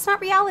not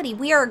reality.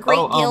 We are a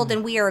great guild,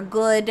 and we are a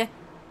good,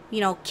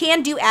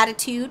 can-do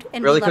attitude,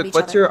 and really we love quick, each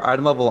other. what's your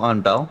item level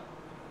on Belle?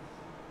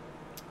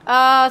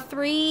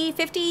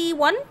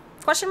 351?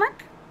 Question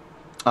mark?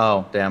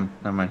 Oh, damn.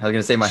 Never mind. I was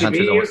going to say my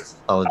hunter's more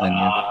solid than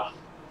you.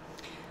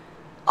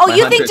 Oh, My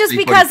you think hunter's just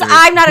because 3.3.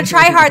 I'm not a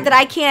tryhard that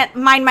I can't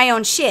mind my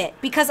own shit?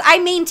 Because I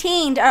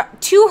maintained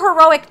 2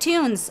 heroic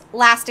tunes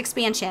last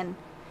expansion.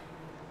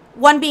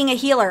 One being a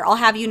healer, I'll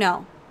have you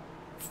know.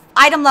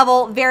 Item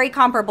level, very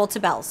comparable to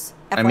Belle's.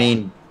 I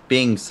mean,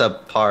 being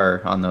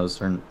subpar on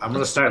those are... I'm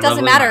gonna start.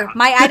 Doesn't matter.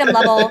 My item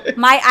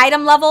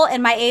level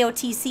and my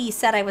AOTC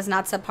said I was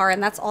not subpar,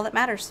 and that's all that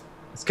matters.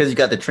 It's because you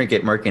got the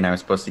trinket Murky and I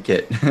was supposed to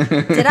get.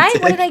 Did I?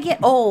 What did I get?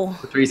 Oh.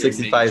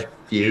 365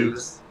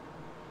 views.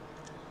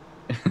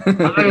 I'm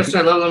gonna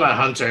start leveling my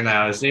hunter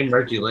now. His name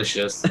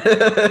Merculicious.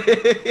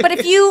 But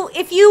if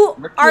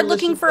you are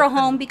looking for a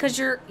home because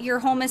your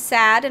home is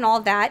sad and all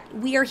of that,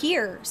 we are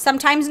here.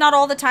 Sometimes, not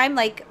all the time.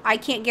 Like, I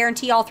can't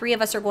guarantee all 3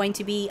 of us are going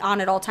to be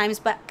on at all times.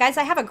 But guys,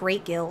 I have a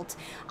great guild.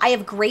 I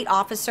have great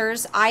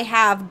officers. I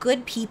have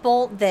good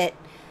people that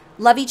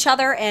love each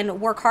other and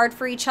work hard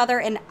for each other.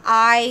 And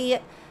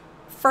I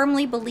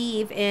firmly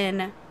believe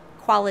in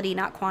quality,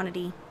 not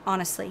quantity,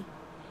 honestly.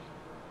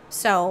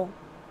 So,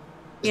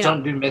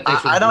 Don't do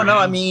mythics. I don't know.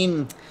 I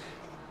mean,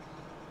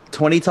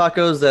 20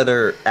 tacos that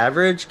are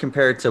average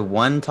compared to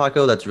 1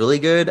 taco that's really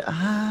good.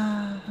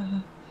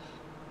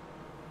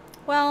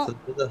 Well, so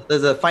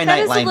there's a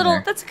finite line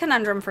there. That's a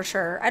conundrum for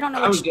sure. I don't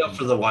know. I would go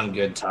for the one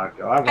good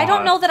taco. I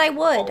don't know that I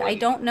would. I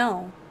don't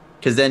know.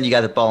 Because then you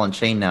got the ball and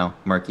chain now,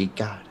 Murky.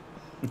 God.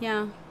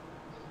 Yeah.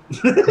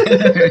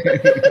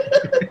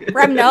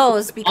 Rem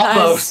knows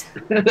because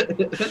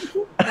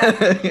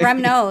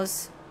Rem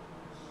knows.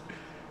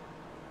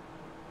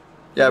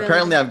 Yeah, Really?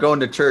 apparently I'm going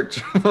to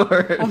church.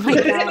 Oh my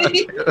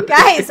god.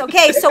 Guys,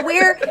 okay, so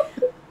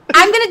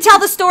I'm gonna tell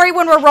the story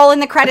when we're rolling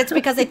the credits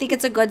because I think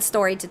it's a good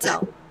story to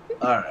tell.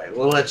 Alright,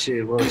 we'll let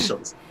you the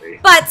story.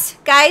 But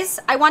guys,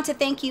 I want to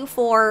thank you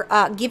for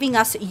giving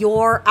us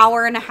your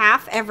hour and a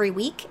half every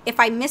week. If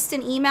I missed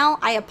an email,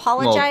 I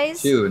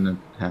apologize. Well, 2.5.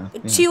 Yeah.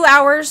 2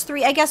 hours,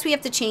 3. I guess we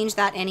have to change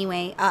that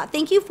anyway.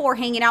 Thank you for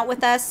hanging out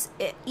with us.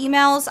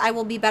 Emails, I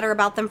will be better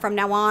about them from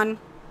now on.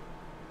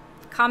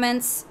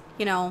 Comments,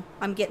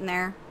 I'm getting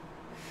there.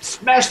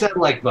 Smash that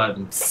like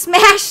button.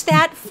 Smash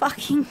that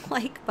fucking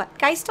like button.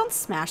 Guys, don't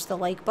smash the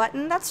like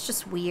button. That's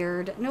just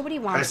weird. Nobody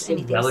wants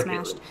anything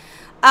smashed.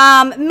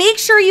 Make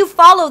sure you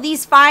follow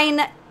these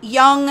fine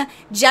young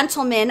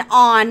gentlemen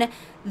on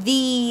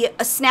the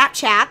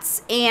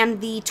Snapchats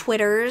and the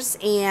Twitters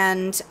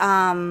and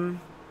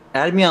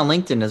Add me on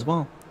LinkedIn as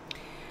well.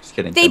 Just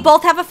kidding. They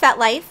both have a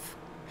FetLife.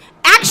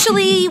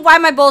 Actually, why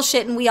am I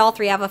bullshitting? We all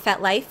 3 have a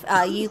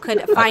FetLife. You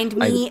could find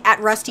me at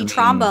Rusty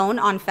Trombone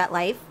on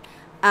FetLife.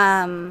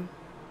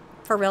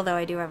 For real though,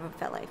 I do have a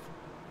FetLife.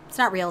 It's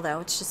not real though.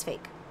 It's just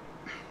fake.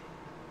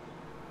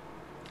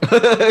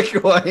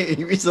 Why?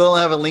 You still don't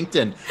have a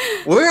LinkedIn.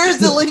 Where is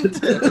the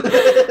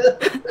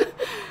LinkedIn?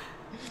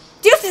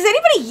 Dude, does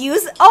anybody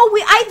use? Oh,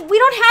 we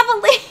don't have a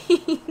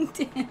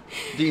LinkedIn.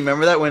 Do you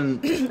remember that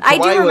when I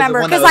do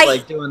remember because I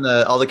was doing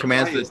all the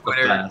commands for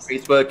Twitter and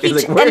Facebook,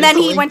 and then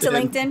he went to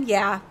LinkedIn.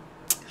 Yeah,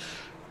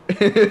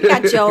 we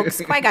got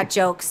jokes. I got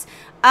jokes.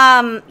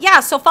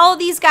 Yeah. So follow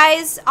these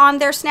guys on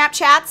their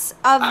Snapchats.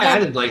 I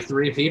added like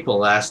 3 people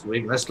last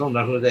week. I still don't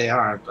know who they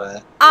are,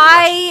 but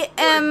I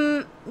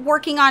am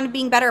working on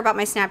being better about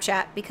my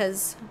Snapchat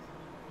because,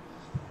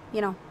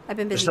 I've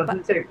been busy. There's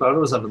nothing to take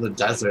photos of in the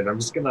desert. I'm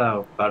just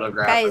gonna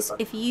photograph. Guys,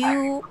 if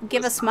you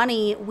give us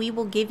money, we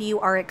will give you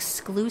our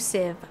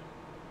exclusive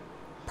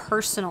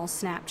personal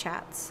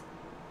Snapchats.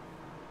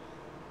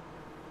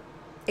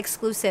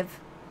 Exclusive.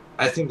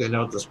 I think they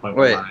know at this point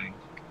Wait. we're lying.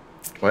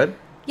 What?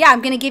 Yeah,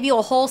 I'm going to give you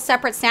a whole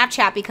separate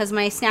Snapchat because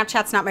my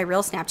Snapchat's not my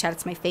real Snapchat.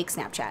 It's my fake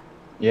Snapchat.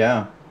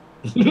 Yeah.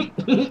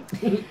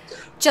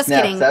 Just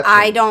kidding.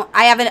 I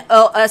have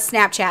a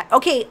Snapchat.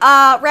 Okay,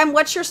 Rem,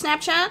 what's your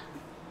Snapchat?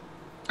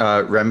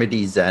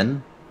 Remedy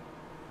Zen.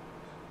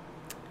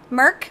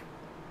 Merc?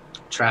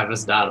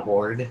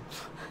 Travis.horde.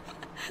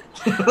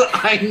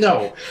 I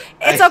know.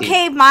 It's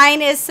okay.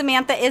 Mine is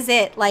Samantha Is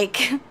It.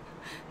 Like,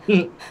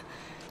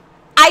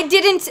 I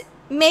didn't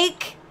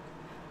make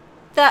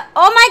Oh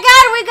my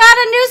god, we got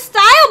a new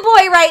style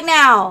boy right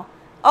now.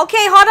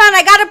 Okay, hold on,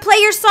 I gotta play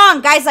your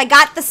song. Guys, I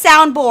got the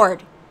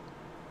soundboard.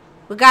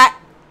 We got...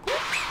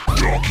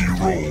 Donkey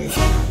roll.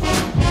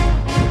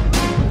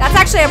 That's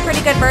actually a pretty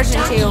good version,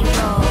 too.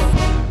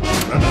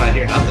 I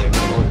hear nothing.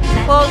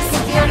 Well,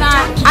 you're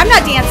not... I'm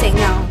not dancing,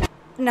 no.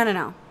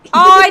 No.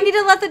 Oh, I need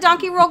to let the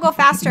donkey roll go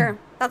faster.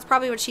 That's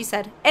probably what she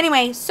said.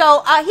 Anyway,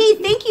 so, hey,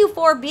 thank you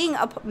for being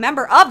a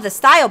member of the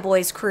Style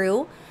Boys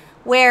crew,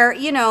 where,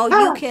 you know,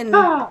 you can...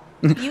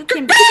 You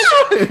can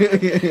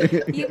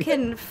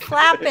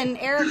flap and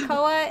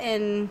Ericoa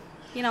and,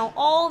 you know,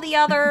 all the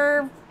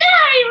other...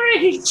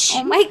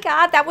 Oh my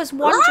god, that was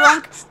one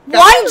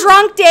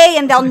drunk day,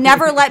 and they'll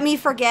never let me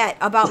forget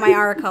about my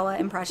Arakoa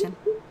impression.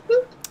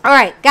 All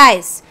right,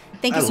 guys,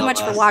 thank you so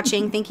much for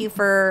watching. Thank you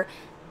for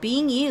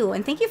being you,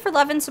 and thank you for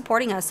loving and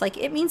supporting us. Like,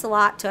 it means a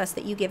lot to us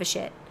that you give a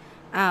shit.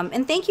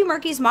 And thank you,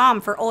 Murky's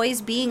mom, for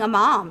always being a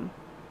mom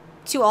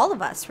to all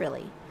of us,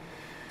 really.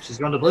 She's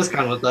going to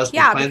BlizzCon with us.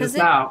 Yeah, because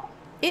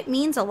it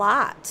means a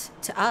lot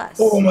to us.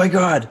 Oh my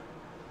god.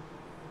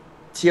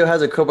 Tio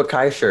has a Cobra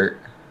Kai shirt.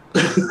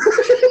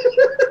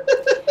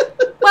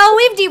 Well,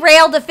 we've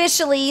derailed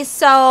officially,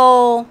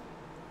 so...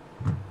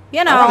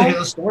 You know. I want to hear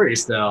the story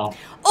still.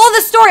 Oh,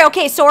 the story.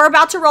 Okay, so we're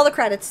about to roll the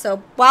credits.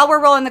 So while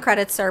we're rolling the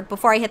credits, or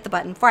before I hit the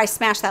button, before I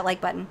smash that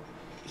like button.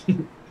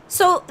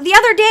 So the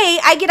other day,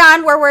 I get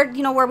on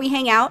where we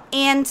hang out,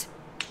 and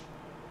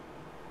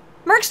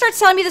Merc starts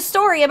telling me the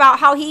story about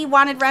how he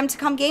wanted Rem to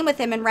come game with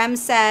him, and Rem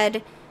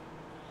said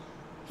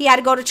he had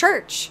to go to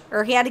church,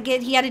 or he had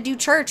to do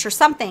church or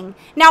something.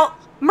 Now,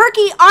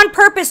 Murky on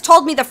purpose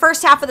told me the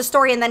first half of the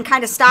story and then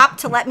kind of stopped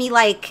to let me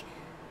like...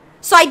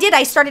 So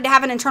I started to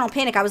have an internal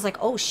panic. I was like,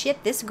 oh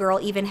shit, this girl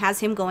even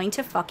has him going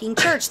to fucking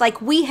church. Like,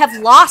 we have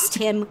lost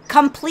him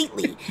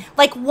completely.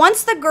 Like,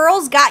 once the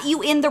girls got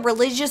you in the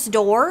religious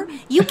door,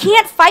 you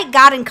can't fight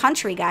God and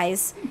country,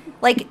 guys.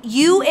 Like,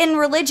 you and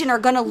religion are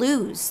going to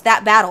lose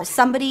that battle.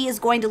 Somebody is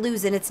going to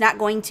lose, and it's not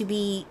going to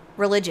be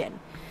religion.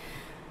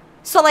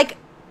 So, like,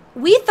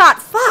 we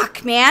thought,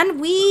 fuck, man,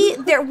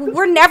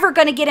 we're never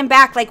going to get him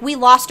back. Like, we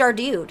lost our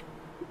dude.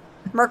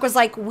 Merc was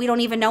like, we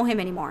don't even know him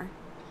anymore.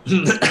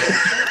 And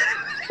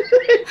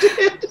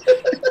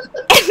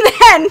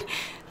then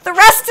the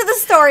rest of the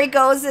story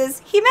goes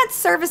is he meant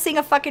servicing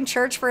a fucking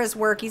church for his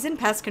work. He's in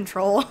pest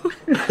control.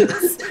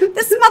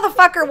 This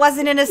motherfucker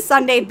wasn't in his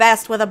Sunday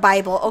best with a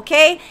Bible,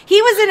 okay?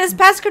 He was in his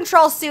pest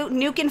control suit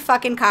nuking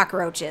fucking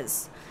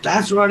cockroaches.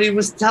 That's what he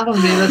was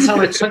telling me. That's how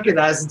I took it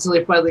as until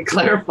he finally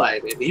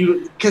clarified it.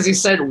 Because he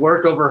said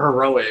work over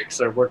heroics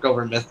or work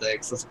over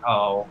mythics. I was like,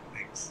 oh,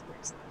 makes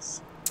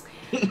sense.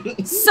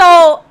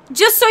 So,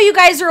 just so you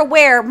guys are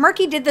aware,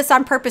 Murky did this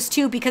on purpose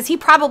too, because he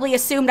probably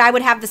assumed I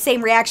would have the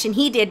same reaction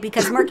he did,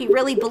 because Murky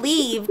really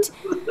believed.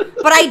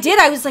 But I did.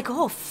 I was like,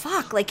 oh,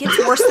 fuck. Like, it's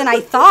worse than I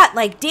thought.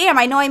 Like, damn,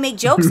 I know I make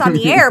jokes on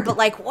the air, but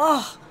like,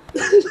 whoa.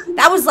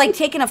 That was like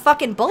taking a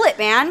fucking bullet,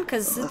 man,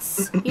 because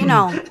it's, you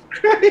know. With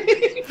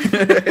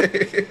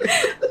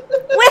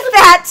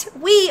that,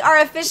 we are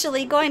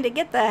officially going to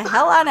get the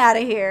hell on out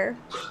of here.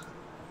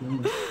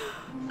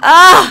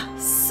 Ah,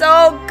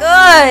 so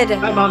good.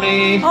 Hi,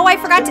 Mommy. Oh, I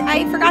forgot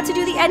to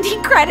do the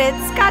ending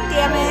credits. God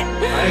damn it.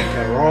 I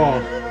got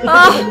wrong.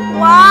 Oh,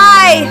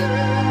 why?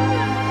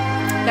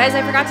 Guys,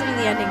 I forgot to do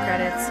the ending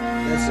credits.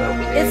 That's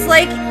okay. It's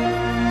like,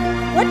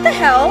 what the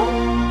hell?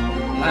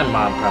 My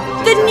mom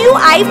probably The new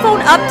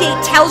iPhone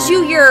update tells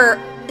you your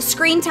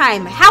screen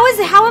time. How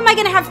am I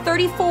going to have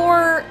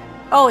 34...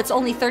 Oh, it's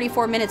only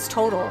 34 minutes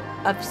total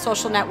of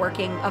social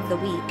networking of the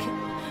week.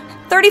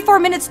 34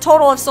 minutes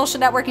total of social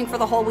networking for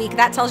the whole week.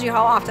 That tells you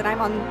how often I'm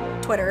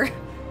on Twitter.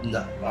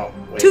 No. Oh,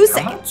 wait, 2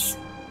 seconds.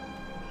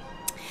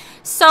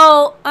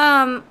 So,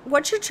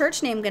 what's your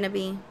church name going to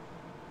be?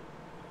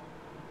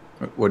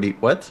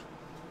 What?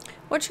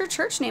 What's your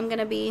church name going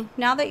to be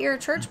now that you're a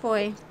church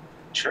boy?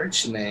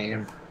 Church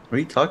name. What are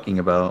you talking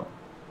about?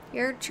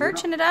 You're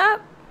churching it up?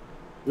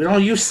 We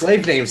don't use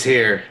slave names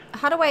here.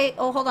 How do I...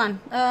 Oh, hold on.